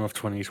best game of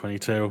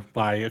 2022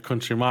 by a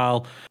country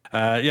mile.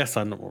 Yes,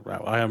 I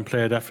haven't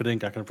played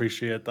everything. I can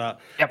appreciate that.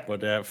 Yep.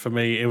 But for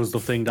me, it was the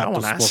thing that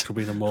just spoke to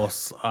me the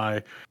most.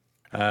 I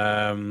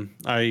am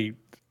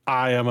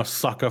a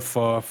sucker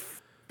for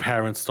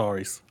parent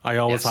stories. I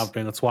always have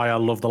been. That's why I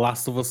love The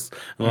Last of Us,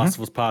 and Last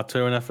of Us Part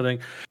 2 and everything.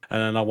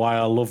 And then why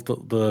I loved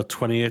the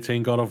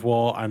 2018 God of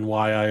War, and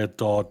why I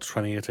adored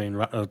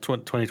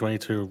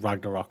 2022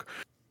 Ragnarok.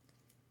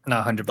 No,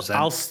 100%.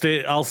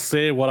 I'll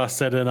say what I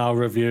said in our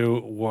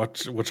review,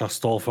 which I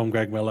stole from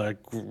Greg Miller.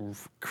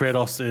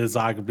 Kratos is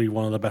arguably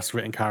one of the best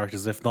written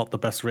characters, if not the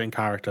best written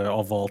character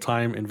of all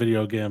time in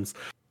video games.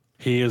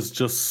 He is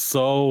just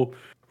so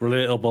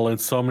relatable in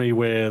so many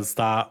ways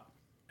that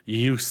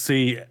you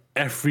see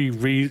every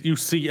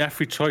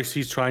choice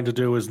he's trying to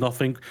do is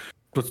nothing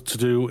but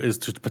to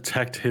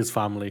protect his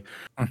family,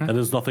 and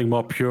there's nothing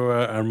more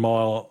pure and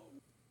more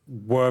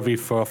worthy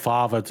for a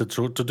father to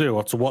do,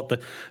 or to what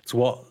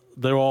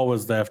they're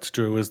always there to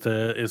do is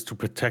to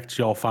protect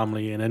your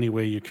family in any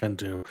way you can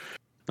do,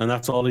 and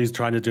that's all he's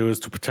trying to do is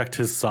to protect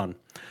his son,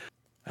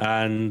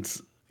 and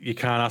you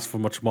can't ask for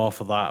much more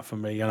for that for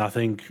me. And I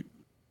think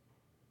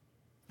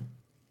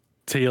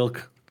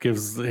Teal'c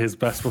gives his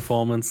best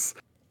performance.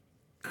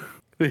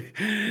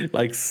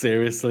 Like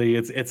seriously,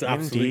 it's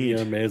absolutely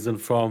amazing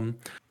from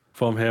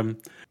him.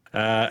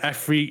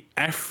 Every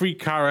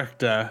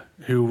character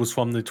who was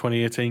from the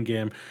 2018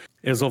 game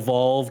is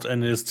evolved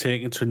and is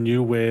taken to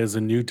new ways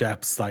and new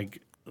depths like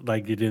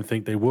you didn't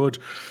think they would.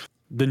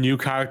 The new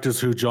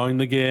characters who join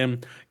the game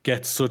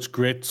get such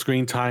great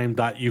screen time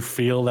that you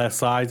feel their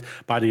sides.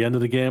 By the end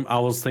of the game, I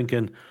was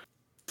thinking,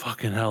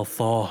 fucking hell,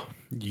 Thor,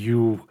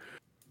 you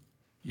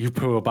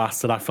poor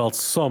bastard. I felt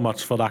so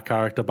much for that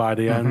character by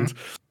the end.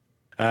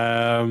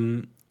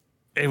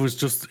 It was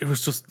just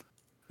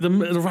the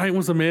writing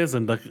was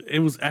amazing. Like, it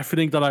was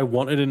everything that I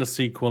wanted in a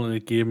sequel, and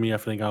it gave me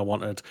everything I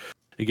wanted.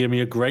 It gave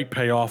me a great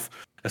payoff,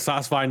 a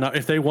satisfying. Now,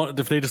 if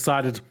they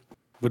decided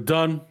we're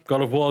done,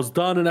 God of War's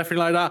done, and everything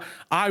like that,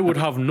 I would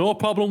have no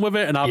problem with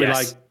it, and I'll be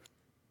like,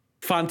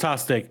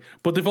 fantastic.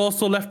 But they've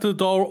also left the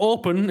door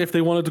open if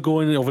they wanted to go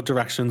in other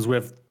directions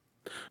with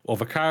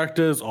other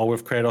characters or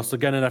with Kratos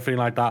again and everything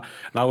like that,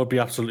 and I would be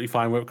absolutely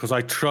fine with it, because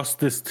I trust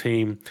this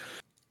team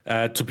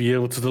to be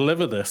able to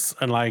deliver this,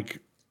 and like,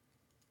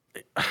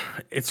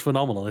 it's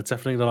phenomenal. It's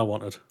everything that I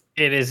wanted.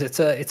 It is. It's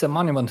a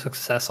monumental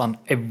success on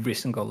every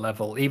single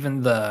level.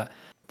 Even the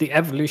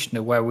evolution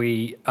of where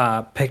we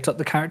picked up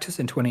the characters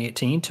in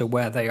 2018 to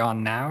where they are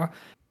now,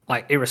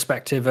 like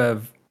irrespective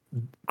of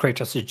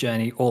Kratos'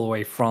 journey all the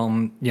way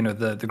from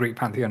the Greek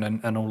pantheon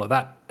and all of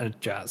that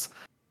jazz.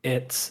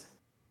 It's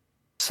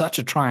such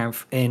a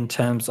triumph in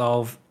terms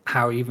of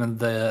how even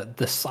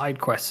the side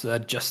quests are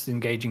just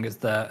engaging as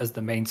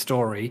the main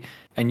story,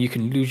 and you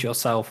can lose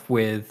yourself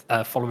with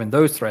following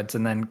those threads,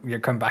 and then you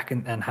come back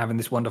and having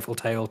this wonderful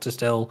tale to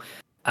still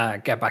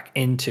get back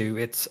into.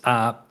 It's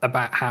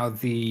about how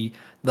the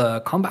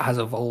combat has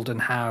evolved,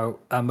 and how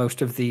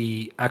most of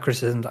the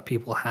criticism that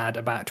people had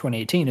about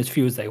 2018, as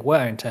few as they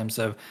were in terms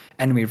of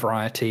enemy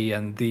variety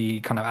and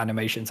the kind of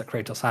animations that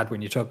Kratos had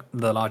when you took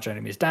the larger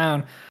enemies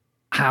down,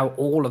 how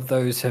all of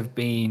those have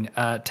been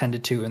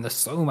tended to, and there's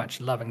so much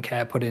love and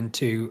care put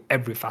into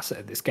every facet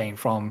of this game,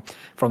 from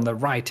the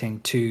writing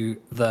to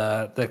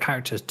the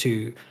characters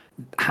to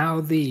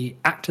how the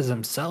actors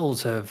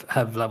themselves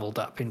have leveled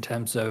up in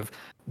terms of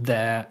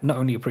their not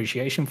only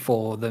appreciation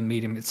for the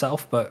medium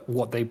itself, but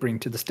what they bring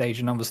to the stage.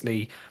 And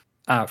obviously,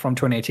 from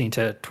 2018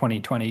 to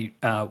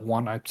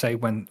 2021, I'd say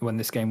when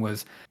this game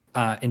was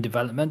in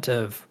development,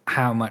 of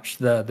how much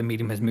the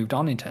medium has moved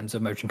on in terms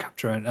of motion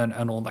capture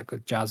and all that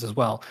good jazz as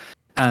well.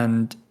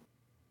 And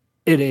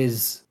it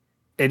is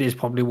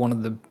probably one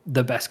of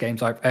the best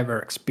games I've ever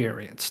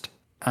experienced,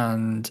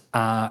 and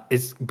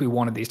it's be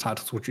one of these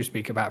titles which we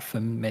speak about for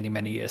many,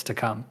 many years to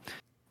come.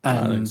 And,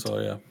 I think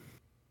so,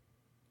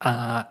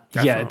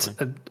 yeah. It's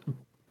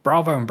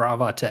bravo and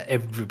bravo to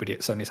everybody at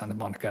Sony Santa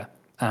Monica,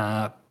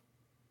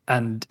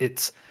 and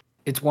it's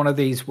one of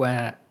these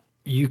where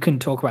you can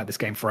talk about this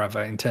game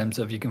forever in terms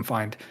of you can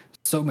find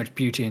so much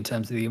beauty in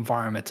terms of the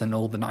environment and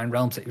all the 9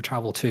 realms that you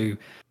travel to.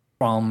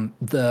 From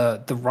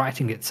the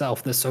writing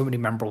itself, there's so many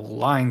memorable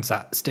lines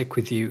that stick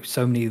with you.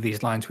 So many of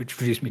these lines which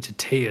reduce me to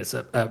tears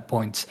at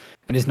points.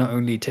 And it's not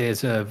only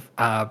tears of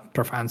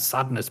profound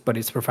sadness, but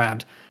it's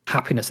profound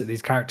happiness at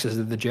these characters,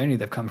 of the journey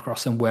they've come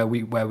across, and where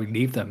we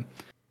leave them.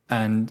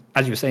 And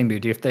as you were saying,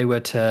 Moody, if they were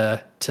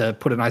to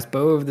put a nice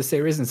bow over the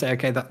series and say,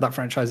 okay, that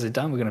franchise is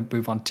done, we're going to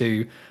move on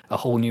to a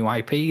whole new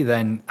IP,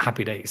 then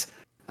happy days.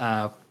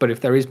 But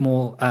if there is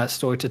more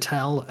story to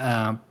tell,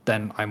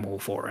 then I'm all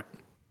for it.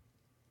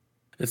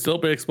 It still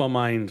breaks my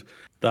mind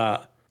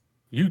that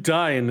you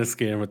die in this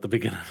game at the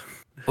beginning.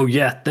 Oh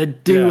yeah, they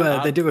do a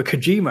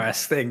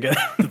Kojima-esque thing.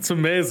 It's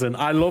amazing.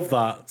 I love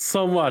that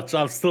so much.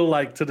 I'm still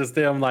like, to this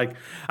day, I'm like,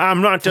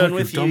 I'm not done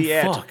with you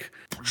yet. Fuck.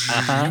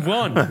 You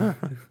won.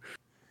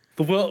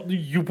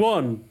 You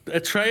won.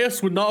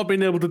 Atreus would not have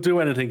been able to do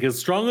anything. As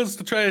strong as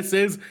Atreus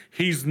is,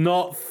 he's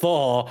not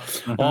Thor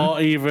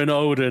or even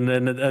Odin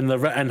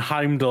and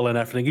Heimdall and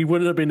everything. He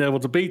wouldn't have been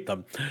able to beat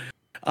them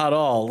at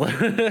all.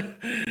 And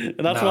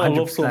that's what 100%. I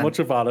love so much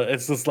about it.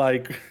 It's just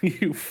like,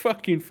 you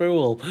fucking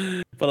fool.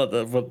 But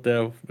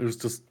it was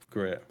just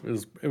great.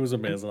 It was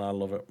amazing. I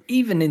love it.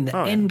 Even in the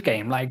end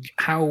game, like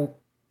how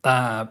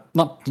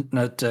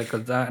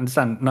because I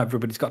understand not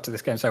everybody's got to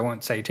this game, so I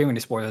won't say too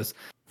many spoilers.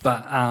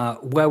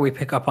 But where we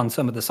pick up on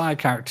some of the side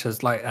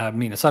characters, like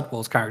Mina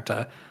Sudwall's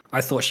character,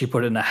 I thought she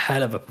put in a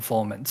hell of a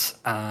performance.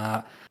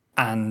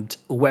 And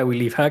where we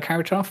leave her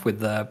character off with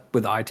the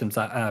items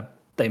that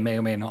they may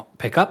or may not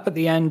pick up at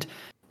the end,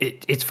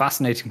 it's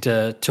fascinating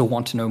to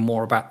want to know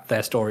more about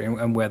their story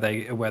and where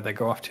they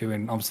go off to.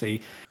 And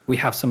obviously, we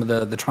have some of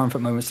the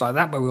triumphant moments like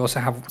that, but we also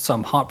have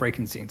some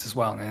heartbreaking scenes as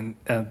well. And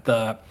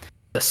the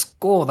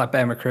score that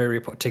Bear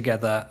McCreary put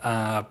together.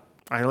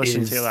 I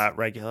listen to that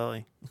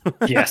regularly.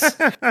 Yes.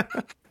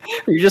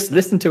 We just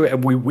listen to it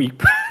and we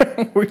weep.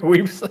 We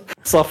weep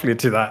softly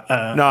to that.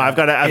 No, I've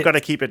got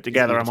to keep it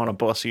together. I'm on a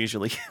bus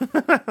usually.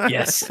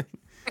 Yes.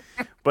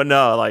 But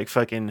no, like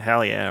fucking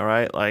hell yeah,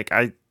 right? Like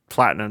I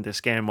platinumed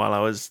this game while I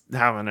was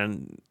having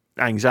an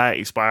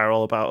anxiety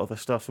spiral about other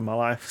stuff in my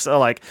life. So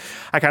like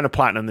I kind of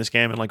platinumed this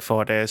game in like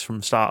 4 days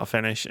from start to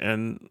finish,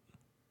 and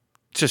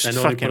just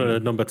fucking put it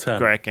at number 10.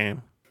 Great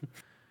game.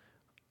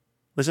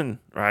 Listen,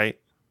 right?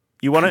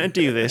 You wanted to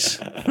do this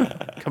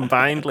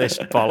combined list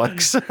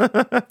bollocks.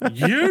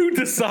 You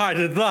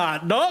decided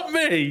that, not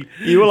me.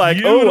 You were like,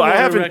 I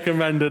haven't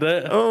recommended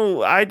it.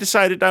 Oh, I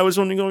decided I was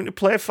only going to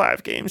play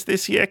 5 games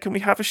this year. Can we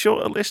have a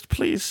shorter list,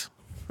 please?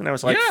 And I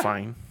was like,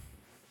 fine.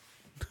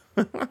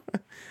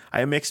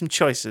 I make some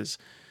choices.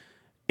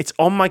 It's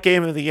on my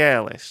Game of the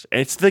Year list.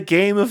 It's the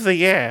Game of the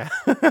Year.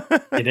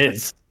 It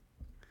is.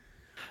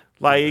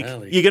 Like,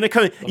 you're going to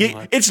come...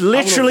 it's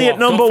literally at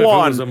number 1.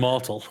 It was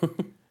immortal.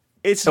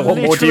 It's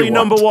literally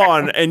number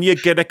 1, and you're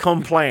going to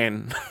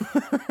complain.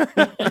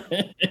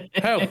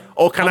 Hell,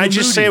 or can I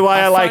just say why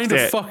I liked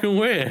it? Fucking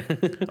way.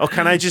 Or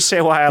can I just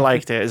say why I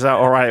liked it? Is that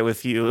all right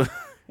with you?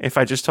 If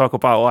I just talk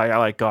about why I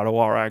like God of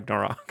War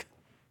Ragnarok?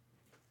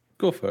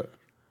 Go for it.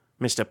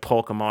 Mr.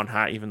 Pokemon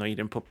hat, even though you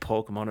didn't put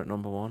Pokemon at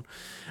number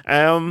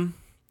 1.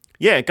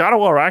 Yeah, God of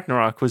War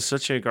Ragnarok was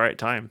such a great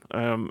time,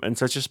 and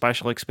such a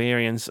special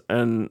experience.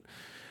 And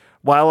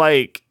while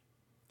like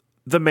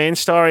the main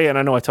story, and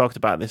I know I talked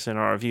about this in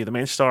our review, the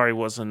main story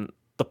wasn't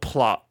the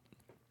plot.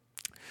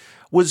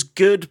 Was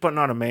good, but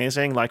not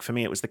amazing. Like for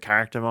me, it was the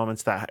character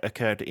moments that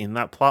occurred in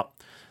that plot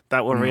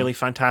that were really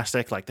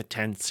fantastic, like the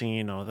tent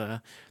scene or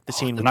the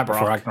scene with Brock.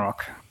 Brock.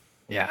 Ragnarok.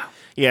 Yeah.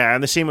 Yeah,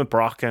 and the scene with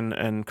Brock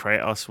and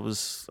Kratos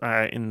was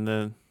in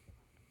the...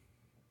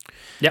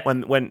 Yeah.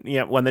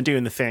 When they're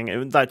doing the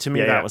thing,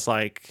 that was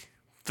like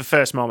the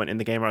first moment in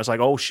the game where I was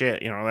like, oh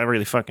shit, they're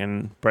really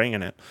fucking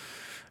bringing it.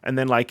 And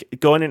then like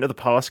going into the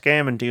post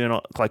game and doing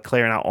like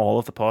clearing out all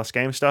of the post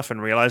game stuff and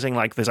realizing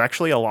like there's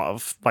actually a lot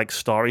of like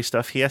story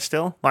stuff here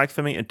still, like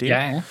for me to do.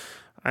 Yeah.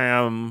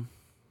 And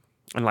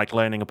like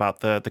learning about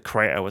the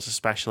creator was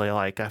especially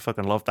like I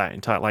fucking loved that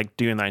entire like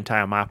doing that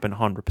entire map and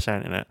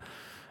 100% in it,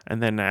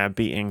 and then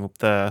beating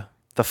the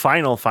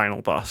final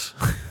boss.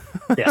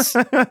 Yes.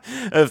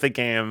 of the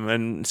game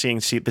and seeing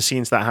the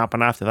scenes that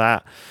happen after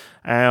that.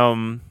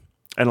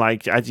 And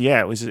like,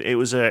 it was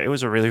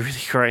a really, really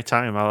great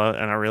time,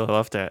 and I really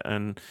loved it.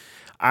 And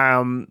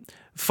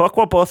fuck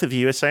what both of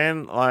you are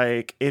saying.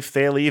 Like, if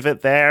they leave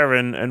it there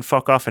and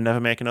fuck off and never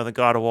make another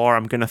God of War,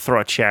 I'm gonna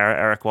throw a chair at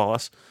Eric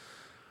Wallace.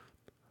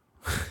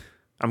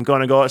 I'm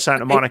gonna go to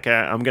Santa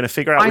Monica. I'm gonna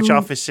figure out which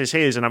office is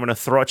his, and I'm gonna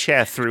throw a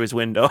chair through his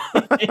window.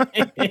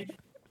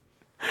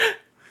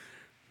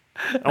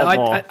 No,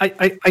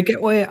 I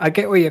get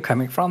where you're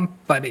coming from,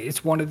 but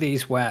it's one of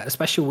these where,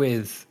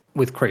 especially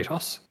with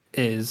Kratos,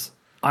 is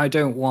I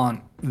don't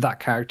want that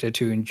character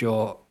to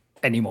endure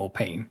any more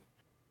pain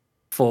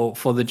for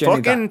the journey.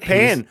 Fucking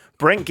pain.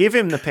 Give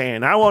him the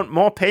pain. I want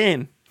more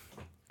pain.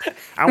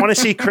 I want to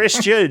see Chris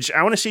Judge.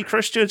 I want to see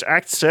Chris Judge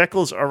act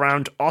circles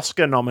around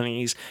Oscar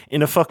nominees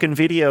in a fucking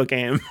video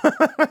game.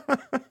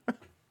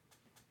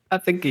 I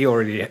think he's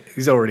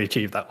already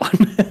achieved that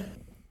one.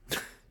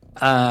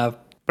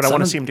 But I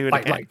want to see him do it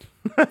again.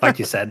 Like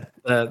you said,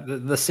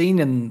 the scene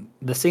in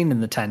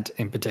the tent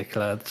in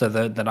particular, so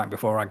the night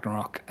before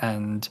Ragnarok,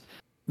 and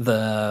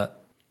the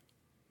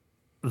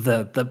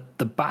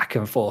back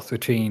and forth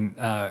between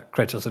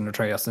Kratos and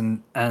Atreus,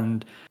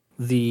 and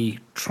the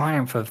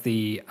triumph of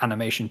the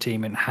animation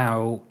team and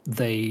how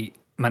they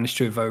managed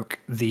to evoke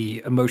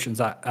the emotions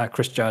that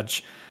Chris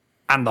Judge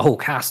and the whole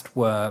cast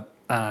were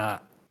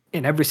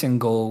in every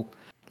single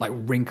like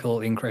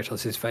wrinkle in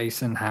Kratos'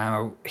 face, and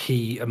how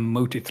he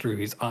emoted through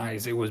his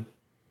eyes.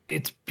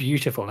 It's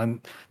beautiful, and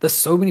there's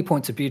so many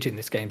points of beauty in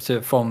this game. So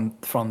from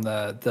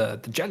the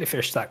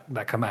jellyfish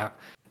that come out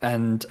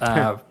and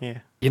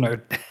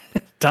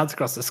dance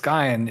across the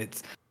sky, and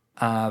it's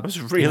it was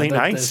really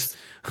nice.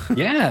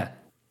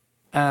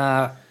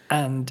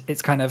 And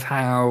it's kind of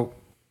how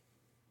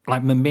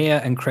like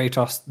Mimir and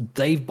Kratos,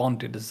 they've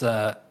bonded as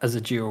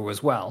a duo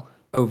as well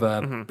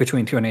over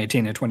between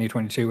 2018 and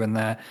 2022, and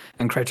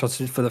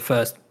Kratos for the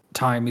first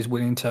time is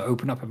willing to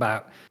open up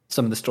about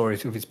some of the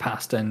stories of his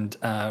past and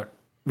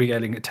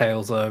regaling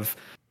tales of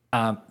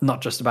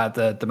not just about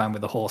the man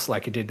with the horse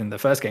like he did in the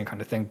first game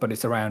kind of thing, but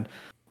it's around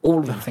all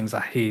of the things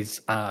that he's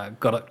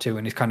got up to,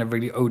 and he's kind of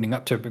really owning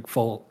up to it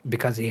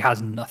because he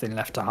has nothing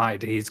left to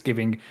hide. He's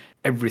giving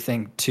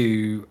everything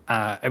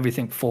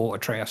for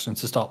Atreus and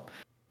to stop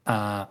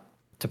to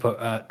put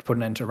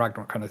an end to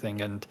Ragnarok kind of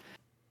thing. And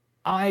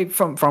I,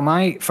 from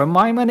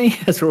my money,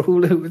 as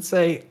Rahul would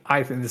say,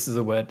 I think this is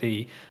a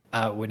worthy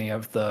winning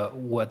of the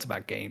Words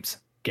About Games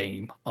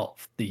Game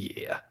of the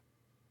Year.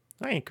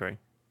 I agree.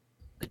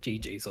 The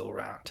GG's all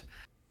around.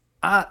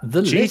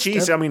 The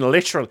GG's, I mean,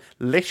 literally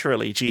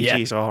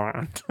GG's all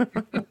around.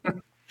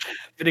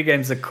 Video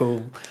games are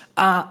cool.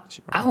 Our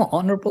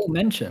honorable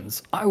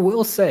mentions, I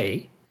will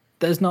say,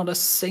 there's not a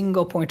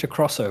single point of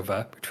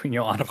crossover between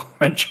your honorable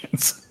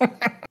mentions.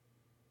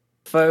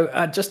 So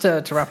just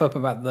to wrap up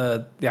about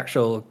the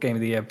actual Game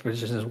of the Year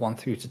positions 1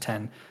 through to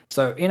 10.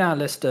 So in our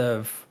list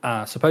of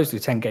supposedly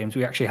 10 games,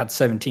 we actually had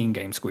 17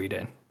 games squeezed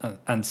in,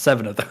 and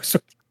 7 of those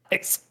were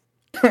nice.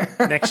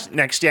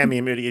 Next year, me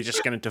and Moody are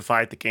just going to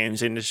divide the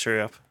games industry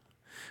up.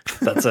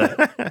 That's it.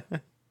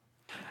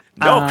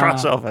 No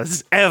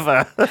crossovers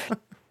ever.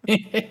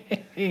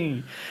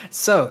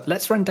 So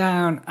let's run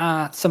down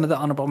some of the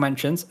honorable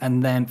mentions,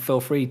 and then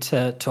feel free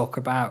to talk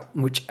about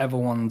whichever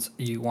ones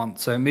you want.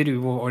 So maybe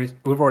we've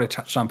already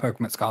touched on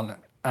Pokemon Scarlet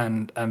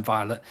and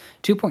Violet.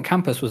 2 Point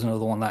Campus was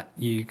another one that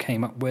you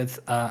came up with,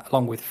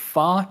 along with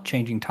Far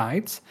Changing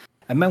Tides,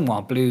 and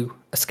Memoir Blue,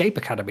 Escape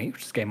Academy,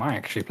 which is a game I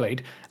actually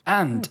played,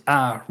 and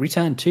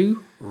Return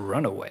to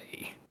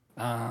Runaway.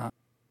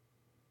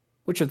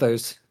 Which of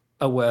those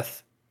are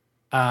worth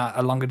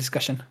a longer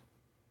discussion?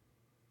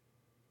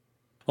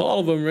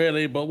 All of them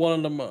really, but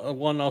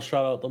one I'll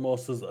shout out the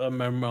most is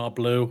Memoir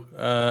Blue.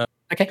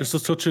 Okay. Just a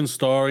touching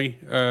story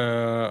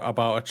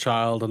about a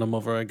child and a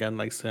mother. Again,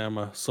 like say I'm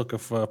a sucker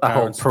for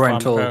parents, whole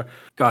parental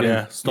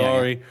guardian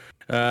story.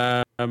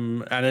 Yeah.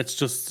 And it's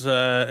just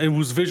it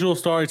was visual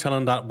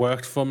storytelling that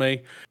worked for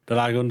me. That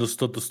I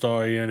understood the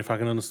story, and if I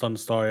can understand the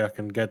story, I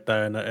can get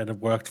there, and it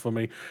worked for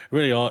me.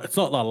 Really, it's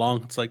not that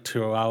long. It's like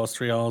 2 hours,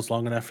 3 hours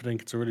long and everything.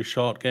 It's a really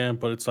short game,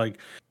 but it's like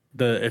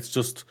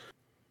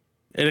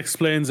it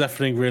explains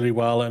everything really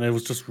well, and it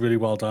was just really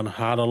well done. I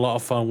had a lot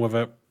of fun with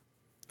it,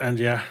 and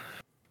yeah,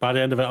 by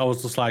the end of it, I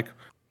was just like,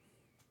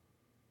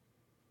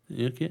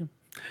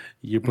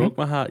 you broke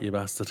my heart, you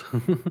bastard.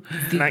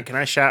 Can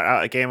I shout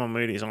out a game on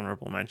Moody's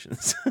honorable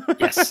mentions?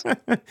 Yes.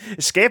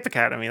 Escape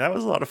Academy, that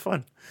was a lot of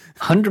fun.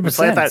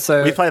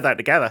 100%. We played that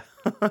together.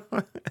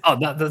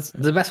 That's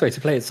the best way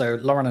to play it. So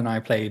Lauren and I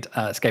played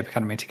Escape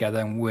Academy together,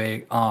 and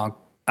we are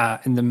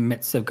in the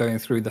midst of going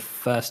through the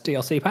first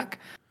DLC pack.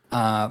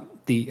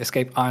 The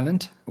Escape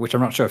Island, which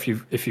I'm not sure if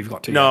you've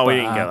got to. No, yet, we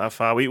didn't get that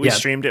far. We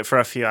streamed it for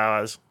a few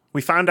hours.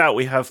 We found out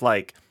we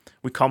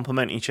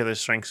complement each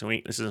other's strengths and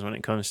weaknesses when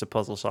it comes to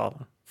puzzle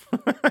solving.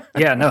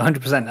 Yeah, no,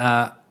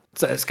 100%.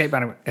 So Escape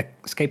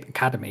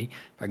Academy,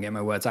 if I can get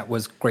my words out,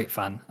 was great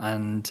fun,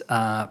 and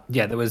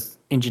there was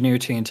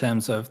ingenuity in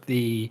terms of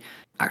the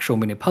actual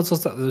mini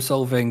puzzles that they were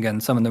solving,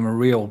 and some of them are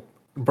real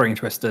brain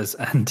twisters,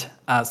 and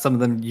some of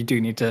them you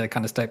do need to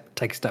kind of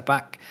take a step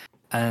back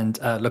and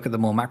look at the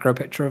more macro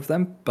picture of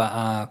them. But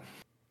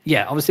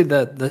obviously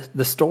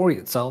the story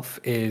itself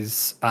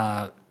is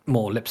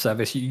more lip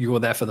service. You're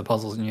there for the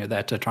puzzles, and you're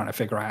there to try to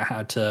figure out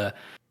how to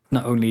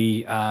not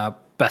only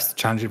best the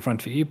challenge in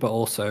front of you, but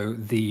also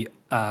the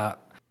I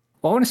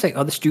want to say the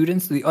other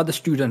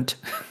student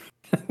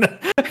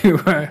who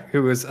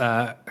was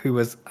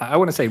I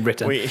want to say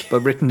written,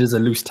 but written is a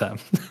loose term.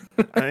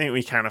 I think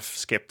we kind of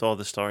skipped all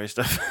the story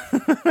stuff.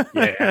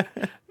 Yeah.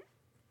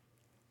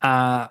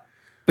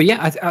 But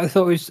yeah, I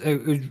thought it was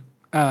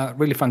a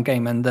really fun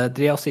game, and the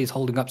DLC is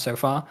holding up so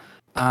far.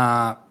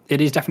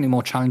 It is definitely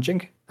more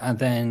challenging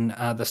than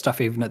the stuff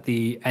even at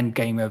the end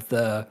game of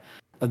the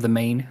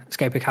main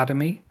Escape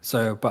Academy.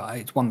 But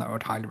it's one that I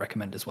would highly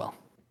recommend as well.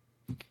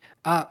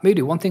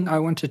 Moody, one thing I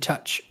want to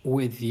touch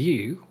with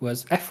you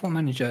was F1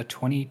 Manager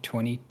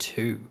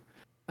 2022.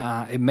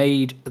 It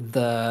made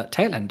the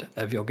tail end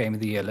of your Game of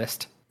the Year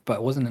list, but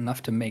it wasn't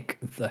enough to make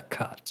the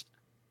cut.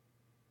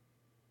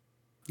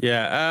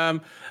 Yeah,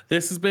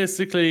 this is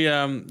basically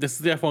this is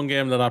the F1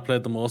 game that I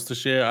played the most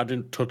this year. I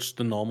didn't touch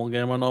the normal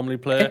game I normally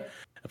play. Okay.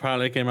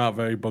 Apparently, it came out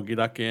very buggy,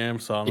 that game.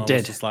 So I was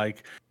just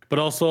like, but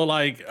also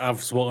like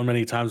I've spoken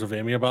many times with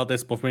Amy about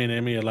this. Both me and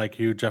Amy are like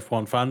huge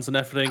F1 fans and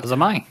everything. As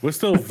am I. We're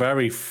still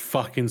very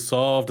fucking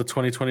sore of the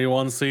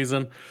 2021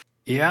 season.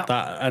 Yeah.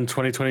 And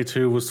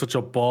 2022 was such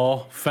a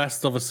bore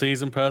fest of a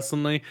season,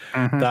 personally,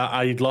 that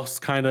I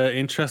lost kind of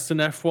interest in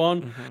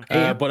F1.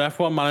 But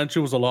F1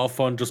 Manager was a lot of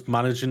fun, just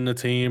managing the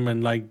team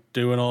and like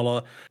doing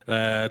all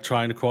of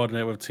trying to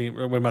coordinate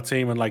with my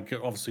team, and like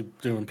obviously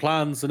doing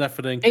plans and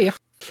everything. Yeah.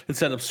 And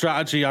set up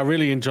strategy. I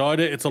really enjoyed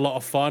it. It's a lot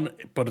of fun,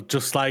 but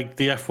just like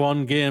the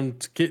F1 game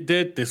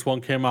did, this one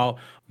came out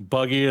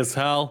buggy as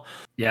hell.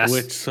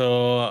 Yes.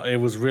 So it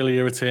was really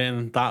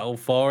irritating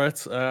for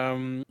it.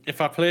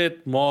 If I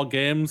played more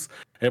games,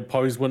 it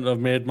probably wouldn't have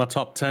made my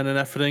top 10 and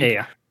everything.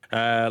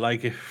 Yeah.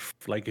 Like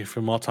if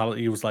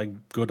Immortality was like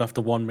good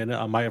after 1 minute,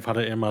 I might have had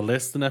it in my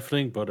list and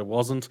everything, but it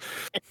wasn't.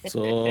 So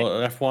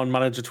F1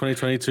 Manager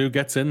 2022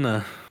 gets in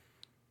there.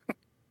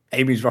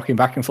 Amy's rocking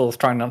back and forth,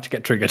 trying not to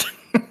get triggered.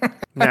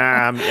 Nah,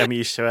 I'm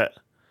used to it.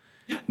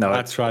 No,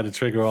 I try to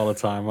trigger all the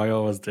time. I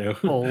always do.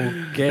 Oh,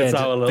 good.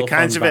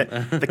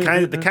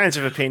 The kinds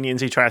of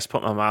opinions he tries to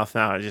put in my mouth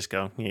now, I just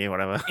go, yeah,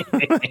 whatever.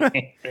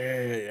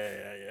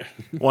 Yeah.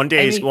 One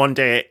day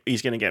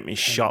he's gonna get me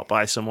shot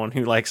by someone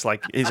who likes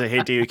is a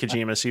Hideo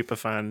Kojima super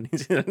fan.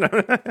 You're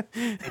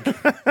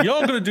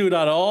gonna do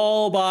that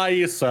all by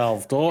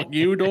yourself. Don't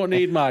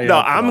need my No,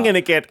 help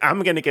for that.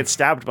 I'm gonna get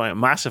stabbed by a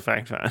Mass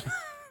Effect fan.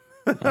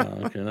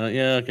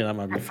 Okay, that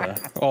might be fair.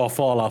 Or a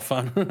Fallout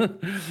fan.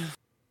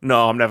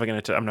 No, I'm never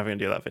gonna do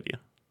that video.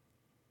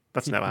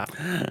 That's never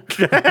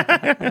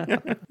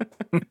happened.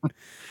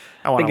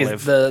 I want to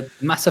live. The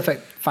Mass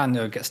Effect fan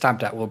who gets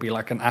stabbed at will be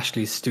like an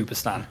Ashley Super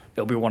Stan.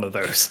 It'll be one of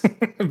those.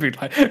 It'll be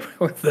like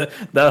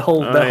the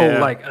whole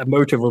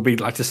motive will be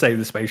like to save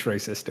the space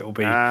racist. It'll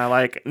be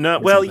no.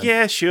 Well, something.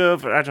 Yeah, sure,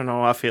 but I don't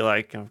know. I feel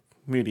like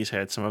Moody's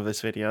heard some of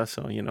this video,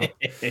 so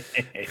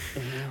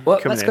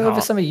Well, let's go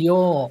over some of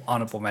your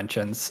honorable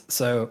mentions.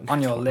 So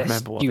on your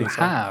list, you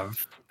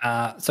have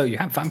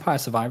Vampire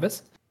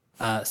Survivors,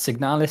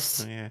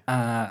 Signalis.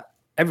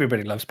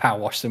 Everybody loves Power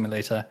Wash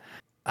Simulator.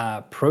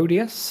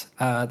 Proteus,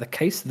 The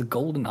Case of the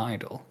Golden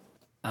Idol,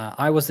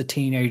 I Was the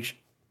Teenage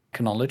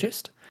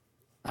Iconologist,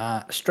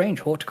 Strange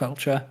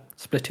Horticulture,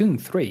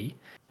 Splatoon 3,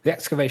 The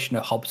Excavation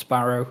of Hobbs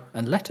Barrow,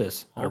 and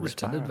Letters, A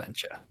Written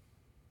Adventure.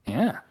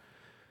 Yeah.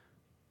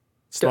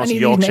 It's the most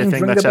Yorkshire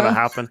thing that's ever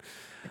happened.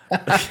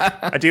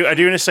 I do want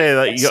to say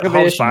that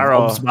Hobbs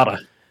Barrow,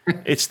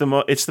 it's the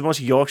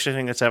most Yorkshire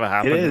thing that's ever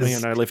happened. It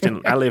is. I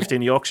lived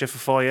in Yorkshire for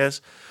 4 years.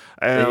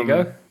 There you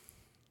go.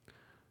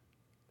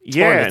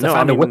 Yeah,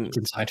 I whip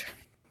inside.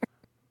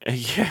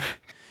 Yeah,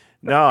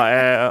 no,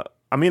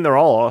 I mean they're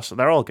all awesome.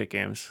 They're all good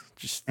games.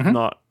 Just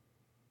not,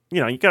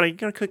 you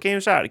gotta cut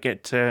games out to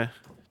get to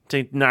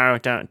narrow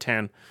it down to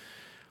 10.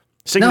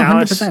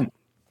 Signalis,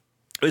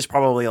 it was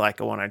probably like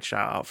a one I'd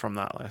shout out from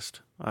that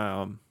list.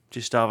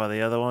 Just over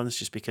the other ones,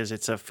 just because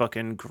it's a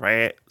fucking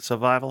great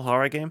survival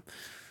horror game.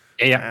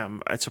 Yeah.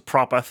 It's a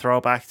proper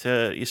throwback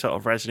to your sort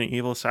of Resident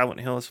Evil, Silent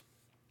Hills,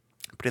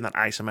 but in that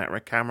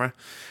isometric camera.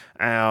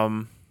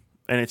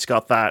 And it's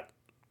got that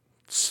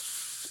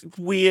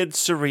weird,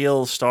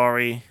 surreal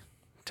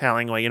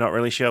storytelling where you're not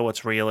really sure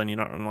what's real and you're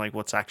not like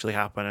what's actually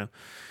happening.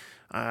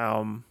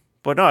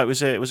 But no, it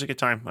was a good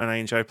time and I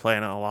enjoyed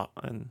playing it a lot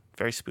and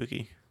very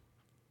spooky.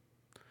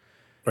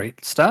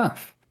 Great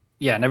stuff.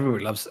 Yeah, and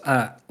everybody loves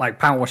like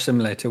Power Wash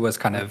Simulator was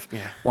kind of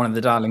one of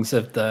the darlings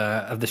of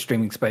the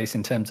streaming space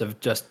in terms of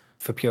just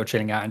for pure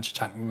chilling out and just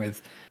chatting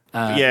with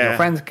your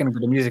friends, getting a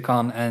bit of music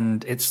on,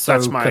 and it's so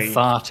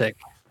cathartic.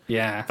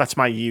 Yeah, that's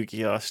my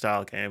Yu-Gi-Oh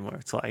style game where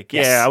it's like,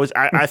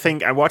 I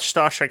think I watched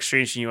Star Trek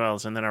Strange New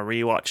Worlds and then I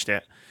rewatched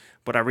it,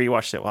 but I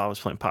rewatched it while I was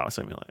playing Power Wash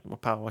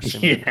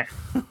Simulator.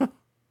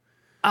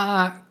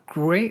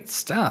 Great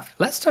stuff.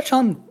 Let's touch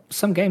on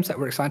some games that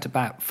we're excited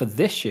about for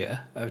this year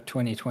of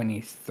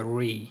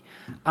 2023.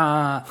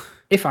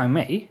 If I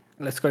may,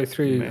 let's go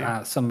through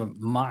some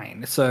of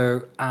mine.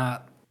 So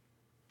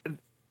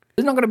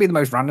it's not going to be the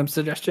most random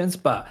suggestions,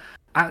 but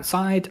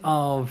outside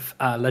of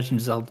Legend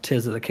of Zelda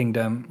Tears of the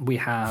Kingdom, we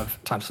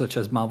have titles such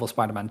as Marvel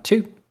Spider-Man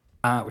 2,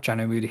 which I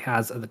know Moody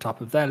has at the top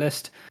of their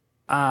list.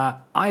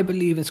 I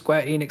believe in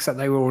Square Enix that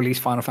they will release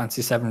Final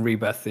Fantasy VII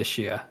Rebirth this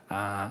year.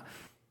 I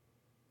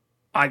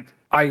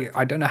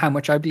don't know how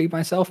much I believe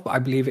myself, but I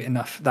believe it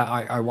enough that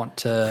I want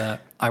to.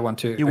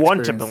 You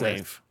want to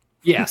believe?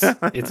 Yes,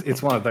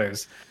 it's one of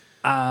those.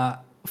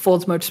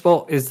 Forza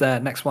Motorsport is the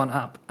next one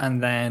up,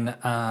 and then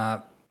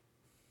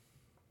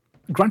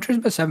Gran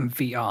Turismo 7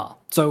 VR.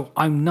 So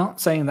I'm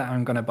not saying that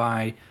I'm going to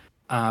buy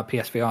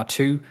PSVR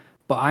 2,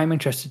 but I'm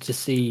interested to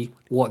see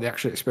what the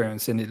actual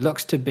experience is. And it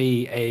looks to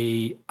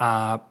be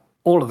all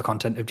of the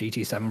content of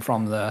GT7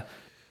 from the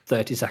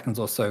 30 seconds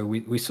or so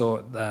we saw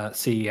at the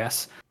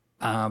CES.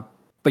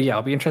 But yeah,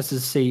 I'll be interested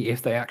to see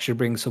if they actually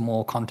bring some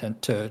more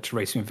content to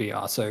racing in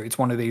VR. So it's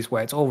one of these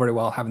where it's all very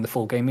well having the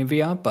full game in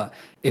VR, but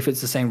if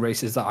it's the same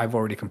races that I've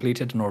already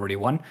completed and already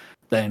won,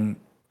 then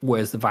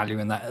where's the value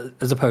in that,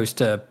 as opposed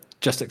to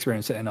just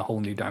experience it in a whole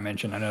new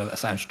dimension? I know that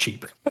sounds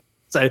cheap.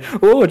 So,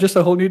 just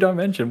a whole new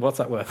dimension. What's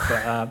that worth?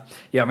 But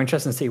yeah, I'm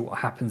interested to see what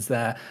happens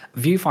there.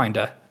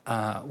 Viewfinder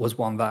was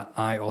one that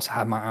I also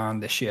had my eye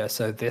on this year.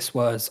 So this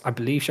was, I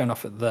believe, shown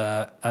off at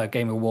the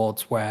Game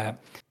Awards, where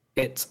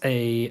it's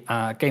a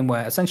game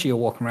where essentially you're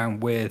walking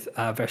around with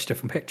various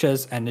different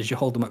pictures, and as you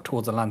hold them up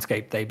towards the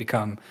landscape, they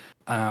become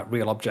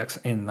real objects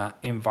in that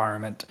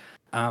environment.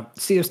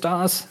 Sea of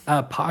Stars,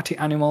 Party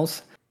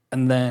Animals,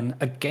 and then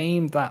a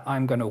game that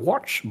I'm going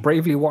to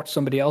bravely watch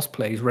somebody else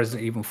play is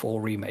Resident Evil 4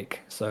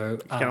 Remake. So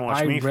he's going to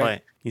watch me play.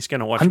 He's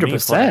going to watch 100%. Me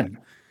play.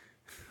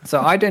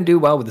 So I don't do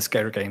well with the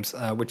scary games,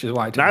 which is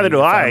why neither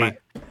do I.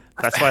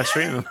 That's why I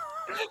stream them.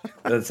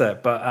 That's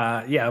it.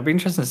 But yeah, it'll be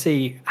interesting to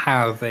see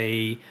how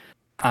they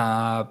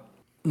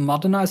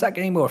modernize that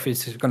game, or if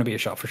it's going to be a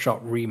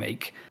shot-for-shot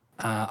remake.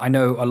 I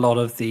know a lot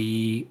of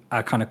the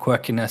kind of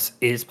quirkiness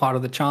is part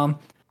of the charm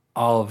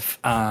of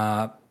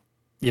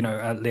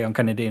Leon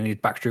Kennedy and his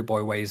Backstreet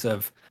Boy ways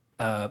of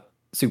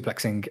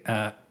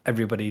suplexing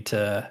everybody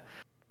to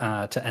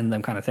end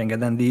them, kind of thing.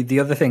 And then the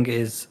other thing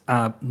is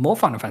more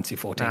Final Fantasy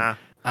 14.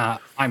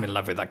 I'm in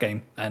love with that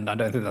game, and I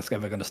don't think that's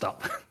ever going to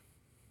stop.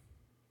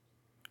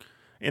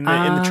 In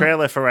the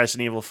trailer for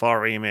Resident Evil 4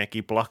 Remake,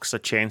 he blocks a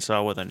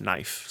chainsaw with a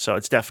knife. So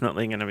it's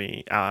definitely going to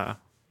be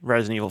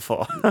Resident Evil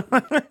 4.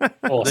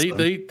 Awesome.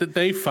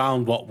 They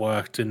found what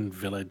worked in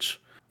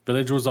Village.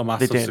 Village was a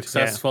massive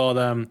success for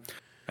them.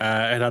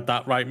 It had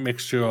that right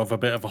mixture of a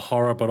bit of a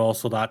horror, but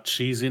also that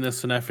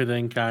cheesiness and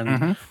everything.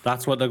 And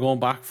that's what they're going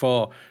back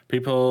for.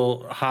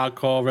 People,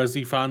 hardcore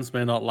Resi fans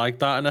may not like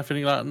that and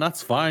everything like that, and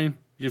that's fine.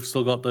 You've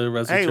still got the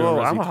Resi 2 and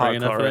Resi I'm a 3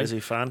 and hardcore everything.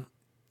 Resi fan,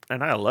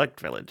 and I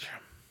liked Village.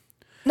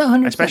 No,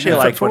 100%. Especially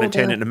when it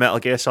turned into Metal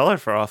Gear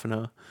Solid for half an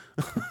hour.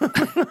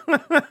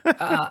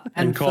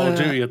 And Call of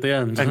Duty at the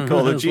end. And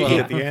Call of Duty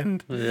at the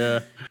end.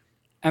 Yeah.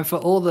 And for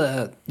all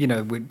the,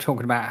 we're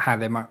talking about how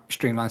they might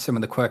streamline some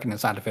of the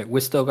quirkiness out of it,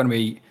 we're still going to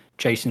be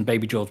chasing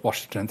Baby George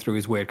Washington through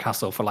his weird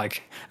castle for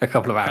like a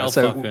couple of hours.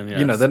 They're not going to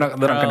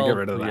get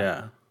rid of that.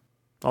 Yeah.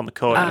 On the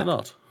court. They're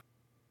not.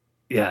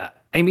 Yeah.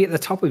 Amy, at the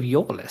top of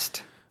your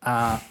list,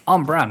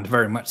 on brand,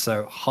 very much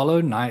so,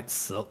 Hollow Knight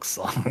Silk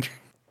Song.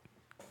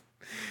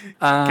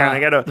 Can I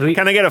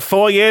get a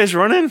 4 years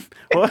running?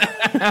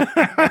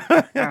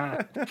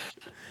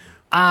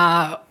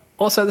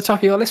 Also at the top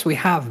of your list, we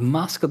have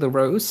Mask of the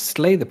Rose,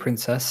 Slay the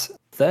Princess,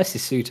 Thirsty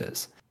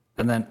Suitors,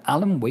 and then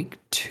Alan Wake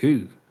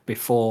 2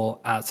 before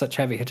such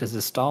heavy hitters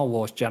as Star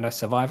Wars Jedi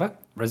Survivor,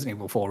 Resident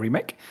Evil 4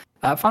 Remake,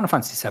 Final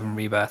Fantasy VII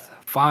Rebirth,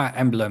 Fire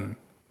Emblem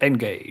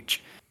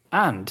Engage,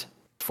 and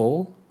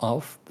Fall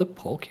of the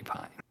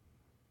Porcupine.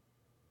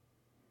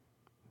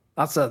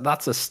 That's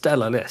a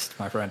stellar list,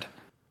 my friend.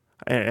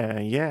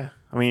 Yeah.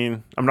 I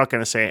mean, I'm not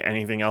going to say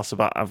anything else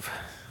about. I've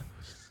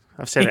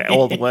said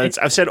all the words.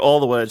 I've said all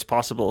the words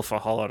possible for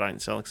Hollow Knight and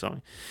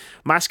Silksong.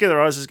 Mask of the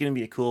Rose is going to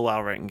be a cool,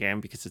 well-written game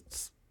because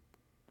it's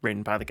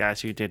written by the guys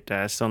who did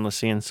Sunless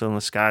Sea and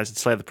Sunless Skies. And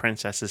Slay the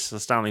Princess is a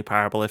Stanley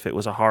Parable if it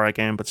was a horror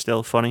game, but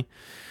still funny.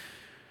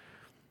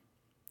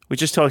 We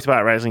just talked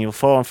about Resident Evil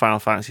 4 and Final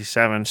Fantasy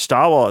VII.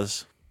 Star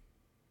Wars.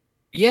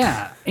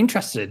 Yeah,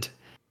 interested.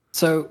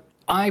 So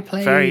I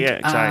played. Very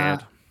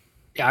excited.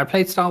 I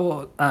played Star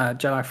Wars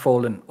Jedi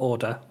Fallen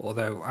Order,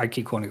 although I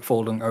keep calling it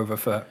Fallen over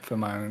for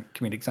my own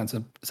comedic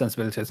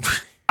sensibilities.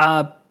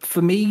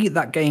 For me,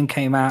 that game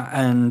came out,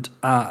 and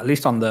at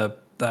least on the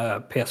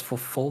PS4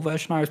 full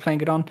version I was playing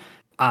it on,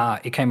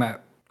 it came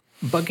out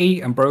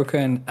buggy and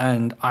broken,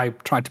 and I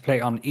tried to play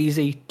it on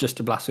easy just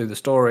to blast through the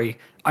story.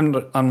 I'm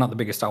not the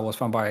biggest Star Wars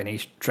fan by any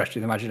stretch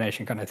of the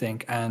imagination kind of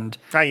thing, and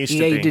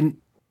EA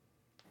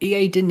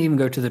didn't even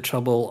go to the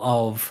trouble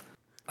of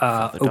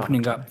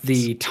opening up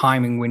the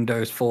timing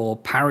windows for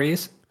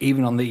parries,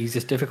 even on the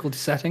easiest difficulty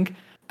setting.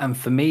 And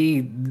for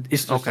me,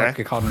 it's just like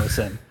a cardinal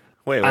sin.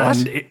 Wait,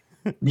 what?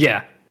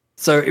 Yeah.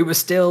 So it was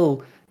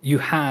still, you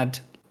had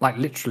like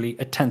literally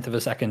a tenth of a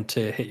second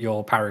to hit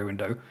your parry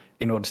window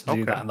in order to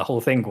do that. And the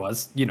whole thing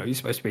was, you're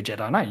supposed to be a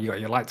Jedi Knight. You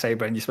got your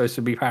lightsaber and you're supposed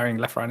to be parrying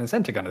left, right, and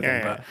center kind of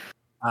thing. But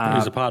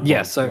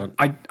so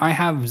I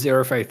have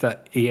zero faith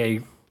that EA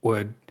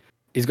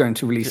is going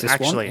to release this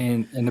one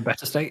in a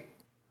better state.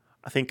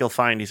 I think you'll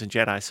find he's a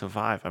Jedi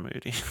Survivor,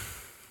 Moody.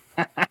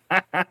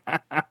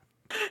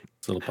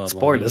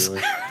 Spoilers.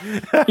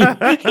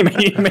 he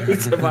may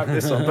survive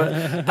this one, but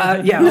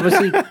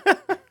obviously,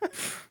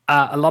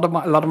 a lot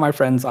of my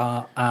friends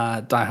are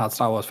diehard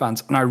Star Wars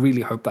fans, and I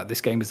really hope that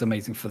this game is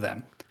amazing for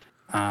them.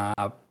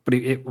 But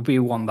it will be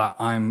one that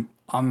I'm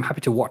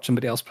happy to watch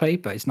somebody else play,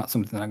 but it's not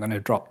something that I'm going to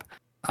drop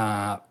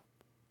 £70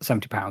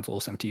 or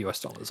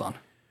 $70 on.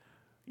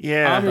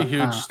 Yeah, I'm a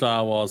huge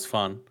Star Wars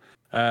fan.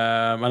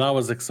 And I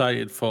was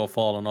excited for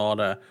Fallen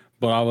Order,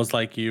 but I was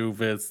like you,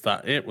 Vitz,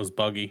 that it was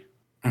buggy.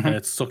 And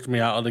it sucked me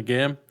out of the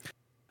game.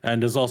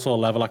 And there's also a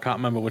level, I can't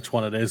remember which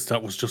one it is,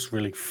 that was just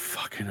really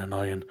fucking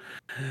annoying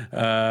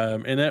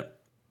in it.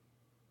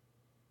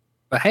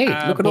 But hey,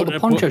 look at all the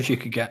ponchos you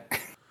could get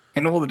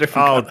in all the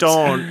different colors.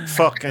 Don't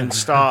fucking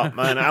stop,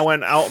 man. I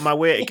went out of my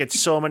way to get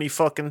so many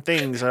fucking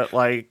things,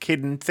 like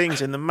hidden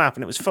things in the map,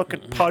 and it was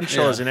fucking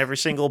ponchos in every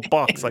single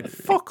box. Like,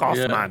 fuck off,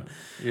 man.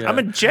 Yeah. I'm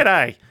a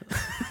Jedi.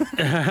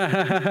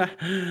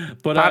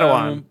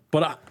 Padawan.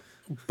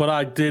 But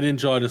I did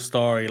enjoy the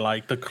story,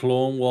 like the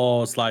Clone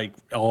Wars, like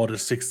Order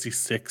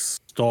 66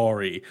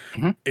 story.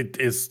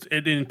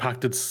 It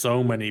impacted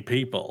so many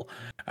people,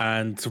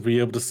 and to be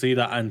able to see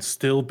that and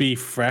still be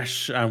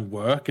fresh and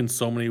work in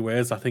so many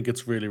ways, I think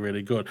it's really,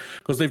 really good,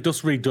 because they've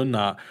just redone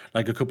that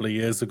like a couple of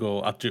years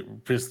ago at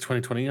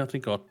 2020, I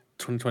think, or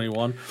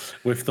 2021,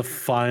 with the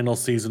final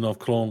season of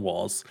Clone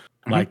Wars.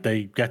 Like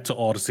they get to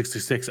Order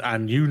 66,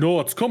 and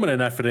it's coming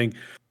and everything.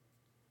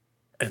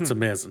 It's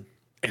amazing.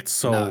 It's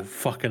so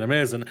fucking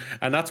amazing.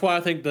 And that's why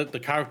I think that the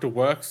character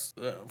works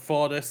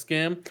for this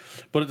game.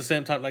 But at the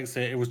same time, like I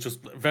say, it was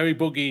just very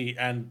buggy,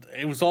 and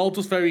it was all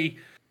just very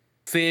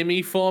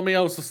samey for me. I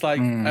was just like,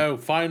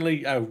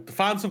 finally, the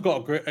fans have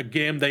got a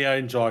game they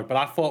enjoy, but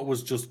I thought it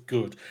was just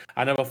good.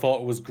 I never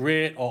thought it was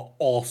great or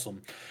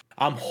awesome.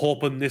 I'm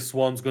hoping this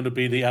one's going to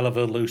be the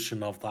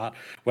evolution of that,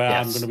 where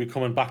I'm going to be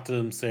coming back to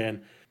them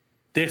saying,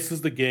 this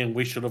is the game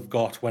we should have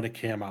got when it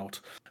came out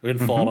in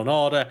Fallen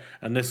Order,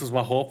 and this is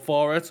my hope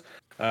for it.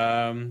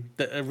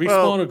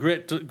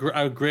 Respawn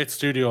a great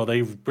studio.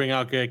 They bring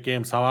out great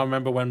games. So I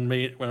remember when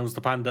it was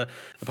the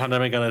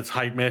pandemic at its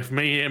height,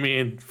 me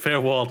and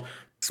Fairwald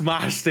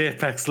smashed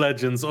Apex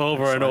Legends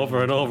over and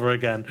over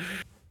again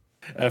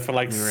for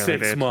like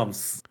 6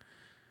 months,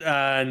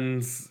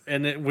 and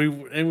it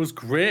was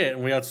great,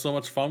 and we had so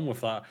much fun with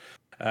that.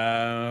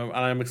 And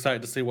I'm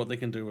excited to see what they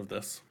can do with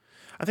this.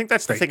 I think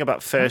that's the thing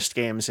about first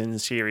games in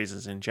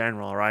series in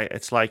general, right?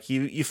 It's like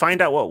you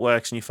find out what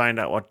works and you find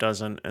out what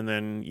doesn't, and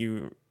then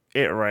you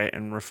iterate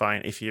and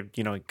refine. If you're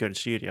a good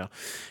studio,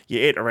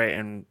 you iterate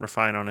and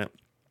refine on it,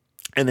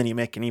 and then you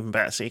make an even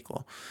better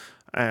sequel.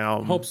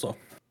 Hope so.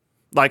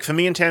 Like for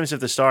me, in terms of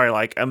the story,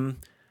 like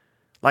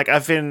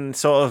I've been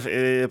sort of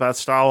about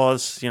Star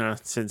Wars,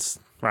 since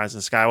Rise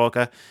of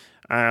Skywalker.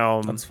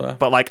 That's fair.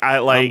 But like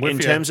in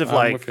terms of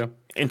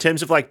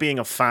being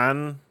a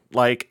fan.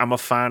 Like, I'm a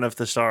fan of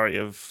the story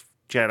of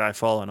Jedi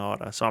Fallen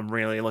Order, so I'm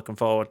really looking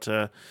forward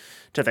to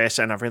this,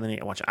 and I really need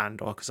to watch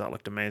Andor because that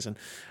looked amazing.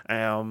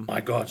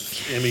 My God,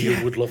 Amy,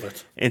 you would love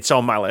it. It's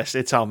on my list.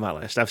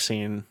 I've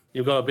seen.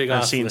 You've got a big.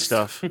 I've seen list.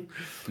 stuff.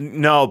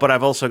 No, but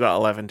I've also got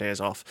 11 days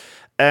off.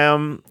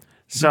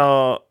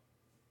 So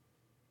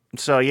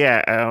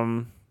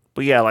yeah.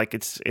 But yeah, like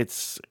it's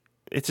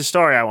a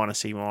story I want to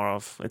see more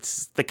of.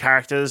 It's the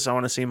characters I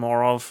want to see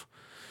more of.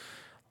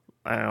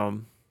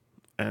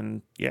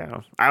 And yeah,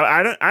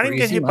 I didn't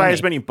get hit by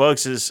as many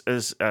bugs as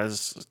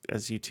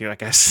you two, I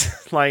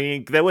guess.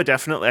 Like I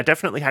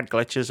definitely had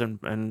glitches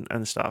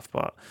and stuff,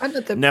 but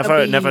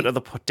never to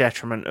the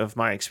detriment of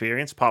my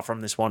experience. Apart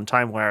from this one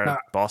time where a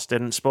boss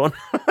didn't spawn.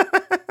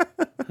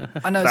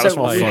 I know.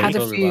 So we had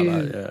a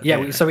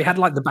few. So we had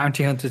like the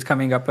bounty hunters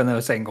coming up, and they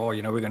were saying, "Oh,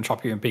 we're going to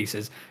chop you in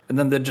pieces," and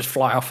then they'd just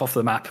fly off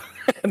the map.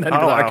 And then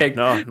okay,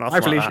 no, not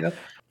like that.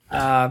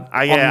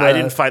 I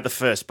didn't fight the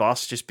first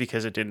boss just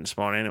because it didn't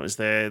spawn in. It was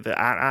the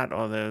AT-AT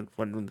or the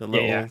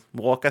little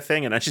walker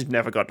thing, and I just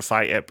never got to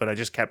fight it. But I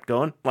just kept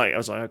going. Like I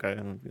was like,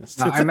 okay.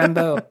 I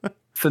remember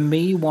for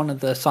me, one of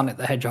the Sonic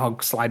the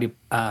Hedgehog slides.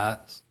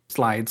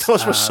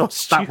 Those were so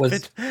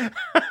stupid.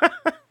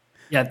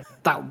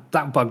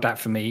 That bugged out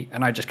for me,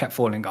 and I just kept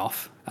falling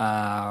off.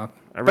 I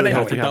really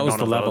don't think that was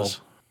the level.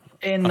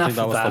 Enough I think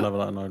that was that. the level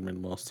that annoyed me the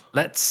most.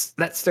 Let's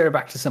steer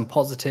back to some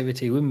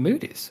positivity with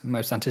Moody's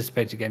most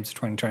anticipated games of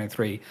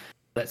 2023.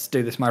 Let's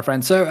do this, my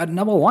friend. So at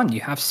number 1, you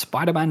have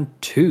Spider-Man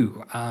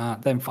 2,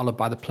 then followed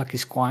by The Plucky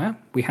Squire.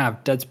 We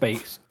have Dead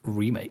Space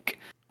Remake,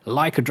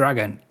 Like a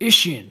Dragon,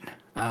 Ishin.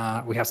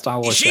 We have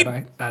Star Wars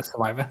Jedi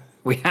Survivor.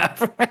 We have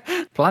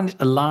Planet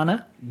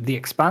Alana, The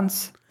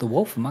Expanse, The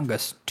Wolf Among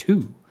Us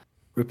 2,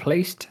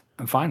 Replaced,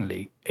 and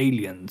finally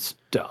Aliens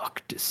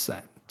Dark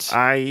Descent.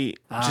 I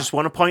just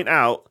want to point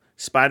out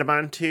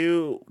Spider-Man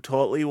 2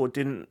 totally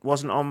wasn't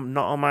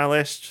not on my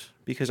list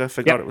because I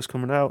forgot it was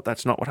coming out.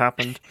 That's not what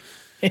happened.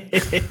 For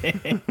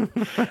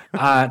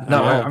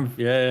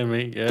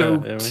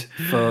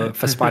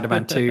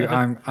Spider-Man 2.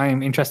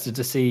 I'm interested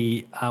to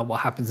see what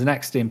happens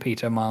next in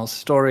Peter Miles'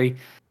 story,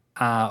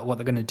 what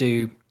they're going to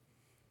do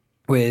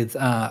with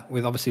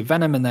obviously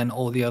Venom, and then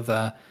all the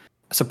other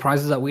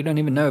surprises that we don't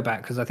even know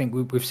about, because I think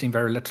we've seen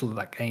very little of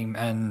that game.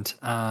 And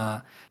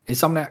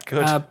Insomniac.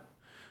 Good.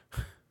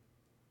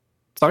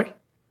 Sorry?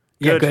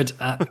 Yeah, good.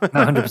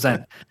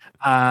 100%.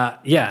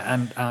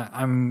 And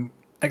I'm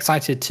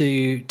excited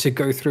to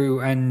go through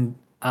and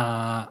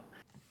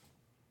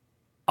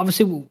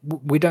obviously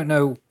we don't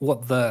know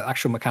what the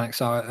actual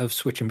mechanics are of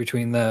switching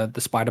between the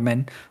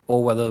Spider-Men,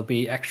 or whether there'll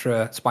be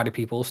extra Spider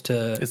Peoples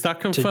to... Is that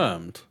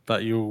confirmed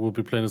that you will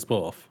be playing as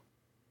both?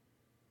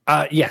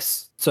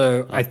 Yes.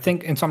 So I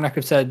think Insomniac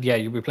have said,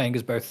 you'll be playing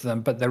as both of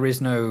them, but there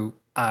is no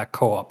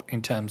co-op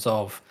in terms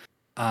of...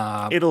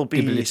 it'll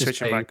be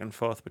switching back and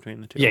forth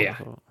between the two. Yeah.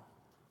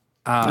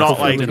 Not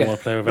like in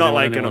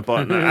a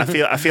button. I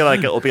feel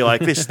like it'll be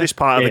like this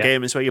part of the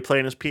game is where you're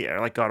playing as Peter,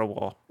 like God of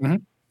War. Mm-hmm. I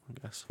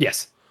guess.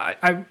 Yes,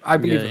 I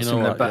believe it's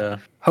similar, but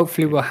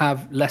hopefully we'll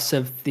have less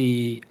of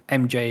the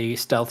MJ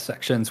stealth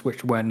sections,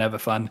 which were never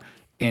fun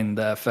in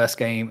the first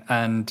game,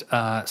 and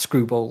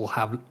Screwball will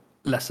have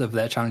less of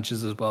their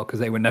challenges as well, because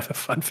they were never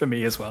fun for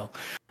me as well.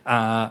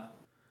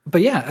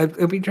 But yeah,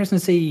 it'll be interesting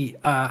to see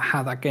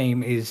how that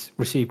game is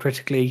received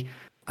critically.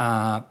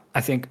 I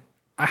think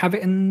I have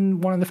it in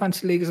one of the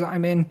fantasy leagues that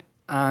I'm in,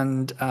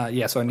 and so I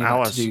need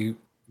that to do.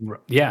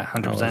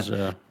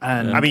 100%.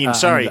 And I mean,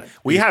 sorry,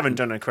 we haven't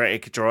done a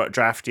critic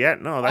draft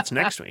yet. No, that's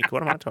next week.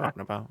 What am I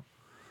talking about?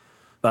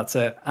 That's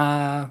it.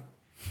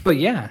 But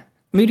yeah,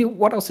 Moody,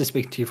 what else is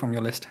speaking to you from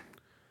your list?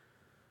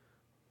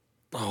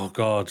 Oh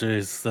God,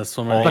 jeez, there's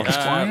so many.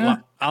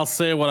 I'll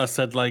say what I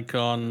said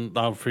on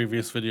our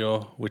previous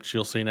video, which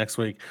you'll see next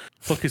week.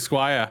 Plucky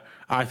Squire.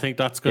 I think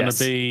that's going to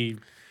be.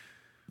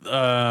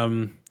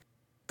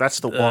 That's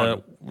the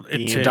one.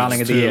 The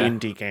darling of the year.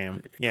 Indie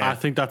game. Yeah. I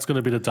think that's going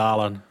to be the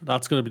darling.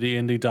 That's going to be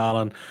the indie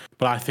darling.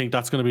 But I think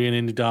that's going to be an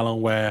indie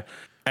darling where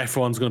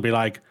everyone's going to be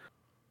like,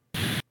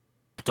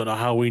 don't know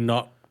how we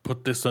not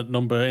put this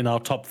number in our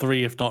top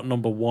 3, if not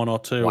number 1 or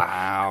 2.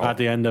 Wow. At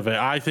the end of it,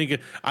 I think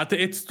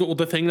it's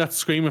the thing that's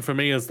screaming for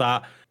me is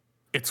that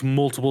it's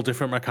multiple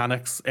different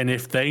mechanics, and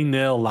if they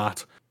nail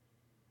that,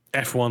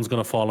 everyone's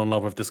gonna fall in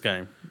love with this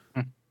game.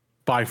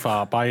 By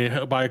far, by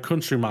a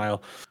country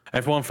mile.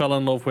 Everyone fell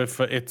in love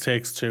with It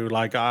Takes Two.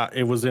 Like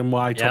it was in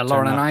my top 10.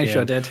 Lauren and I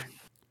sure did.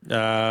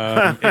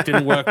 It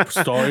didn't work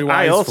story-wise.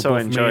 I also for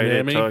enjoyed It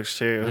Amy. Takes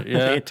Two.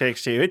 Yeah. It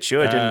Takes Two. It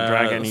sure didn't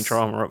drag any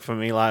trauma up for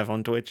me live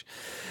on Twitch.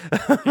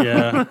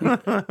 Yeah,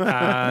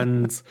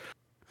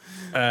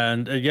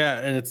 and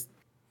it's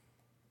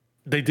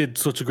they did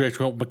such a great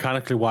job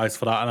mechanically wise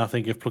for that, and I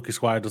think if Plucky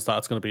Squire does that,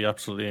 it's going to be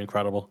absolutely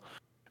incredible.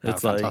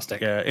 It's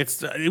fantastic.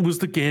 It was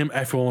the game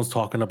everyone was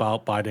talking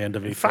about by the end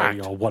of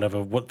E3 or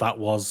whatever what that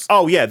was.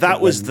 Oh yeah,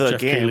 that was the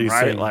Jeff game, Keighley's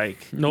right? thing.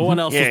 Like no one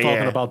else was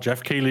talking about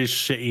Jeff Keighley's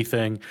shitty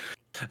thing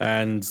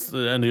and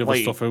the other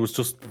stuff. It was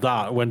just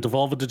that when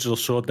Devolver Digital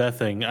showed their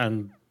thing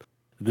and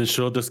they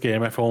showed this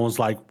game, everyone was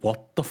like,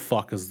 "What the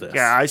fuck is this?"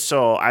 Yeah, I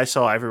saw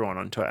everyone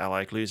on Twitter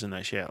like losing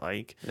their shit.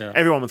 Like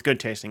everyone with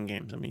good taste in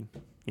games. I mean,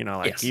 you know,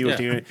 like you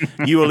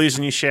were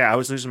losing your shit. I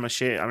was losing my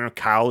shit. I mean,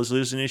 Carl was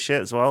losing his shit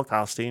as well.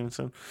 Carl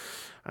Stevenson.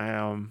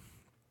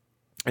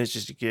 It's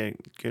just a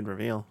good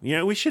reveal. You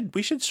know, we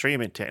should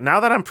stream it now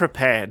that I'm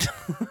prepared.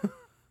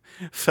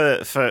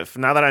 for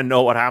now that I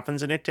know what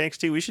happens in It Takes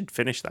Two, we should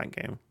finish that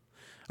game.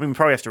 I mean, we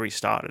probably have to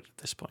restart it at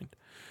this point.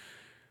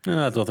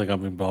 I don't think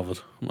I've been bothered.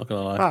 I'm not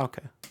gonna lie. Oh,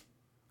 okay.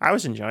 I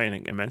was enjoying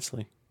it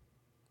immensely.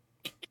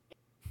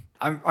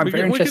 I'm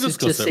very interested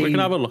to see. We can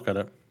have a look at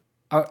it.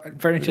 I'm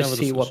very interested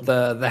to see what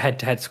the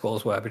head-to-head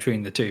scores were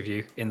between the two of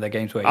you in the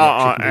games where you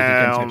actually competed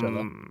against each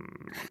other.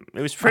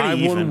 It was pretty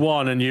even. I won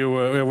one, and we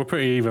were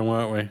pretty even,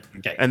 weren't we?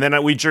 Okay. And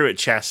then we drew at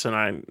chess,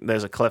 and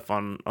there's a clip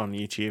on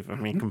YouTube of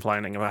me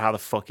complaining about how the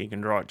fuck you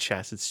can draw at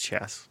chess. It's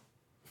chess.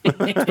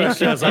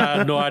 Especially as I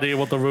had no idea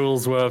what the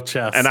rules were of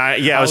chess. And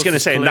I was going to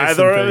say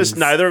neither of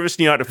us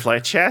knew how to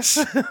play chess.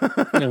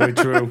 Anyway,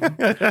 true.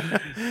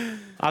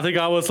 I think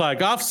I was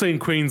like, I've seen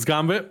Queen's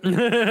Gambit.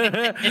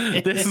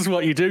 This is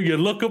what you do. You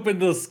look up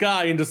into the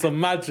sky and just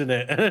imagine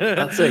it.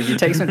 That's it. You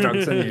take some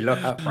drugs and you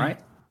look up, right?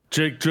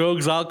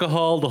 Drugs,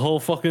 alcohol, the whole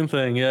fucking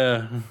thing.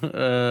 Yeah.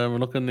 We're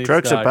looking at the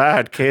drugs sky. are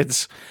bad,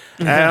 kids.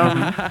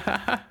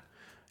 Yeah,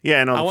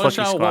 no. I want to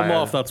shout one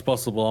more if that's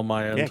possible on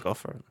my end. Yeah, go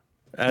for it.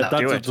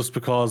 That's just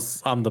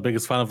because I'm the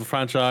biggest fan of the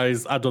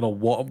franchise. I don't know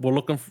what we're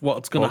looking for,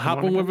 what's going to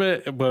happen with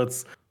it, but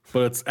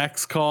it's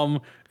XCOM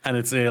and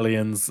it's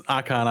Aliens.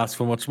 I can't ask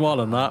for much more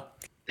than that.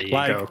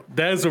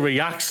 There's a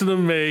reaction of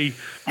me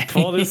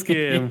for this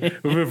game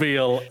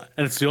reveal,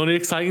 and it's the only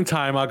exciting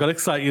time I got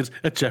excited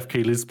at Jeff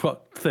Keighley's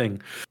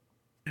thing.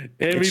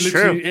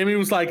 Amy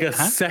was like a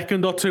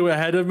second or two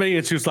ahead of me,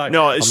 and she was like,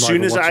 "No, as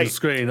soon as I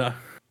screen."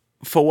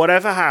 For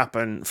whatever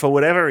happened, for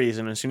whatever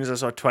reason, as soon as I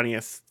saw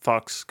 20th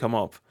Fox come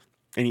up,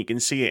 and you can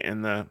see it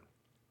in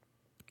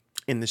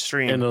the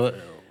stream,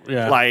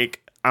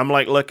 like I'm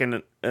like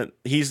looking at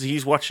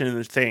he's watching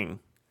the thing,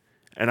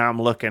 and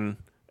I'm looking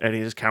at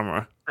his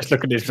camera. Just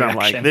look at his reaction.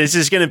 I'm like, this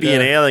is going to be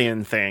an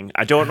alien thing.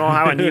 I don't know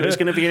how I knew it was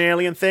going to be an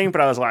alien thing,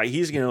 but I was like,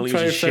 he's going to lose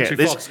his shit.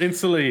 Fox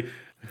instantly,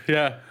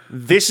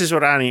 this is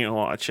what I need to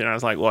watch, and I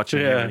was like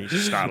watching him, and he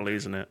just started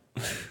losing it.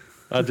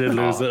 I did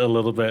lose it a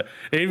little bit.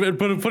 But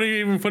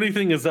the funny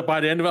thing is that by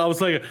the end of it, I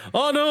was like,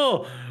 "Oh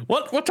no,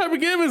 what type of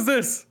game is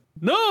this?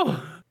 No!"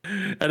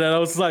 And then I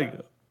was like,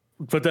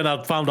 but then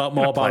I found out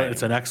more about it.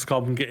 It's an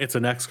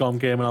XCOM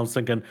game, and I was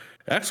thinking,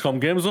 XCOM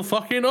games are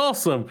fucking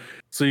awesome.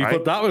 So you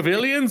put that with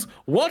Aliens,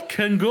 what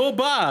can go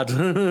bad?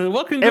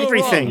 What can go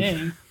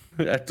Everything.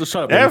 wrong? Just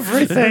shut up.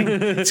 Everything.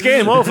 It's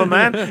game over,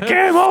 man.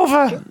 Game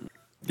over.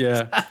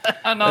 Yeah.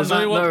 And on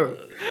that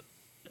note,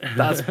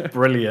 that's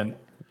brilliant.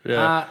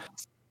 Yeah.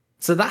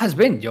 So that has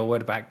been your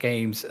Word About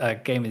Games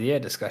Game of the Year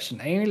discussion.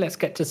 Amy, let's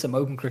get to some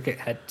Open Cricket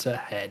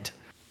head-to-head.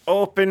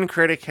 Open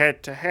Critic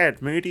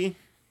head-to-head. Moody,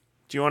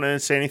 do you want to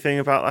say anything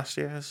about last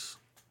year's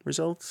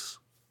results?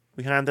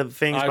 We handed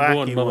things back. I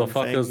won,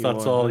 motherfuckers.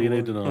 That's all you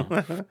need to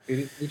know.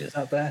 Leaders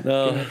out there.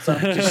 No.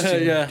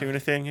 Doing a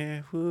thing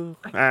here. Woo.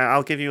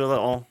 I'll give you a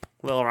little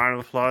round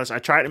of applause. I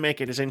tried to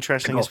make it as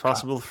interesting as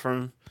possible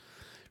from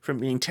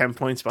being 10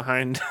 points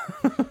behind.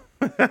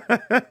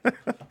 I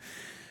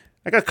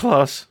got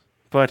close,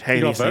 but hey,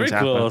 these things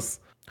happen. Close.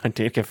 I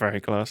did get very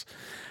close.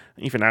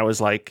 Even I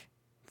was like,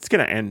 it's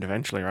gonna end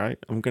eventually, right?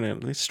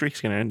 This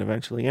streak's gonna end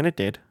eventually, and it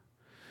did.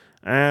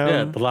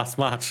 The last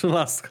match, the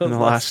last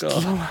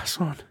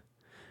one.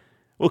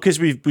 Well, because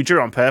we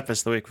drew on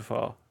purpose the week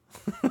before.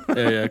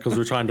 yeah, because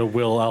we're trying to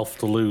will Elf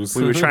to lose.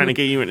 We were trying to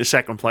get you into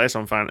second place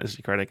on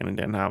Fantasy Critic, and it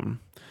didn't happen.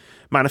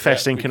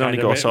 Manifesting can only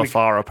go so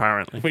far,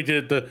 apparently. We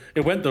did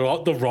it went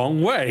the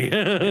wrong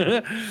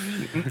way.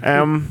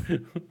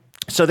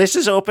 So this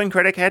is Open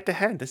Critic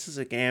head-to-head. This is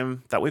a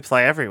game that we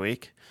play every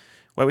week,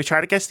 where we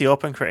try to guess the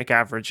Open Critic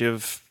average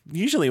of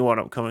usually one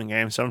upcoming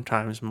game,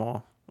 sometimes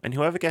more. And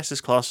whoever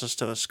guesses closest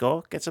to the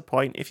score gets a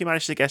point. If you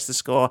manage to guess the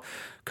score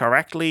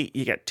correctly,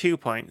 you get 2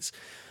 points.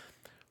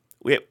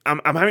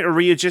 I'm having to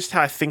readjust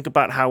how I think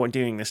about how we're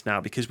doing this now,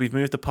 because we've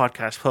moved the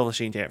podcast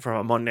publishing date from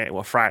a Monday to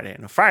a Friday.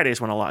 And a Friday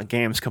is when a lot of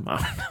games come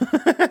out.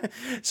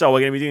 So we're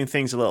going to be doing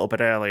things a little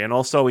bit early. And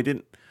also we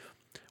didn't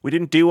We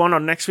didn't do one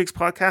on next week's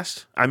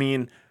podcast. I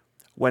mean,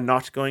 we're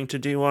not going to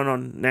do one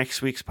on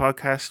next week's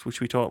podcast, which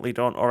we totally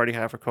don't already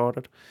have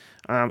recorded.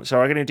 So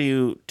we're going to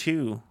do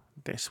 2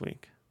 this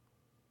week.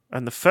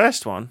 And the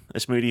first one,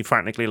 as Moody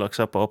frantically looks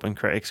up open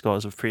critic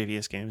scores of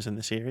previous games in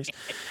the series,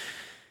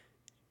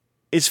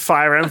 is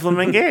Fire Emblem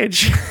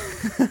Engage.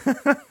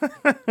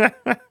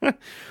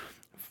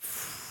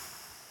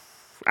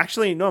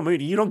 Actually, no,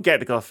 Moody, you don't get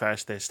to go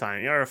first this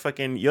time. You're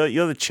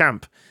the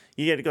champ.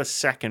 You get to go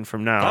second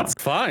from now. That's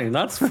fine.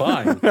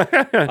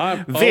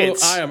 I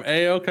am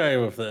A-okay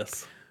with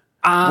this.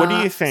 What do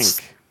you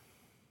think?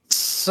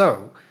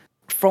 So,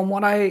 from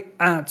what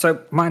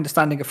so my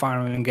understanding of Fire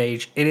Emblem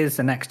Engage, it is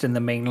the next in the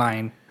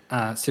mainline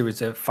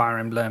series of Fire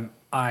Emblem.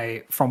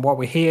 From what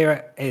we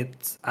hear,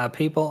 it's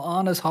people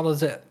aren't as hot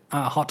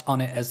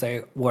on it as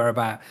they were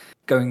about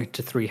going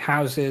into 3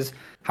 houses.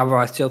 However,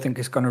 I still think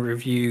it's going to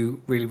review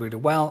really, really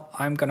well.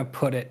 I'm going to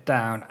put it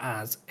down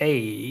as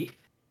a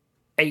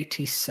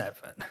 87.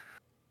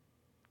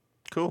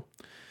 Cool.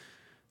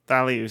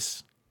 That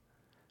leaves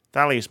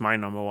my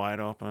number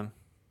wide open.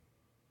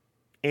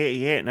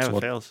 88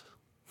 never fails.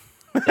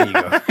 There you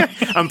go.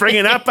 I'm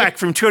bringing that back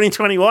from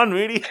 2021,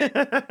 Moody.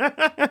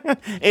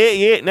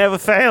 88 never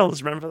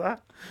fails. Remember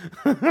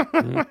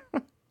that?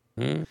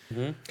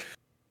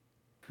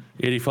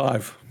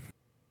 85.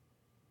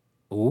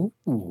 Ooh,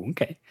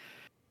 okay.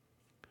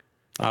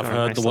 I've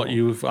heard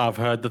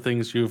the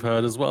things you've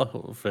heard as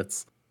well.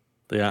 Fitz,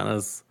 they aren't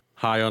as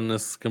high on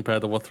this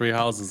compared to what 3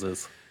 Houses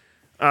is.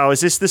 Oh,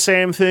 is this the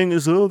same thing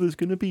as, there's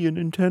going to be a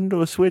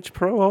Nintendo Switch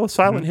Pro? Oh,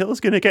 Silent Hill is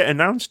going to get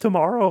announced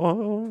tomorrow.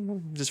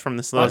 Oh, just from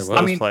those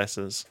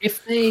places.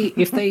 If they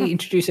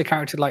introduce a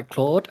character like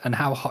Claude and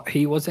how hot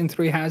he was in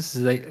 3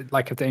 Houses, if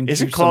they introduce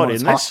isn't Claude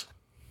in this? Hot,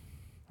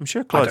 I'm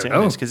sure Claude's in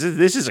this because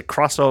this is a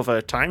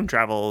crossover time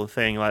travel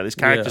thing. Like there's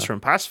characters from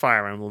past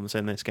Fire Emblems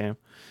in this game.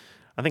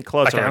 I think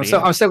Claude's already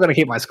I'm still going to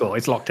keep my score.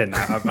 It's locked in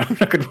now. I'm not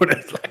going to put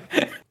it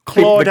like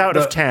Claude out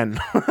of 10.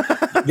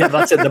 Yeah,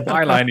 that's it. The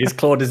byline is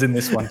Claude is in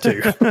this one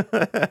too.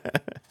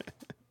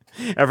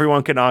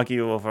 Everyone can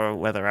argue over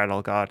whether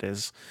Edelgard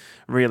is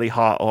really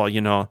hot or,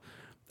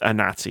 a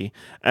Nazi.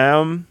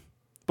 But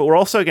we're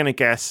also going to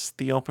guess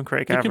the open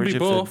critic average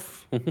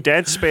of the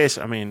Dead Space.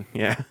 I mean,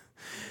 yeah.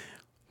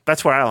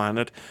 That's where I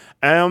landed.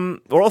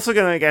 We're also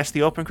going to guess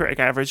the open critic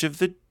average of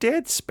the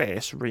Dead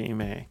Space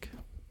remake.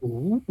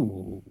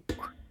 Ooh.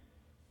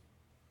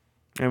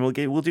 And we'll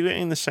do it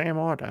in the same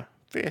order.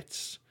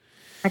 Vitz.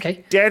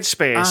 Okay. Dead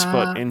Space,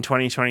 but in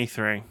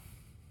 2023.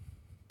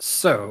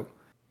 So,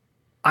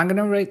 I'm going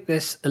to rate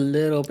this a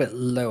little bit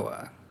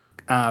lower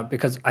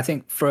because I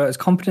think for as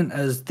competent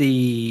as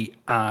the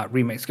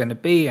remake's going to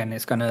be, and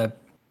it's going to,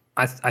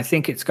 I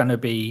think it's going to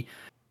be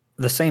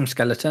the same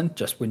skeleton,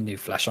 just with new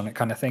flesh on it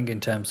kind of thing in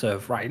terms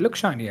of, right, it looks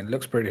shiny and it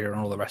looks prettier and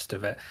all the rest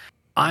of it.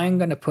 I'm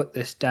going to put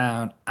this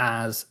down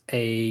as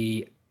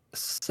a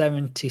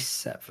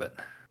 77.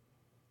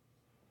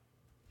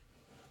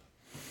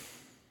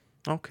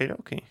 Okay.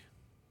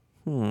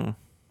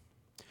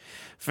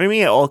 For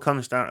me, it all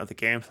comes down to the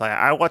gameplay.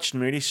 I watched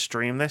Moody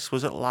stream this.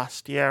 Was it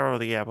last year or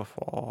the year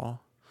before?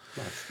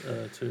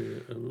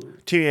 2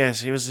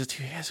 years. It was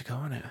 2 years ago,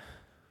 wasn't it?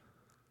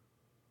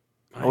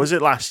 Or was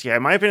it last year? It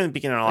might have been in the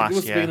beginning of last year. It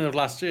was the beginning of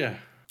last year.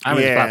 I'm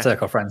in Flat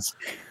Circle, friends.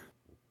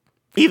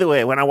 Either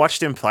way, when I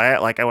watched him play it,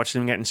 I watched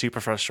him getting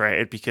super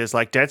frustrated because,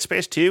 Dead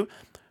Space 2,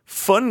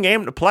 fun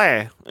game to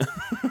play.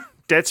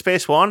 Dead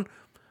Space 1,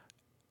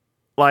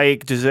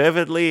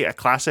 deservedly a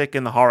classic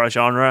in the horror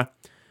genre.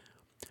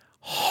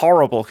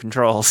 Horrible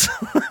controls.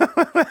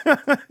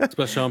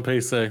 Especially on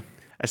PC.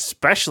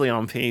 Especially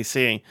on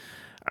PC.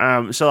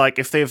 So,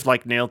 if they've,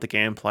 nailed the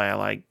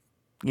gameplay,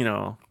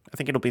 I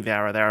think it'll be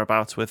there or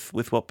thereabouts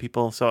with what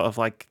people sort of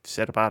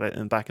said about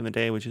it back in the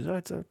day, which is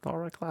it's a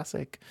horror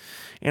classic.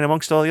 And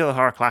amongst all the other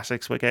horror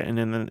classics we're getting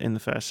in the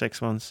first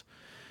 6 months,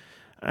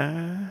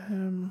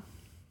 I'm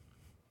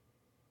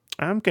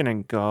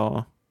gonna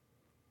go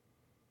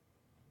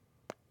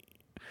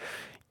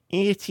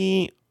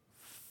 83.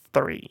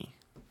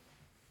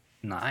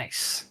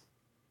 Nice.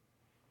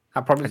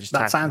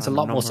 That sounds a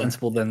lot more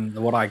sensible than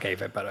what I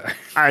gave it, but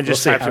I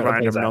just typed a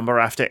random number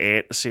after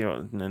 8 to see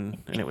what, and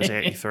it was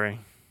 83.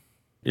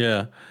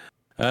 Yeah.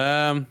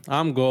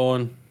 I'm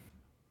going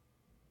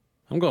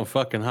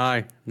fucking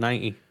high,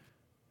 90.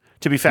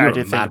 To be fair, I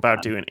did think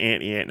about doing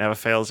 88 never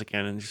fails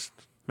again and just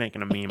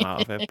making a meme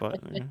out of it, but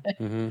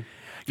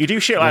you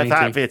do shit like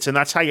 90. That, Vitz, and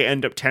that's how you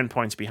end up 10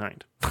 points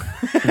behind.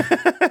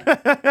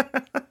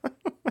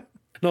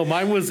 No,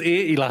 mine was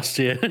 80 last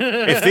year.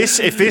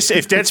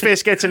 if Dead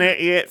Space gets an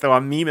 88, though,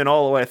 I'm memeing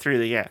all the way through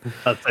the year.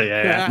 That's a,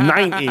 yeah.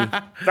 90.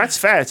 That's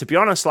fair. To be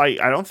honest, I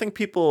don't think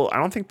people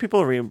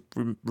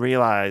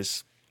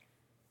realize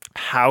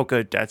how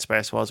good Dead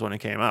Space was when it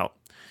came out.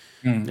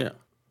 Yeah.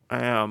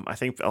 I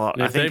think time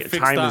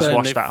has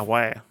washed that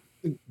away.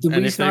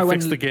 And if they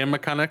fix the game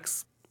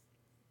mechanics,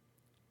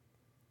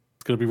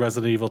 it's going to be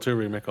Resident Evil 2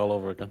 remake all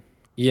over again.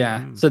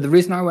 Yeah. So the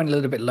reason I went a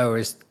little bit lower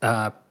is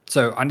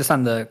So I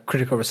understand the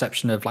critical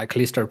reception of like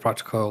Callisto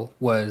Protocol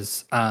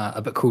was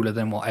a bit cooler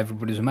than what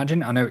everybody was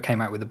imagining. I know it came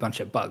out with a bunch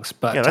of bugs,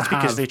 but yeah, that's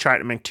because they tried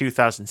to make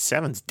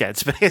 2007's Dead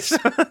Space.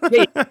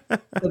 Yeah,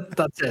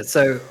 that's it.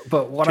 So,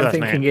 but what I'm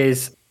thinking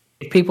is,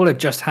 if people have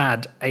just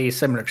had a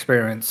similar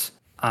experience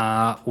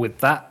with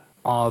that,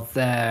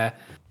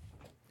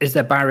 is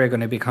their barrier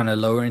going to be kind of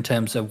lower in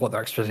terms of what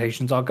their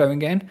expectations are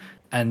going in?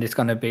 And it's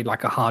going to be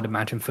like a harder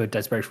mountain for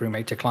Dead Space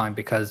Remake to climb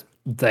because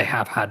they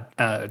have had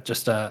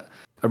just a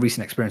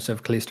recent experience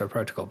of Callisto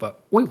Protocol,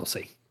 but we will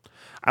see.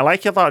 I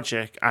like your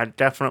logic. I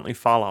definitely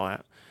follow it.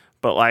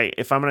 But like,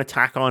 if I'm going to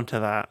tack onto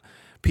that,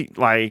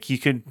 like you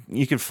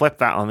could flip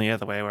that on the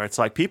other way, where it's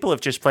like people have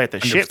just played the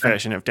 100%. Shit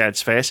version of Dead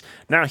Space.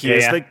 Now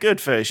here's the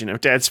good version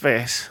of Dead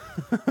Space,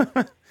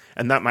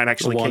 and that might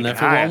actually kick it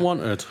higher. Everyone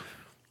wanted.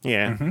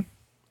 Yeah,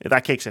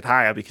 that kicks it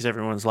higher because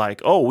everyone's like,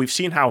 "Oh, we've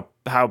seen how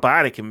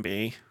bad it can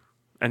be,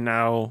 and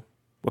now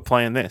we're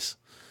playing this."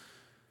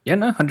 Yeah,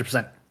 no,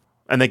 100%.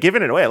 And they're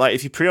giving it away. Like,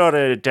 if you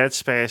pre-order Dead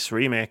Space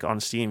Remake on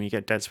Steam, you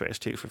get Dead Space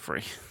 2 for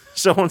free.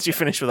 So once you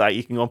finish with that,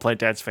 you can go and play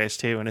Dead Space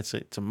 2, and it's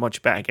a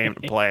much better game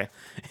to play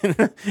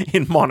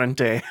in modern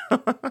day.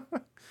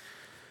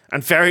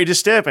 And very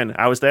disturbing.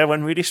 I was there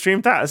when Rudy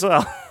streamed that as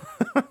well.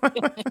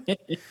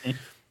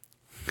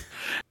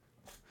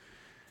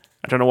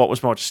 I don't know what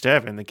was more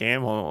disturbing, the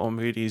game or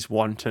Moody's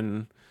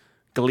wanton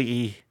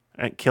glee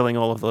at killing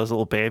all of those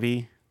little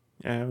baby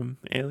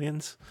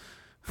aliens.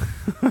 To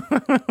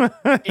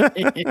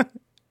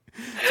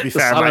be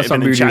fair, I might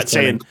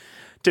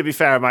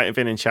have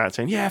been in chat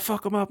saying, yeah,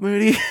 fuck him up,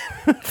 Moody.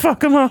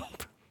 Fuck him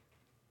up.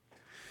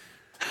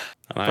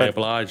 And I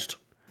obliged.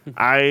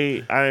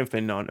 I've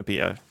been known to be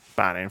a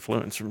bad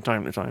influence from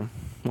time to time.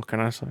 What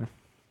can I say?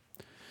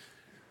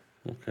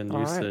 What can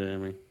you say,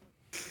 Amy?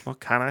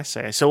 What can I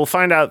say? So we'll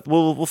find out.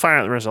 We'll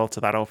find out the results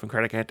of that open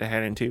credit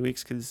head-to-head in 2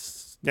 weeks,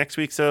 because next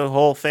week's a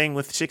whole thing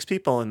with 6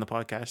 people in the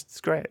podcast.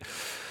 It's great.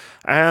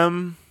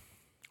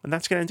 And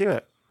that's going to do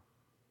it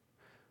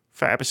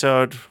for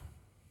episode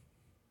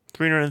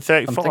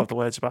 334 of the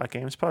Words About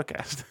Games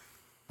podcast.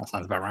 That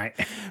sounds about right.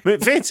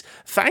 Vitz,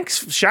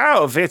 thanks. Shout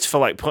out Vitz for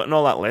like putting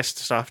all that list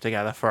stuff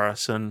together for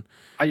us. And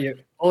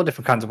all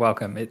different kinds of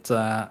welcome. It's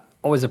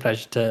always a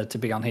pleasure to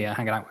be on here,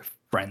 hanging out with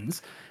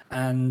friends.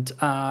 And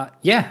I'm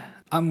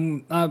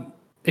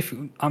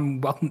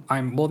welcome.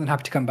 I'm more than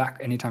happy to come back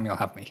anytime you'll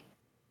have me.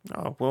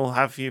 Oh, we'll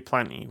have you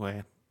plenty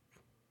where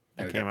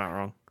it came out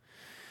wrong.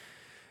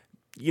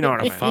 You know what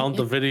I mean? Found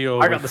the video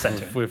I got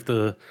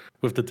the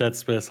with the Dead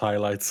Space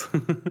highlights.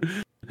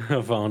 I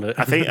found it.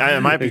 I think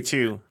it might be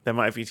 2. There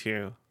might be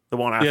 2. The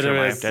one after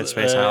my Dead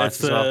Space highlights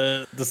it's as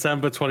well.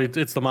 December 20.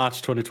 It's the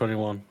March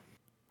 2021.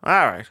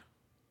 All right.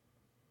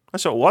 I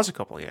saw it was a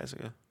couple of years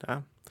ago.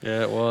 Damn.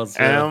 Yeah, it was.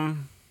 Yeah.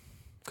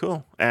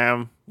 Cool.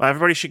 Well,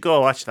 everybody should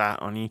go watch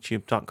that on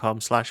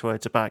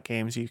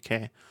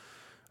youtube.com/wordsaboutgamesuk.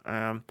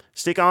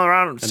 Stick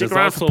around for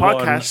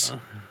podcasts.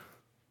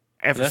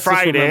 Every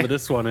Friday. Remember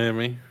this one,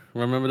 Amy.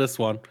 Remember this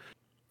one.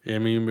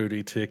 Amy and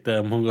Moody take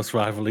their Among Us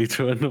rivalry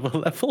to another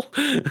level.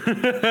 If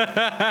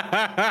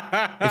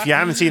you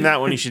haven't seen that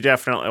one, you should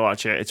definitely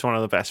watch it. It's one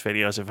of the best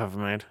videos I've ever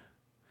made.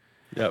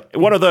 Yep.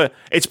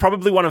 It's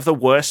probably one of the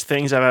worst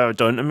things I've ever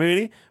done to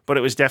Moody, but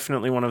it was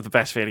definitely one of the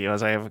best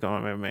videos I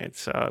ever made.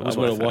 So it was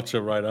I'm going to watch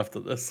it right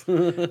after this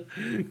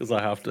because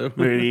I have to.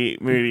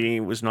 Moody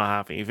was not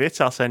happy.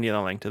 Vitz, I'll send you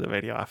the link to the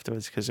video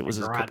afterwards because it was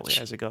a couple of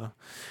years ago.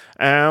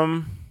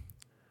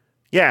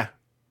 Yeah,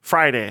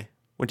 Friday.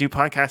 We do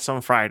podcasts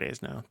on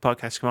Fridays now.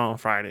 Podcasts come out on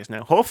Fridays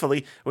now.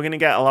 Hopefully, we're going to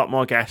get a lot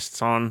more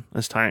guests on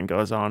as time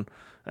goes on.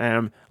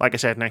 Like I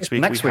said, next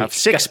week we have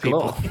 6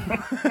 people.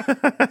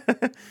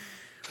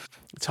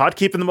 It's hard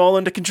keeping them all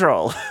under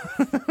control.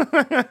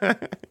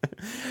 But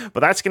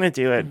that's going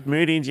to do it.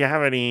 Moody, do you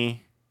have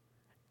any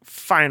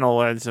final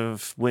words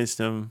of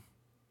wisdom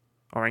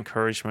or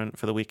encouragement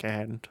for the week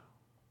ahead?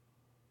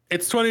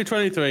 It's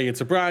 2023.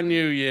 It's a brand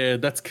new year.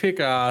 Let's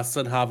kick ass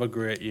and have a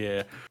great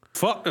year.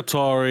 Fuck the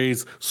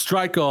Tories.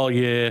 Strike all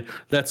year.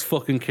 Let's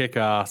fucking kick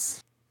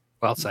ass.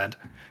 Well said.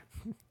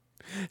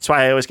 That's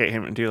why I always get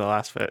him to do the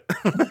last bit.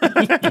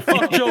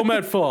 Fuck Joe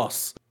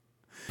Medforce.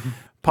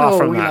 Apart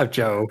from we that, love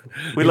Joe.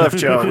 We love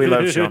Joe. We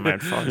love Joe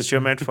Medforce. Joe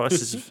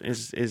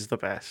Medforce is the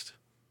best.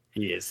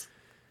 He is.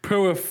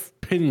 Poor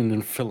opinion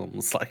in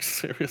films. Like,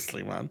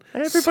 seriously, man.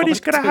 Everybody's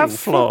going to have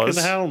flaws.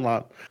 Fucking hell,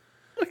 man.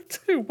 Like,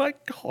 dude, my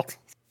God.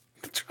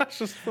 The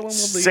trashiest film of the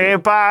Say year.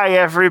 bye,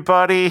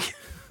 everybody.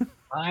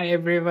 Bye,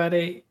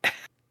 everybody.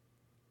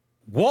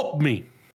 Whoop me.